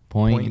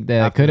point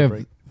that after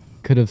the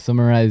could break. have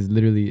summarized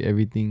literally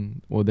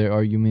everything or their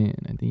argument.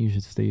 And I think you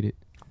should state it.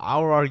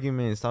 Our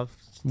argument. Stop.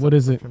 What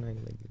is it?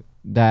 patronizing like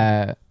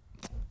That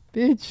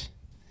bitch,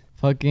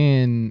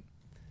 fucking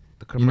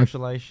The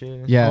commercialized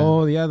shit. yeah.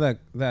 Oh yeah,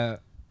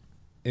 that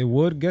it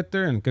would get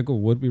there, and Keiko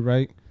would be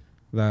right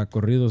that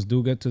corridos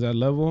do get to that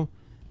level,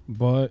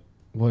 but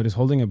what is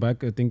holding it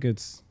back, I think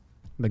it's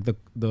like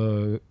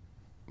the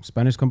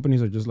Spanish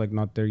companies are just like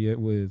not there yet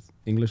with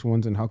English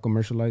ones and how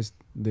commercialized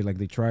they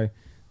try,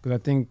 because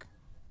I think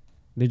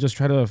they just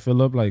try to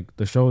fill up like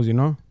the shows, you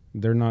know.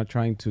 They're not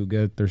trying to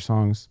get their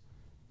songs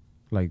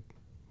like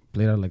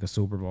played out like a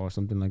Super Bowl or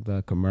something like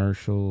that,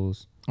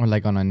 commercials. Or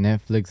like on a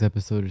Netflix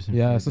episode or something.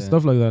 Yeah, like so that.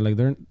 stuff like that. Like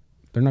they're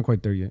not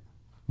quite there yet,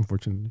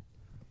 unfortunately.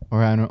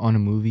 Or on a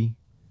movie.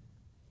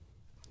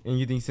 And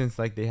you think since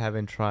like they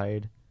haven't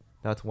tried,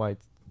 that's why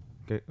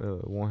it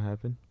won't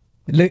happen?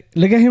 Look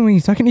at him when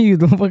he's talking to you.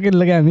 Don't fucking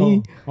look at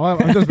me. Oh,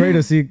 I'm just ready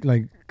to see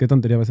like qué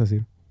tontería vas a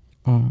decir.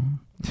 Oh,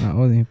 I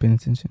wasn't paying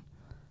attention.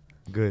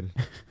 Good.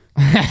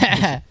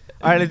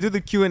 All right, let's do the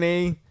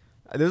Q&A.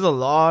 There's a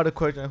lot of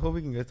questions. I hope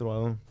we can get through all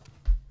of them.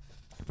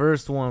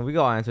 First one, we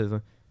gotta answer this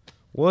one.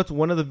 What's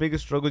one of the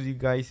biggest struggles you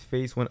guys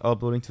face when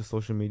uploading to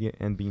social media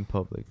and being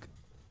public?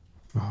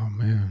 Oh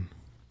man.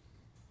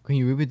 Can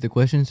you repeat the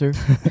question, sir?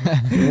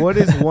 What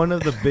is one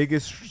of the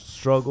biggest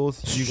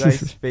struggles you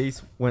guys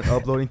face when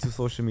uploading to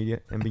social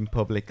media and being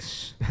public?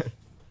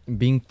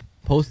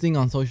 Posting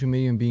on social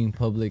media and being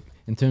public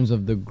in terms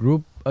of the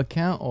group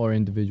account or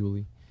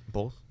individually?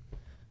 Both.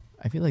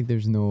 I feel like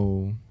there's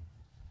no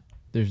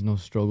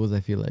struggles. I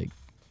feel like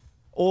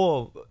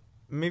Oh,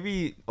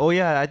 maybe. Oh,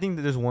 yeah. I think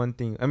that there's one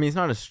thing. I mean, it's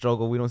not a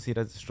struggle. We don't see it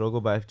as a struggle,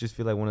 but I just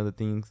feel like one of the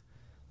things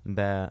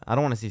that I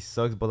don't want to say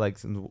sucks, but like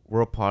since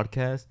we're a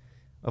podcast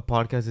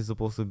is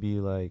supposed to be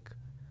like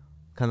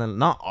kind of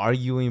not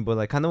arguing, but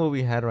like kind of what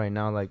we had right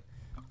now. Like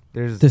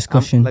there's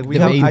Discussion. like we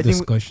have. Debate. I think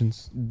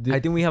Discussions. I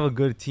think we have a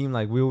good team.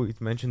 Like we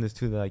always mention this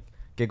too. That like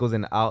Gecko's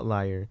an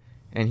outlier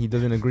and he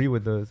doesn't agree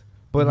with us.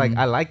 But like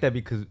I like that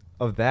because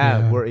of that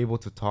Yeah. we're able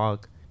to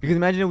talk. Because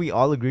imagine if we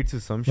all agreed to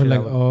some We're shit. like,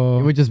 I would-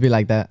 it would just be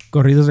like that.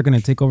 corridos are gonna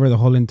take over the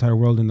whole entire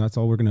world, and that's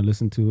all we're gonna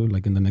listen to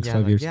like in the next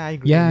 5 like, years. Yeah, I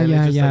agree. Yeah, And then yeah,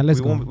 it's just, yeah, like,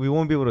 let's we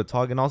won't be able to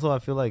talk. And also, I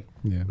feel like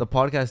Yeah. the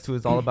podcast too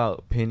is all about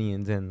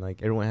opinions, and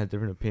like everyone has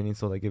different opinions.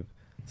 So like if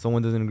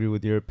someone doesn't agree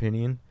with your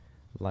opinion,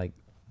 like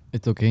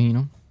It's okay, you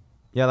know.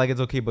 yeah, like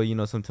it's okay. But you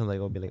know, sometimes like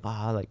I'll be like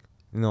like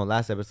you know,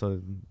 last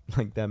episode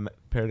like that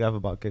paragraph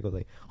about Keiko,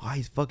 like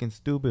he's fucking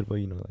stupid, but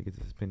you know, like it's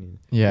his opinion.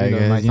 Yeah, You know,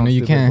 it might you know sound you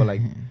stupid, can't. but,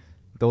 like,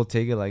 they'll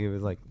take it like if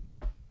it's like,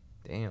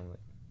 damn, like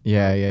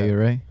yeah, you're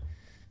right.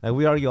 like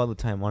we argue all the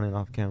time on and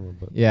off camera,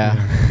 but Yeah,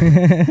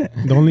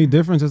 The only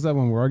difference is that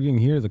when we're arguing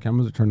here, the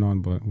cameras are turned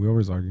on, but we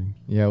always argue.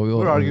 yeah. We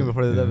we're arguing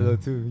before this Yeah.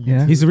 episode too.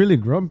 Yeah. He's really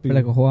grumpy. For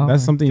like a whole hour.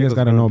 That's something you guys Keiko's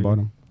gotta know grumpy. about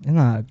him. It's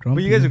not But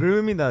grumpy. you guys agree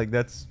with me that like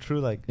that's true,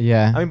 like.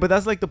 Yeah. I mean, but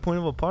that's like the point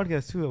of a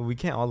podcast too. We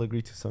can't all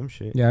agree to some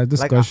shit. Yeah, Like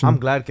discussion. I'm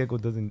glad Keiko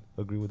doesn't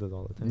agree with us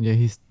all the time. Yeah,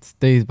 he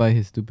stays by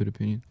his stupid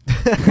opinion.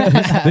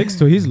 He sticks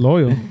to. He's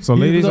loyal. So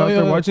He's ladies out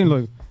there loyal. watching,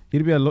 look,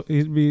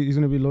 he's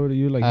gonna be loyal to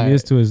you like he Alright.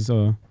 is to his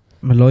I'm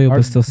loyal, Our-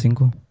 but still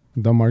single.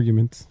 dumb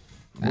arguments.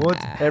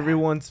 What's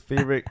everyone's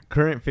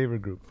current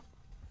favorite group?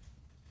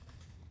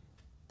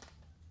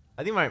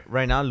 I think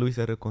right now Luis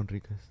R.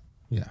 Conricas.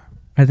 Yeah.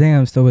 I think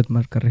I'm still with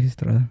Marca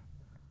Registrada.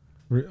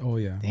 Oh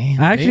yeah. Damn.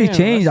 I actually Damn,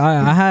 changed.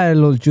 I had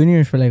Los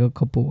Juniors for like a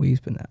couple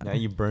weeks, but Yeah,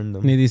 you burned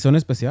them. Ni edición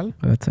especial.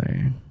 that's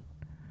alright.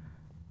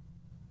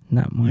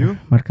 Not more. You?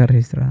 Marca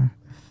Registrada.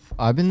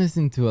 I've been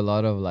listening to a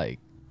lot of like,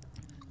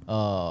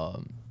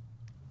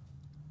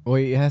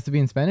 wait, it has to be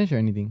in Spanish or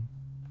anything?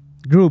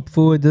 Group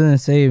food doesn't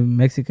say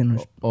Mexican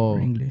or Oh,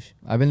 English.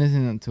 I've been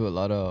listening to a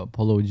lot of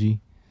Polo G,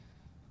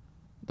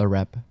 the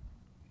rap.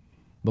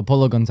 But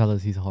Polo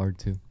Gonzalez, he's hard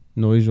too.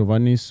 No y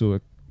Giovanni su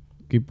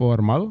equipo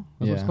armado.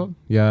 That's what it's Yeah. called.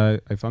 Yeah,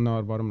 I found out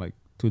about him like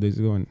 2 days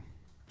ago, and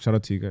shout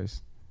out to you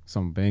guys.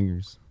 Some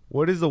bangers.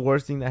 What is the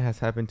worst thing that has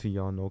happened to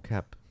y'all? No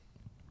cap.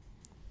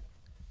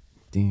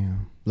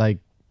 Damn. Like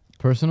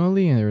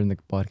personally or in the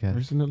podcast?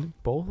 Personally,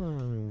 Both. I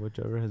mean,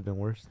 whichever has been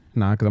worse.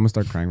 nah, cause I'm gonna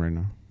start crying right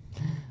now.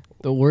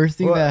 The worst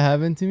thing What? that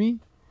happened to me?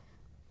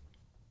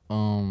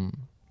 Oh,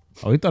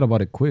 he thought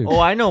about it quick. Oh,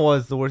 I know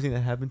what's the worst thing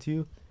that happened to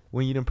you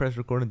when you didn't press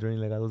record during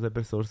like those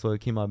episodes, so it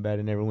came out bad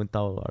and everyone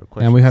thought our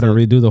questions. And we had to sucked.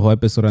 redo the whole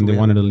episode, So and they we had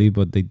wanted to to do it. leave,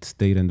 but they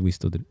stayed, and we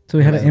still did. So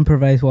we had to Yeah.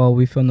 improvise while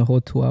we filmed the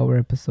whole 2-hour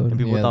episode. And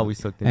people Yeah. thought we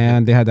sucked.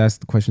 And they had to ask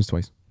the questions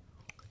twice.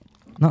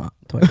 No,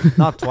 twice.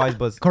 Not twice,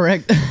 but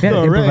Correct. We had to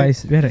Correct.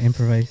 improvise. We had to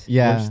improvise.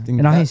 Yeah. Worst thing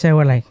And all he that said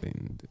were like,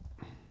 happened.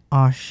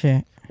 "Oh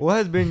shit." what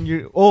has been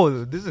your?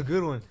 Oh, this is a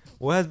good one.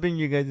 What has been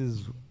your guys'?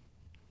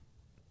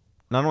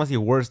 I don't want to say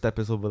worst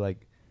episode, but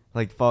like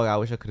fuck, I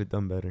wish I could have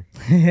done better.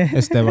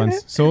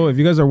 Esteban's. So if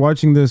you guys are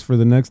watching this for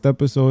the next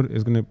episode,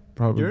 it's gonna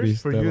probably be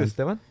Yours for you, Esteban.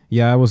 Esteban?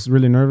 Yeah, I was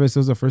really nervous. It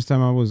was the first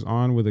time I was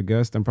on with a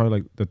guest, and probably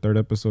like the 3rd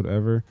episode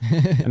ever.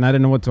 And I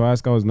didn't know what to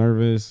ask. I was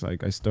nervous.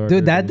 Like I started.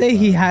 Dude, that day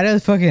he had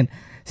us fucking.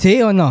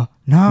 See or no?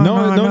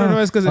 No.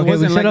 It's because it Okay, we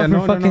wasn't shut like up that.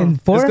 for No. fucking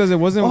It's 4? because it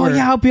wasn't. Oh where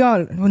yeah, I'll be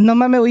out. No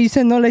mames, what you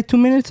said no like 2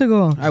 minutes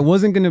ago. I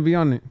wasn't gonna be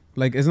on it.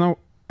 Like it's not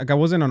like I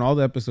wasn't on all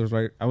the episodes,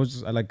 right? I was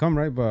just I like come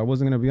right, but I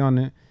wasn't gonna be on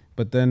it.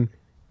 But then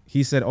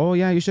he said, "Oh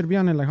yeah, you should be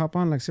on it. Like hop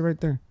on, like sit right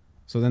there."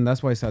 So then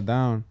that's why I sat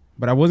down,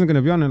 But I wasn't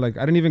gonna be on it. Like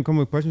I didn't even come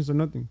with questions or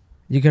nothing.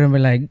 You could have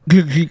been like,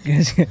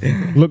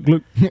 glug,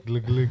 glug.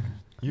 Look. Look.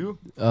 You?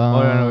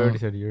 Oh, no, we already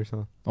said yours,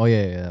 huh? Oh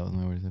yeah, that was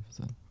my worst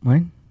episode.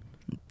 Mine?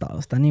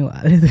 Todos están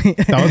iguales.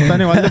 That was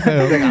funny. What the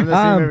hell? I'm the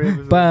same every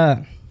episode. But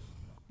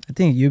I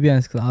think you be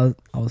honest, cause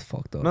I was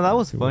fucked up. No, that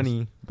was It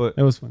funny, but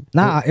It was fun.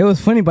 Nah, it was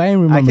funny, but I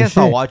didn't I remember can't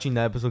stop shit. watching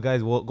that episode,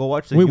 guys. We'll go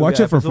watch the We Yuya watch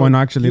it for episode. fun,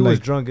 actually. He was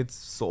Like drunk. It's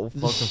so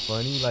fucking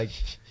funny. Like,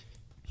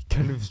 he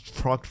kind of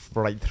struck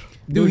right.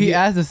 Dude, he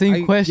asked the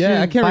same question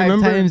I can't 5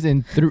 remember. times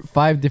in 5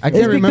 I different. It's can't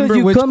because remember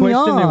you which cut me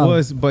question it off.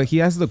 was, but he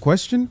asked the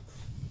question,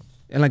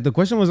 and like the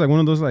question was like one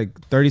of those like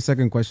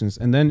 30-second questions,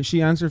 and then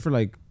she answered for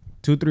like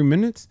 2-3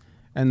 minutes,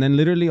 and then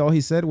literally all he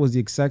said was the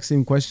exact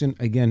same question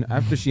again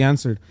after she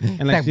answered,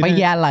 and like she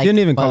didn't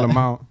even call him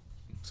out.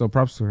 So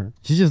props to her.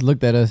 She just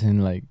looked at us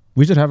and like,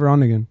 We should have her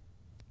on again.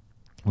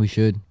 we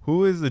should.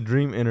 Who is the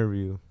dream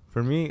interview?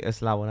 For me,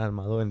 it's La Buena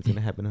Armado, and it's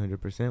gonna happen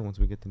 100% once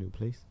we get the new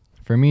place.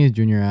 For me, it's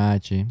Junior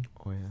H.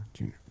 Oh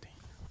yeah.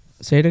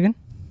 Say it again.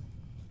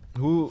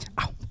 Who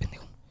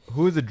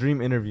is the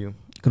dream interview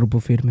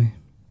Grupo Firme.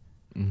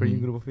 for you,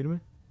 Grupo Firme?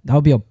 That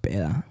would be a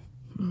peda.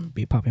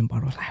 Be popping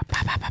bottles like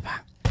pa pa pa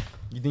pa.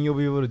 You think you'll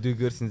be able to do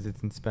good since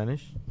it's in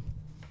Spanish?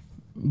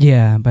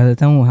 Yeah, by the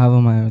time we'll have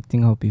them, I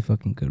think I'll be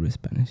fucking good with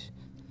Spanish.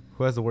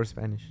 Who has the worst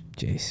Spanish?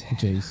 Jason.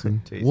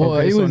 Jason. Jason. Well,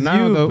 it was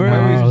now you the-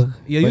 first.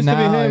 Yeah, it But used to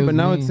be now it him, but was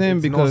now me. it's him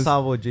It's because no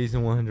Sabo,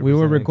 Jason 100%. we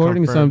were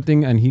recording confirmed.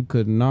 something and he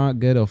could not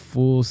get a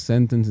full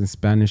sentence in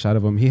Spanish out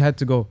of him. He had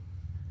to go.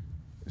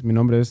 Mi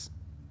nombre es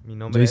Mi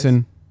nombre Jason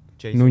es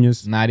Jason.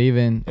 Nunez. Not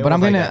even. It But I'm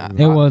was like gonna.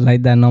 that. It was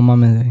like that, no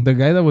mames. The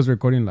guy that was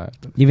recording live.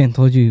 Even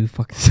told you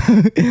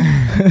fucking.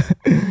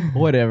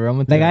 Whatever. I'm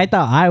gonna. Like I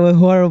thought I was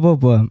horrible,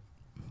 but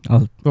I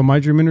was. But my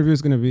dream interview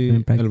is gonna be Been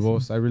El practicing.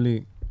 Boss. I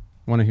really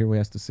want to hear what he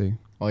has to say.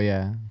 Oh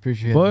yeah, pretty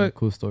sure he But has some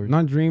cool stories.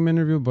 Not dream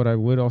interview, but I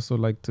would also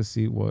like to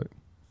see what,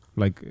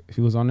 like, if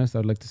he was honest,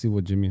 I'd like to see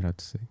what Jimmy had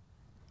to say.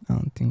 I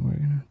don't think we're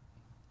gonna.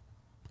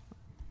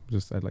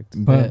 Just I'd like to.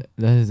 But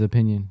that's his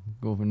opinion.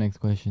 Go for next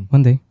question.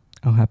 One day,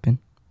 it'll happen.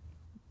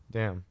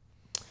 Damn.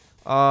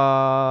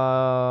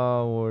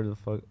 Where the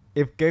fuck?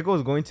 If Gecko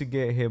is going to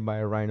get hit by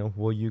a rhino,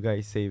 will you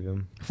guys save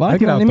him? Fuck,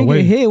 get man, out let the me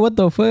way. get hit. What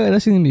the fuck?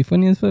 That's gonna be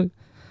funny as fuck.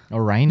 A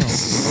rhino.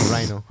 A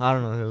rhino. I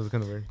don't know. It was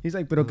kind of weird. He's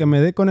like, pero que me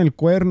dé con el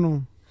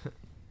cuerno.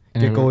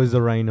 Gecko is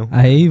a rhino.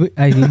 Ahí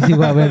sí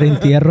va a haber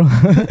entierro.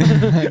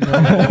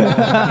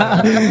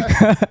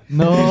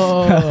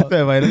 No.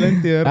 Te va a ir el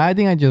entierro. I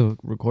think I just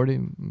record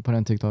it, put it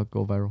on TikTok,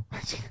 go viral.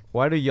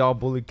 Why do y'all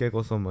bully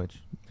Gecko so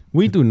much?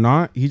 We do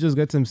not. He just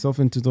gets himself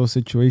into those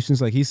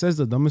situations. Like, he says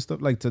the dumbest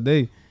stuff. Like,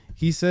 today,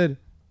 he said,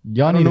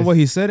 Y'all I don't need know to what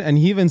he said. And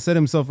he even said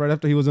himself right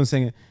after he was done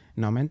saying it.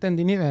 No me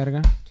entendí ni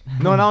verga.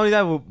 No, not only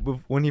that,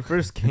 when he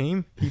first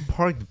came, he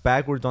parked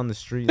backwards on the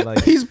street.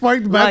 Like He's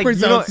parked backwards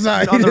like, you know,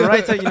 outside. on the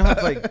right side, you know how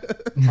it's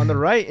like on the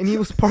right, and he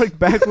was parked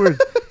backwards.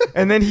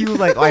 And then he was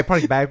like, "Oh, I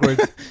parked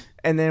backwards."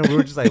 And then we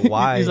were just like,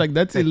 "Why?" He's like,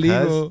 "That's "'Cause."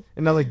 illegal."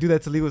 And I was like, "Dude,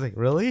 that's illegal." I was like,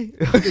 "Really?"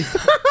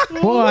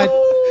 What?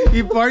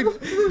 He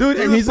parked, dude,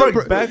 He and was he's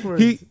parked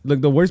backwards. He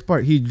like the worst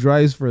part. He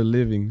drives for a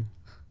living.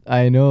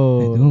 I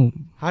know. Dude,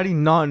 How do you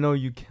not know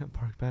you can't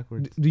park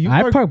backwards? Do you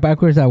I park? park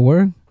backwards at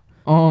work.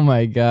 Oh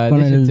my god,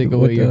 When they I should take with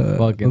away your the-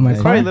 fucking with my It's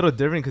life. car? probably a little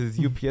different because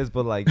it's UPS,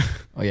 but like,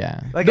 Oh yeah.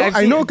 like No, I've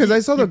I seen- know because I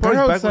saw he the car parks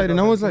outside, backwards, and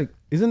I though. was like,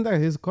 "Isn't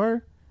that his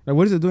car? Like,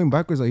 what is it doing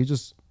backwards? Like, he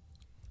just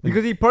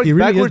because he parks He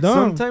really is backwards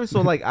dumb. sometimes. So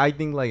like, I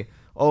think like,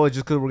 oh, it's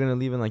just because we're gonna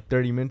leave in like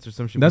 30 minutes or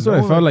some shit. That's But what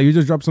I no, felt like. You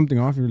just dropped something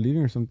off. You're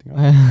leaving or something.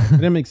 It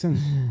didn't make sense.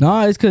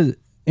 No, it's because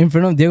in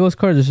front of Diego's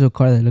car, there's a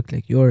car that looked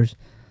like yours.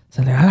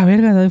 So like, a la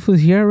verga, that fool's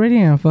here already,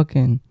 and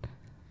fucking,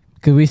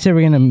 because we said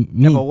we're gonna meet.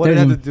 Yeah, but what did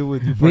 30 that have to do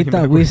with you we parking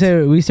thought backwards?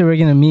 we said we're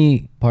gonna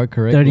meet Park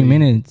correctly. 30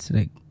 minutes.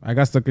 Like, I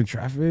got stuck in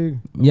traffic.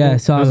 yeah,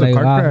 so I was like,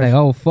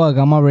 oh fuck,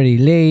 I'm already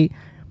late.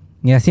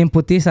 Y así en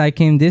putiza, I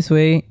came this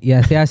way. Y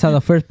así I saw the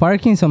first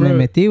parking, so me Bro,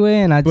 metí,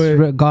 güey, and I just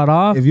but got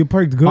off. If you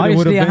parked good, it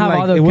would Obviously, I have been have all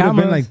like the it would have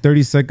been cameras. like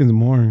 30 seconds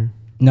more.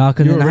 No,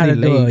 because You then I had to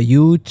were do already a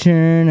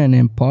U-turn and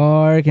then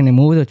park and then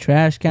move the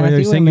trash can. Wait, are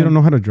you saying you don't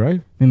know how to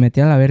drive? Me metí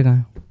a la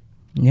verga.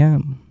 Yeah.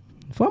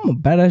 Fuck, I'm a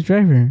badass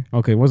driver.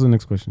 Okay, what's the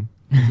next question?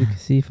 As you can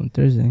see from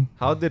Thursday.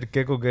 How did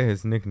Gecko get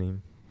his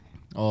nickname?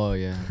 Oh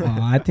yeah. Oh,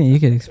 I think you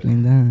could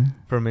explain that.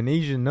 From an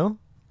Asian, no?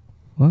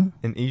 What?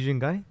 An Asian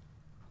guy?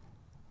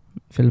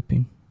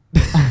 Philippine.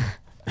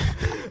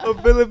 A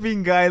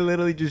Philippine guy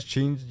literally just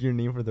changed your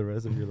name for the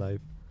rest of your life.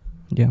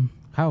 Yeah.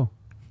 How?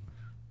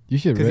 You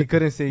should. Because he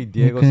couldn't say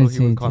Diego, so couldn't he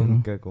say would call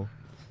him Diego. Gecko.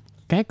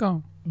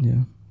 Gecko.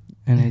 Yeah.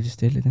 And I just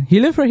stayed like that. He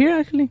lived right here,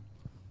 actually.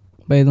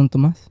 By Don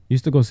Tomas. You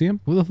used to go see him?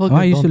 Who the fuck Oh,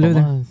 is I used Don to live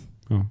there. Tomas?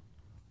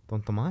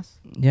 Don Tomas?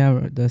 Yeah,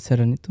 the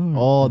Serenito.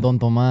 Oh, Don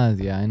Tomas.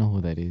 Yeah, I know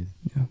who that is.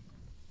 Yeah.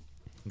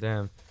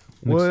 Damn.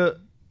 Next.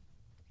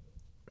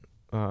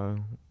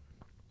 What?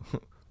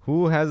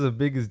 Who has the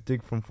biggest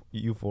dick from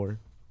you four?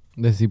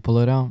 Does he pull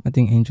it out? I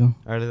think Angel.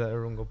 Alright, let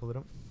everyone go pull it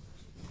up.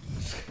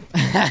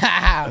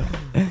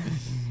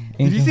 Angel.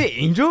 Did you say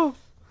Angel?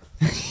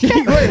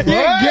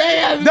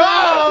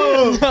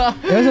 No!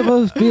 That's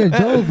supposed to be a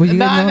joke, but you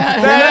guys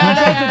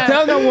know.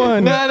 Tell that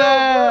one.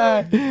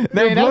 Nah.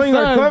 You're blowing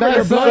our cover.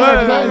 You're blowing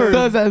our cover.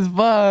 That's sus as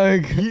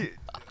fuck.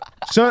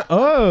 Shut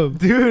up.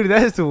 Dude,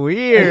 that's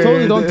weird. I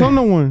told you, don't tell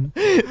no one.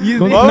 You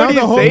Don't- why now would the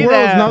you whole say world,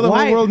 that? now the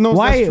whole world knows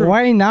that's true.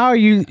 Why now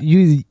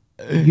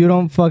you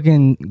don't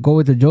fucking go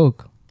with the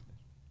joke?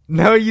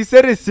 No, you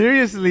said it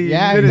seriously.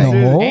 Yeah, you said it no.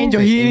 seriously.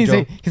 Angel, he didn't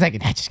Angel. say. He's like,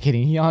 nah, just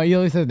kidding. He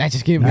always says, nah,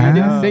 just kidding. But he Nah.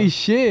 didn't say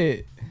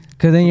shit.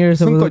 Cause then you're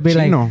Some supposed to be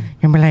like, cochino.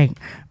 you're like,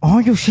 oh,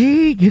 you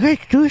see, you guys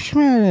do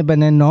smell. But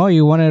then no,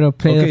 you wanted to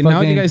play Okay, the now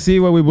fucking you guys see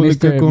what we bully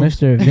Mr. Kiko.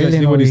 Mr. You guys Villain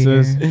see what he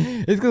over says.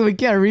 here. It's because we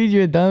can't read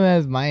your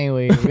dumbass mind.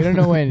 Wait, we don't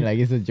know when like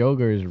it's a joke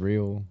or it's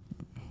real.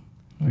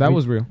 That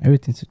was real.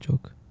 Everything's a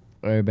joke.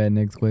 All right, bad.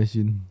 Next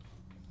question.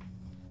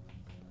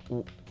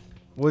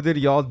 What did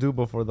y'all do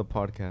before the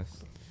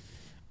podcast?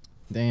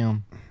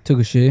 Damn. Took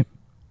a shit.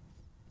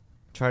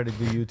 Try to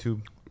do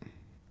YouTube.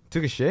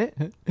 Took a shit?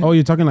 Oh,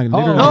 you're talking like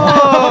literally.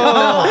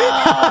 I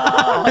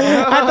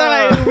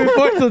thought like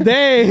before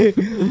today.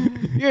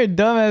 You're a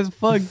dumbass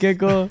fuck,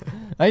 Gecko.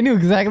 I knew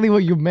exactly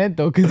what you meant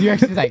though, cause you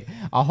actually like,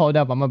 I'll hold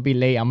up. I'm gonna be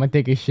late. I'm gonna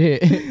take a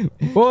shit.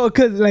 Well,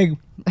 cause like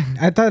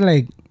I thought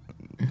like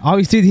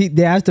obviously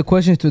they asked the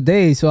questions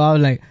today, so I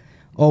was like,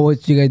 oh,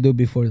 what you guys do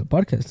before the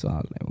podcast? So I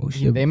was like, oh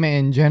shit. They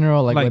meant in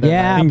general, like, Like, whatever.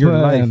 yeah, in your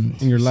but, life. um,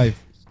 In your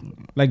life.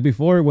 Like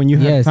before, when you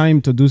had Yes. time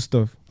to do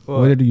stuff,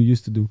 what did you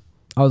used to do?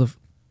 I was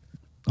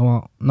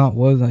not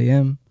was I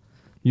am.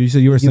 You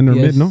said you were center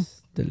mid, no?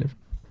 Deliver.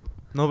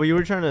 No, but you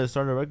were trying to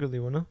start a record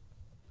label, no?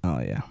 Oh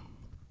yeah.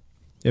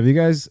 If you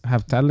guys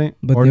have talent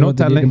But or they no what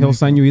they talent, did he'll make-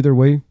 sign you either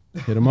way.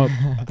 Hit him up.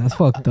 That's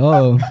fucked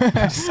up.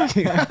 That's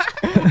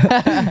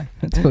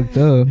fucked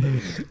up.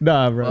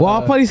 Nah, bro. Well,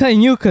 I'll probably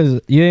sign you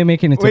because you ain't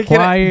making it to Wait, can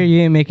I- choir.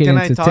 You ain't making Can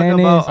it I to talk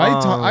tennis.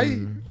 about...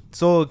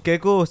 So,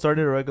 Keiko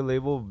started a record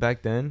label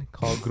back then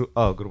called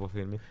Grupo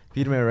Firme.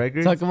 Firme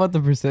Records. Talk about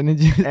the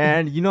percentages.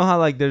 And you know how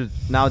like there's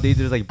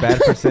like bad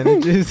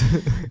percentages?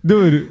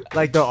 Dude,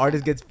 Like the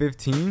artist gets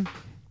 15.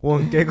 Well,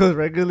 on Keiko's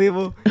record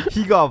label,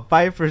 he got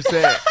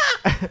 5%.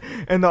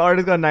 And the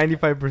artist got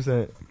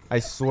 95%. I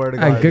swear to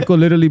God. Gecko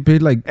literally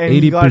paid like And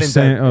he got in 80%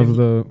 debt. of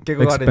the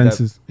Gecko got in debt.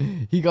 expenses.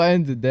 He got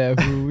into debt.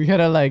 Bro. We had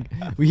to like,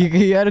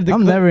 he had to declare.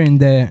 I'm never in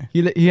there.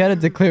 He had to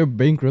declare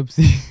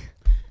bankruptcy.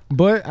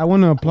 But I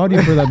want to applaud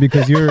you for that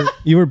because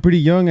you were pretty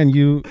young and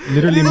you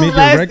literally This made was your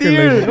last record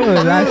year. label.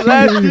 Oh, last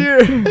Last year.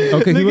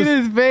 Okay, he Look was at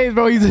his face,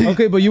 bro. He's like,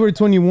 okay, but you were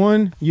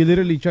 21. You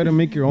literally tried to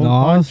make your own No,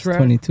 I was contract.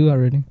 22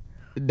 already.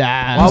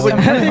 nah. Why would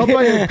I help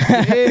by your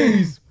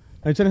case?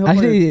 I trying to help by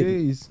Actually, your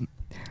case.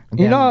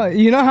 You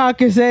know how I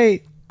can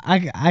say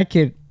I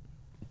could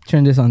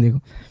turn this on,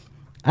 Diego.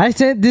 I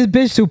sent this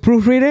bitch to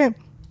proofread it.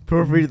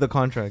 Proofread the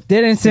contract.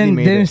 Didn't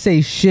made didn't it. say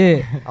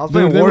shit, I was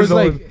Dude, playing there was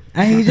Warzone. like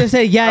and he just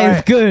said, "Yeah,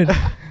 it's good."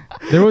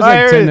 there was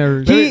I like 10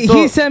 heard- errors.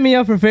 He set me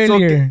up for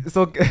failure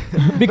So,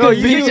 because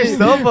you set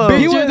yourself up. He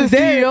Bitch, you're was the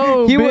there.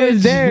 CEO, He bitch.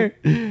 was there.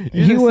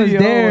 He the was CEO.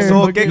 there.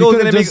 So Okay, Gecko's you could've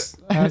gonna make just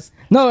asked-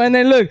 No, and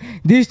then look,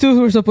 these two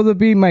were supposed to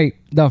be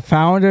the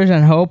founders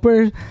and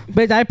helpers,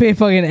 but I pay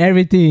fucking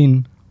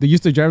everything. They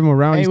used to drive him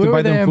around. Hey, Used we to buy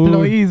were the them food.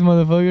 employees,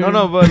 motherfucker.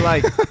 No, but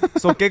like,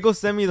 so Keiko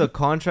sent me the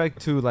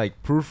contract to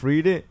like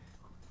proofread it,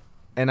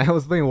 and I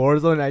was playing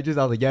Warzone. And I was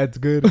like, yeah, it's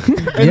good.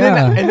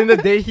 Yeah. And then the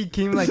day he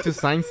came like to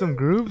sign some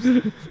groups,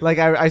 like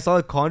I saw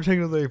the contract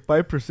was like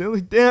 5%.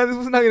 Like, damn, this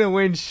was not gonna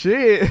win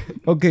shit.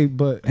 Okay,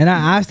 but And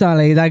I asked her,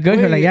 like, is that good?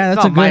 Her like, yeah, It's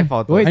that's a not my good.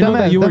 fault. Wait, I know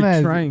that dumbass, you were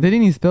dumbass. trying.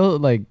 Didn't he spell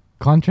like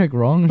contract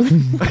wrong? Or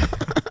something?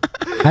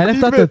 I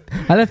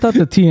left out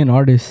the T in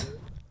artist.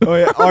 Oh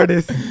yeah,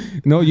 artist.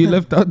 no, you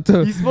left out He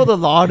the spelled a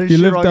lot of you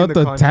shit left wrong out in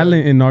the contract.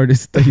 talent in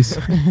artists. That you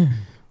said.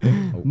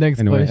 Next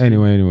anyway, question.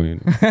 anyway.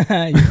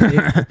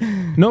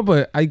 No,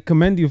 but I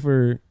commend you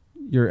for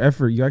your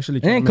effort. You actually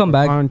It tried to didn't make come a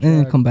back. It contract.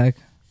 didn't come back.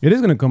 It is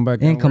gonna come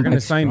back. It ain't now. come We're gonna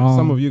back sign strong.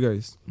 some of you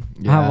guys.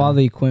 I have all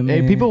the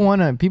equipment.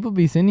 Hey, people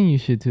be sending you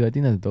shit too. I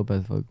think that's dope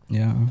as fuck.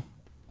 Yeah.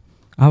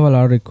 I have a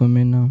lot of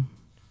equipment now.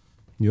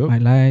 Yup. My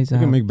lights. You I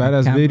can have make my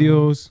badass camera.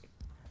 videos,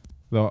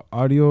 the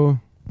audio,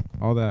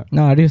 all that.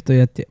 No, ahorita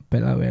estoy a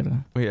pela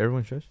verga. Wait,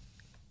 everyone shush.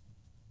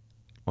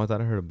 Oh, I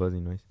thought I heard a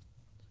buzzing noise.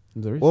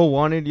 There is? Well,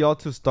 wanted y'all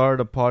to start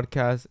a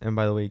podcast, and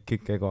by the way,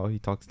 kick Keiko. He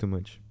talks too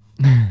much.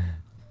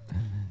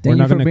 Thank you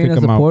not for gonna being kick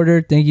a him out.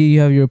 supporter. Thank you. You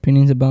have your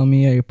opinions about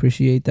me. I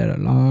appreciate that a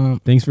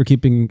lot. Thanks for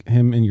keeping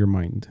him in your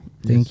mind.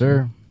 Thank Yes,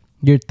 sir.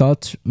 you. Your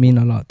thoughts mean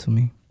a lot to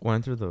me. We'll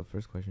answer the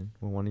first question.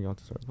 We wanted y'all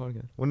to start a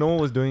podcast. Well, no one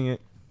was doing it,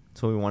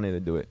 so we wanted to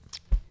do it.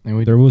 And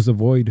we There was a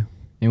void.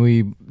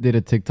 did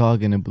a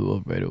TikTok and it blew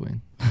up right away.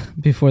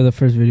 Before the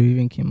first video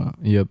even came out.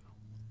 Yep.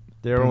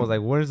 Everyone was like,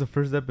 "Where's the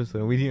first episode?"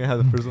 And we didn't even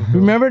have the first one.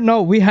 Remember?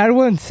 No, we had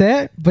one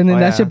set, but then Oh,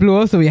 that yeah. shit blew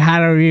up, so we had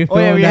to refilm Oh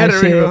yeah, we that had to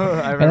shit. read.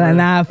 I remember. like,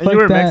 nah, and fuck you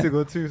were in that.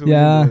 Mexico too, so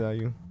Yeah. we didn't do it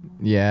without you.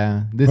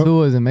 Yeah. This Oh. fool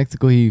was in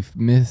Mexico. He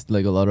missed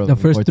like a lot of The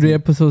first 3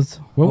 episodes.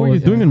 What were Oh, you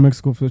yeah. doing in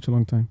Mexico for such a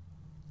long time?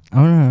 I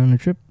don't know, on a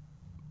trip.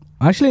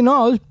 Actually,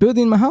 no, I was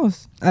building my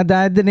house. I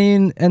didn't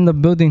even end up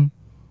building.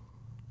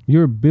 You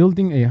were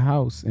building a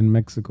house in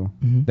Mexico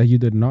Mhm. that you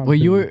did not.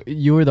 Wait, build.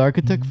 you were the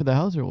architect for the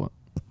house or what?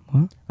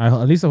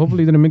 At least I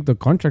hopefully didn't make the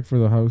contract for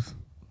the house.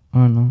 I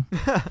don't know.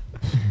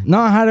 No,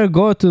 I had to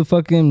go to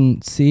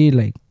fucking see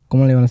like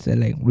 ¿cómo le van a say?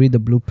 Like, read the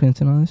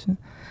blueprints and all that shit.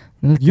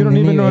 You don't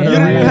even know how to You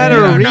don't even read. know how to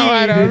read. Know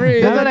how to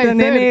read. That's what I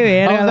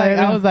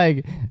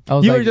said. I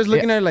was You like, were just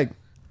looking at it like,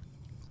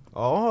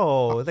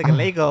 Oh, it's like a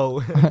Lego.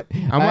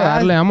 I'm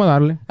gonna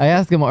darle. I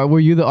asked him, were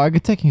you the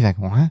architect? He's like,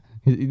 what?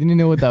 He didn't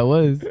know what that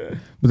was.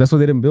 But that's why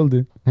they didn't build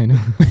it. I know.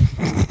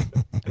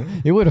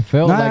 It would have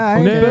felt Nah, like I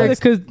ain't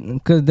build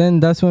it cause then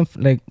that's when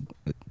like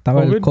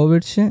estaba el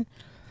COVID shit.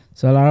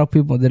 So a lot of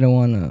people didn't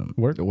want to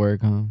Work. to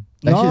work, huh?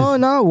 That No, shit's-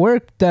 not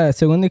work that.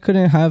 So when they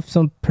couldn't have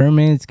some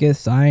permits get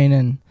signed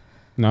and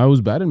No, it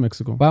was bad in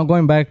Mexico. but I'm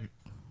going back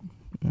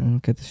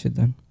and get the shit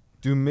done.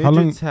 Do How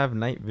long- midgets have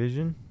night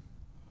vision?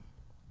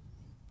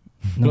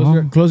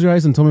 No, Close your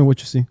eyes and tell me what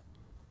you see.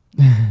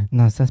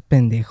 no estás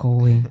pendejo,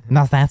 güey.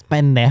 No seas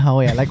pendejo,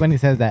 güey. I like when he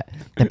says that.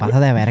 Te pasa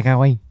de verga,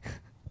 güey.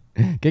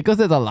 Keiko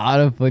says a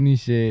lot of funny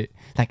shit.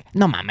 Like,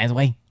 no mames,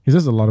 güey. He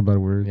says a lot of bad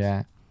words.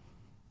 Yeah.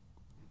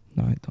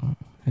 No, I don't.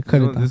 I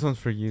cut it This down. one's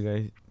for you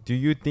guys. Do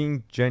you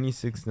think Jenny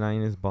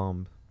 6ix9ine is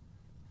bomb?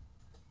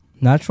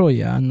 Natural,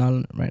 yeah,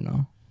 not right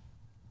now.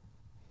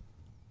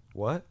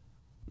 What?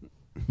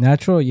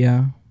 Natural,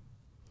 yeah.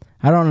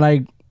 I don't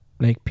like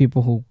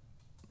people who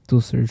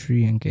do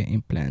surgery and get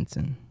implants,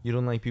 and You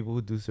don't like people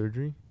who do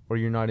surgery? Or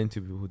you're not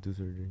into people who do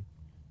surgery?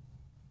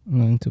 I'm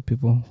not into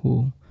people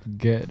who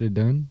Get it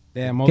done.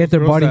 Damn, all get the their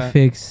girls body that-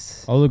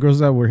 fixed. All the girls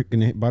that were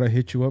about to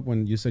hit you up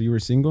when you said you were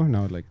single,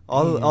 now like,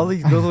 All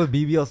these girls with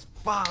BBLs,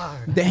 fuck.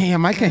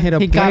 damn, I can't hit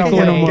up He got Geico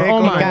away. no more. He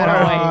Oh my got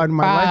god, away.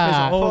 my life is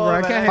Fuck. over.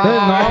 I can't hit Fuck.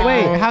 up. No,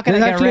 wait. How can I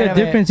There's get actually rid a of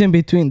it? difference in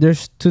between.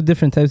 There's two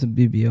different types of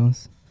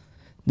BBLs.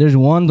 There's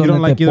one You donde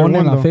don't like te either ponen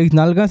one, la though. fake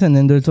nalgas, and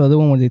then there's the other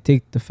one where they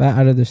take the fat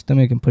out of their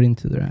stomach and put it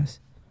into their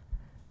ass.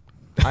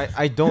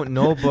 I don't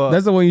know, but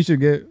That's the one you should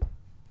get.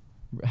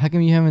 How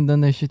come you haven't done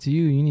that shit to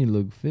you? You need to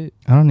look fit.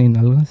 I don't need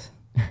nalgas.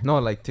 no,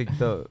 like take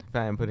the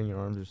fat and put it in your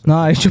arms or something. No,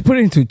 I should put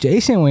it into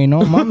Jason, güey.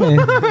 No mames.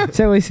 Ese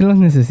güey sí los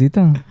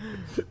necesita.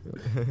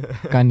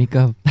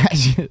 Canica.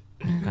 Shit.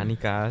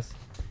 Canicas.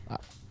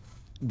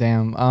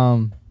 Damn.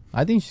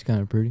 I think she's kind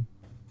of pretty.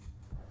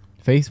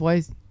 Face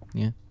wise,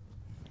 yeah.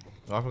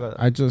 Oh, I forgot.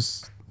 I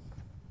just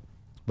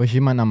But she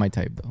might not my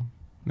type though.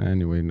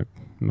 anyway,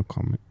 no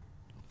comment.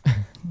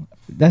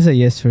 That's a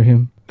yes for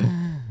him.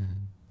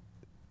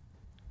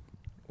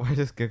 Why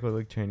does Gecko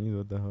look Chinese?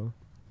 What the hell?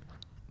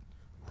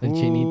 El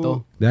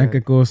chinito. Damn,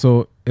 que cool.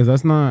 So if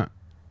that's not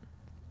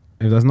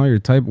your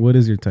type, what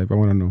is your type? I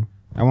want to know.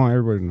 I want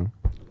everybody to know.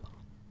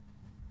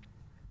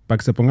 Para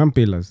que se pongan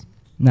pilas.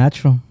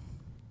 Natural.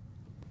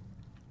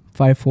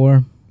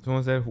 5'4".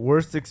 Someone said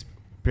worst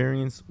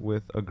experience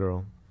with a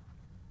girl.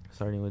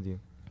 Starting with you.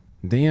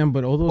 Damn,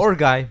 but all those Or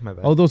guy, my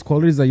bad. all those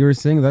qualities that you were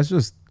saying, that's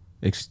just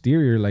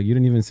exterior. Like you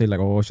didn't even say like,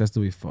 oh, she has to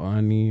be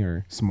funny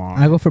or smart.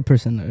 I go for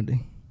personality.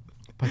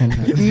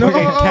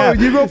 No,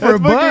 you go for a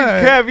That's fucking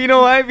butt. cap. You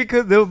know why?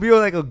 Because there'll be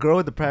like a girl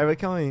with a private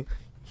account and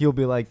he'll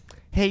be like,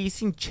 hey, you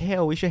seem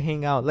chill. We should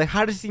hang out. Like,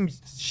 how does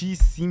she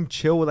seem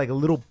chill with like a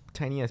little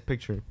tiny ass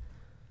picture?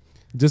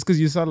 Just because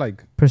you saw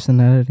like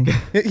Personality.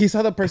 he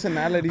saw the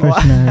personality.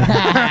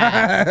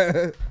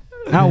 Personality.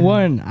 Not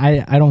one.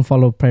 I don't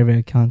follow private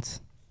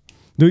accounts.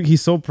 Dude,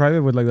 he's so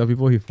private with like the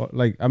people he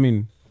like. I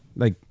mean,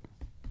 like,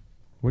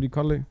 what do you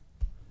call it?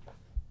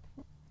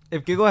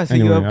 If Gigo has to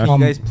Anyway, give up, can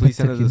you guys I'm please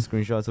send us a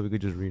particular. screenshot so we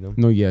could just read them?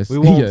 No, yes, We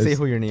won't yes. say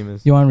who your name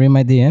is. You want to read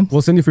my DMs?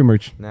 We'll send you free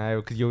merch. Nah,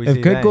 because you always If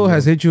say that. Keiko and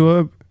has you- hit you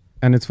up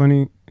and it's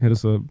funny, hit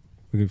us up.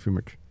 We give you free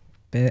merch.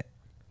 Bet.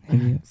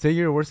 Hit me up. Say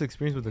your worst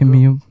experience with a Hit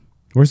me girl. up.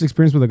 Worst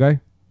experience with a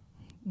guy?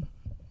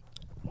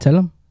 Tell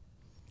him.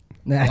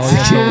 Nah, Oh, just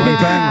yeah, kidding. one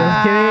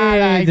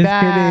time, Just kidding.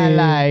 Just kidding.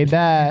 Like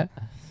that.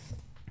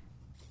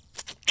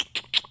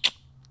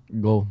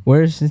 Go. the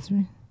Where's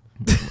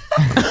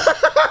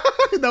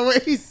way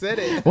he said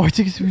it. Worst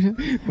experience.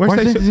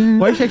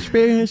 Worst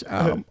experience?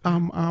 Or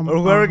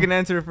whoever can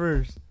answer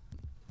first.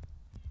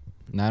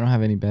 No, I don't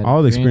have any bad.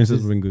 All the experiences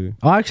have been good.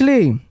 Oh,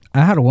 actually,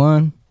 I had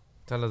one.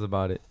 Tell us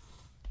about it.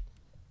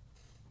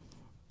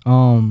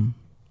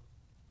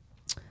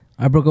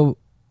 I broke up.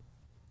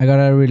 I got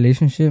out of a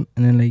relationship,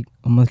 and then like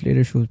a month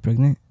later, she was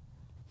pregnant,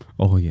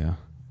 Oh yeah.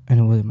 and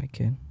it wasn't my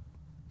kid.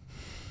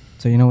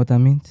 So you know what that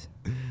means?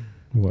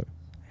 What?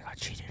 I got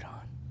cheated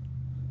on.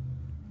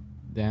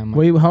 Damn.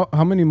 Wait,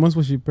 how many months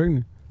was she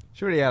pregnant?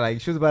 Sure, yeah,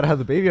 like she was about to have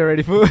the baby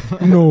already, fool.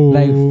 No.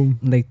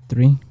 Like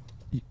 3.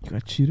 You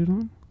got cheated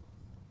on?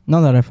 Now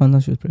that I found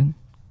out she was pregnant.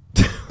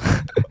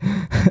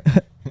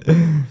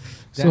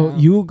 So Damn.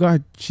 you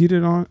got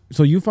cheated on.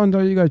 So you found out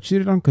you got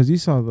cheated on because you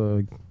saw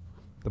the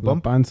The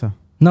bump. panza.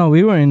 No,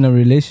 we were in a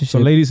relationship. So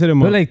lady said him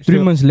But up. like 3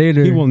 months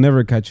later, He will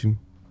never catch you.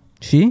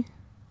 she?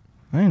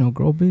 I ain't no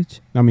girl,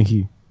 bitch. I mean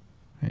he.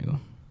 There you go.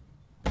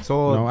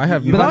 So No, I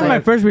have you But that found was my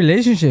out- first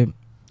relationship.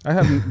 I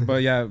have,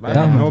 but yeah, I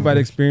Yeah. have no bad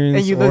experience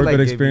And you or look like good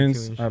Baby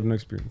experience. too and I have shit. no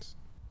experience.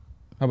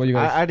 How about you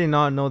guys? I did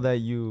not know that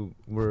you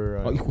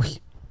were. Oh, wait.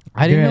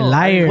 I didn't You're a know.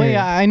 liar. Wait,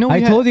 I know.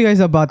 I told you guys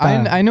about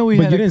that. I know we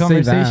But had you a didn't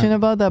say that. conversation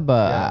about that,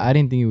 but Yeah. I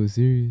didn't think it was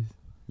serious.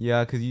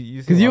 Yeah, because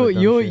you. say Cause a lot of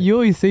dumb shit. you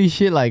always say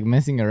shit like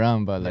messing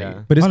around, but like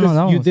Yeah. But it's Oh, no, because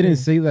that you was didn't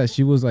serious. say that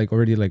she was like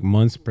already like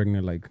months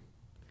pregnant. Like,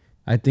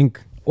 I think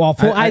Well,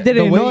 fool, I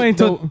didn't the way- know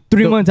until the-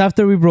 3 the- months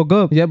after we broke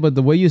up. Yeah, but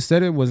the way you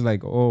said it was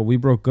like, oh, we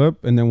broke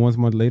up, and then 1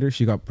 month later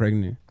she got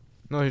pregnant.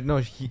 No,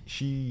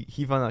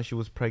 he found out she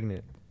was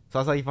pregnant. So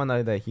that's how he found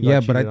out that he got Yeah,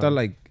 but I cheated thought on.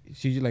 like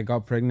she like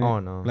got pregnant. Oh,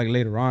 no. Like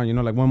later on, you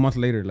know, like 1 month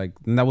later, like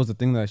and that was the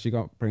thing that she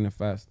got pregnant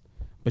fast,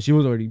 but she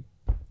was already.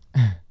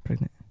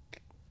 Pregnant.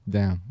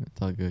 Damn,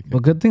 it's all good.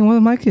 But good thing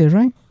with my kids,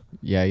 right?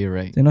 Yeah, you're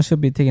right. They know she'll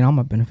be taking all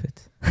my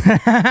benefits.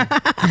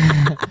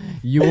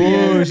 You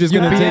Oh, she's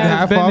gonna take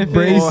half off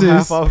braces.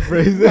 half off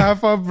braces.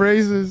 Half off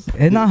braces.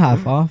 It's not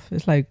half off.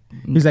 It's like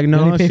He's like, you no,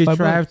 only pay she $5.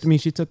 trapped me.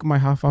 She took my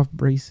half off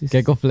braces.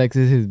 Gecko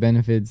flexes his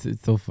benefits.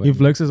 It's so funny. He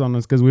flexes on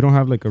us because we don't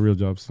have like a real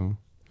job, so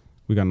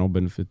we got no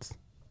benefits.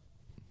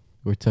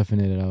 We're toughing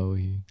it out over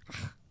here.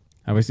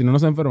 A ver si no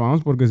nos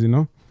enfermamos porque si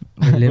no,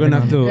 we're we're living gonna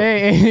have on, to.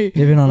 Hey,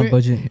 living on a Wait,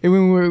 budget. Hey,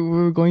 when we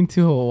were going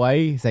to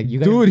Hawaii, it's like you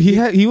guys. Dude,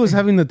 he was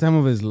having the time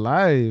of his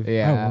life.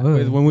 Yeah. I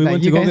would. When we It's went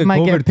like, to you go guys get might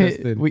COVID get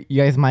tested.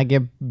 you guys might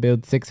get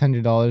billed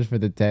 $600 for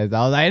the test. I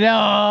was like,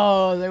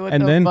 no. Like, what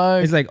And the then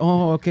fuck? it's like,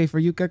 oh, okay, for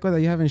you, Keko,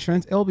 that you have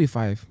insurance, it'll be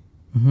 $5.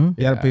 Mm-hmm. You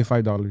gotta Yeah. pay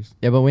 $5.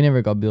 Yeah, but we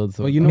never got billed.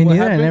 So But you know Me what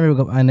neither.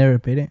 happened? I never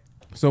paid it.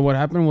 So what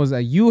happened was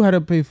that you had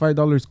to pay $5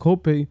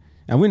 copay,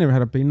 and we never had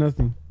to pay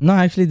nothing. No,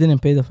 I actually didn't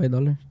pay the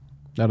 $5.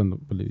 I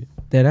don't believe it.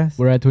 Dead ass.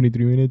 we're at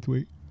 23 minutes.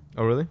 Wait,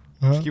 Oh, really?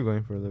 Huh? Just keep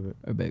going for a little bit.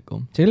 I bet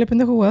go. Chile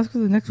pendejo, we'll ask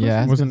us the next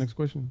Yeah. question. What's the next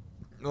question?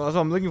 No, that's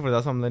what I'm looking for.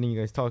 That's why I'm letting you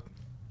guys talk.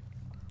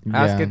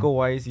 Ask Yeah. Gecko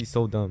why is he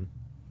so dumb.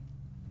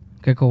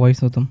 Keko, why you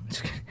so dumb?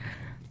 Just kidding.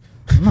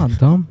 I'm not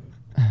dumb.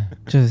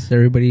 Just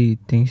everybody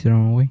thinks their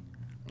own way.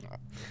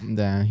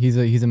 Damn, he's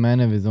a man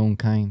of his own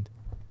kind.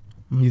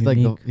 I'm He's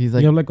unique. like he's you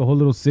like have like a whole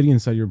little city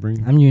inside your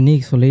brain. I'm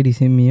unique, so ladies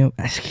hit me up.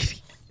 Just kidding.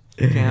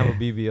 You can't have a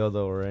BBL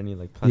though or any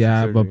like plastic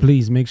Yeah, surgery. but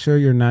please make sure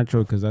you're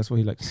natural because that's what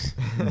he likes.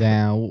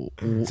 damn.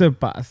 Se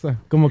pasa.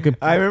 Como que,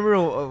 I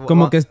remember.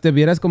 como que te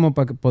vieras como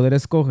para poder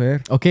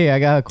escoger. Okay, I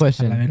got a A la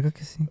question. verga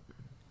que sí.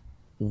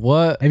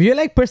 What? If you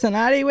like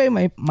personality, way,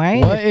 my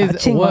What is-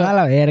 chingón what- a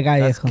la verga,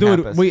 That's viejo. good.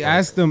 Dude, as we fuck.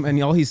 asked him,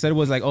 and all he said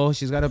was like, "Oh,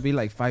 she's gotta be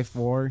like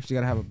 5'4". She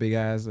gotta have a big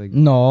ass." Like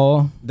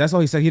No. that's all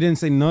he said. He didn't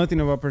say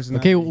nothing about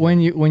personality. Okay, when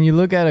you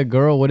look at a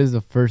girl, what is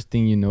the first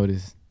thing you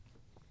notice?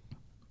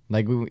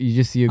 Like you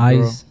just see a girl.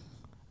 Eyes.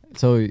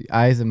 So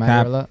eyes matter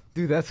Cap. a lot.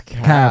 Dude, that's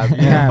cap. Cap. You're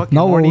a Cap. fucking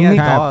No, horny we ass make,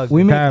 dog.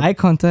 we make Cap. eye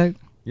contact.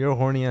 You're a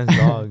horny ass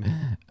dog.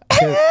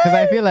 Because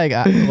I feel like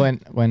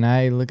when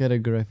I look at a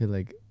girl, I feel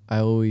like I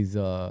always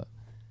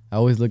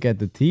look at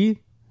the teeth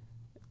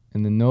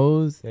and the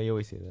nose Yeah, you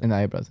always say that. and the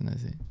eyebrows, and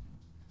that's it.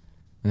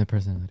 And the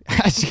personality.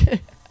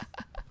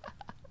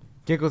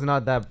 Gecko's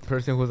not that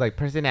person who's like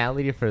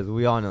personality first.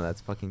 We all know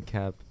that's fucking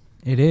cap.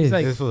 It is. He's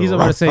like, This was he's a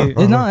about to rough- say.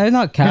 It's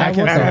not cat.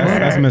 Yeah,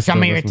 that's messed up.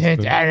 That's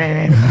messed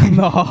up.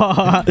 No.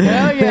 Hell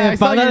yeah, I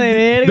saw Falta your-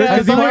 de verga.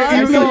 I saw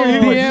your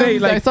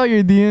DMs. I saw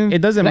your DMs. It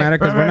doesn't matter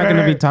because we're not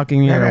gonna be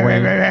talking either way.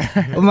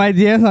 My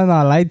DMs are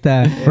not like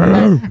that.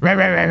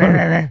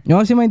 You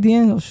want to see my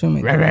DMs? I'll show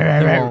me. He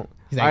won't.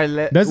 He's like, Alright,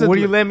 let, That's a- would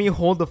you let me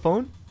hold the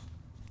phone?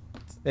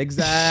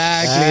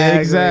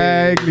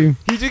 Exactly.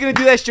 He's just gonna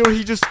do that shit where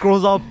he just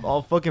scrolls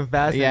all fucking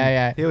fast. Yeah, and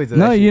yeah. He always does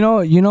No, that you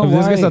know If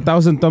this gets why?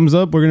 1,000 thumbs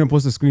up, we're gonna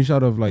post a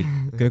screenshot of like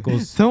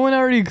Gecko's. someone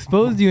already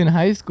exposed you in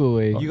high school,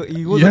 eh? shit.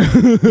 He was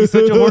he's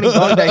such a horny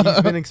dog that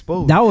he's been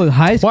exposed. That was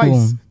high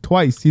school.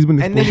 Twice. He's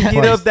been And then he exposed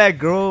hit twice. up that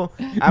girl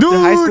after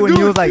high school and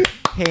he was like,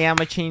 hey, I'm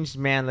a changed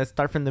man. Let's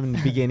start from the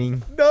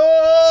beginning.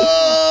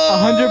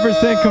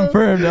 100%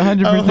 confirmed.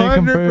 100%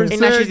 confirmed.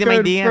 And now she's in my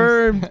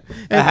DMs.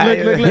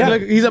 And look, Yeah.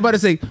 look. He's about to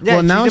say, Yeah,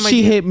 well, now she's in my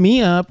she DM. hit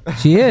me up.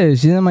 She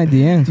is. She's in my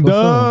DMs. What's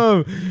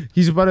up? No.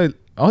 He's about to,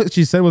 all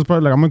she said was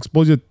probably like, I'm going to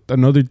expose you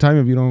another time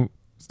if you don't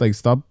like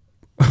stop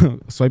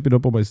swiping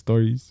up on my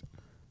stories.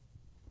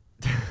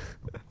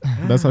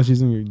 That's how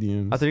she's in your I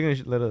DMs. thought you were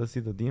gonna let us see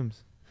the DMs.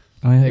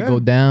 Oh, yeah. It go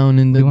down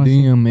in the You wanna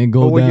see- DM. It Oh,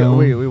 go will down.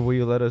 will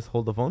you let us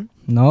hold the phone?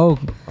 No,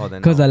 Oh, then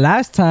because no. the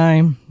last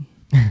time,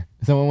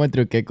 Someone went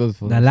through Keiko's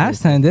phone. this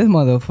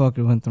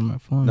motherfucker went through my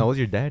phone. No, it was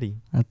your daddy.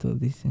 I told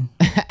this.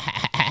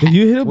 Did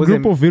you hit up Was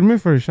it- Grupo Firme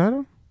for a shout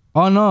out?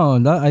 Oh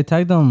no, I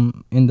tagged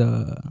them in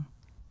the.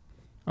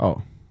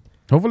 Oh.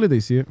 Hopefully they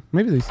see it.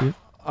 Maybe they see it.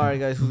 All right,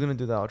 guys, who's gonna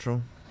do the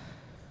outro?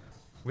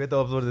 We have to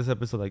upload this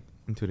episode like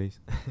in 2 days.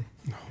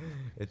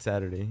 It's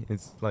Saturday.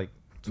 It's like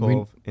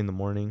 12 in the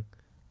morning,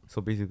 so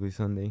basically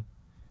Sunday,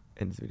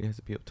 and this video has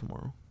to be up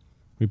tomorrow.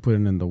 We put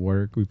in the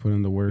work. We put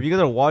in the work. If you guys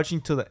are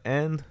watching till the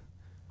end,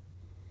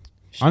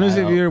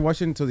 Honestly, Shout if out. you're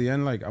watching to the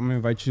end, like I'm gonna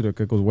invite you to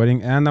Keiko's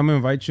wedding, and I'm gonna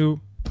invite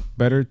you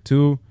better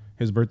to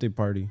his birthday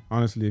party.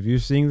 Honestly, if you're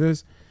seeing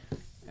this,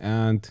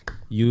 and And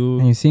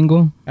you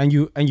single? and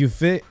you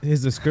fit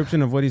his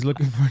description of what he's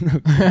looking for,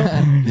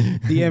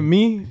 DM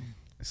me,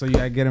 so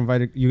I get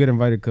invited. You get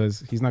invited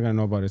because he's not gonna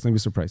know about it. It's gonna be a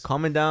surprise.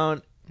 comment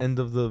down. End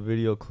of the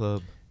video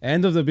club.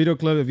 End of the video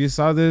club. If you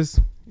saw this,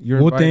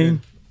 you're Wu-Tang. invited.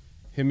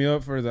 Hit me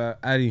up for the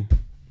Addy.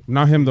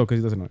 Not him though, because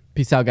he doesn't know it.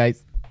 Peace out,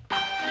 guys.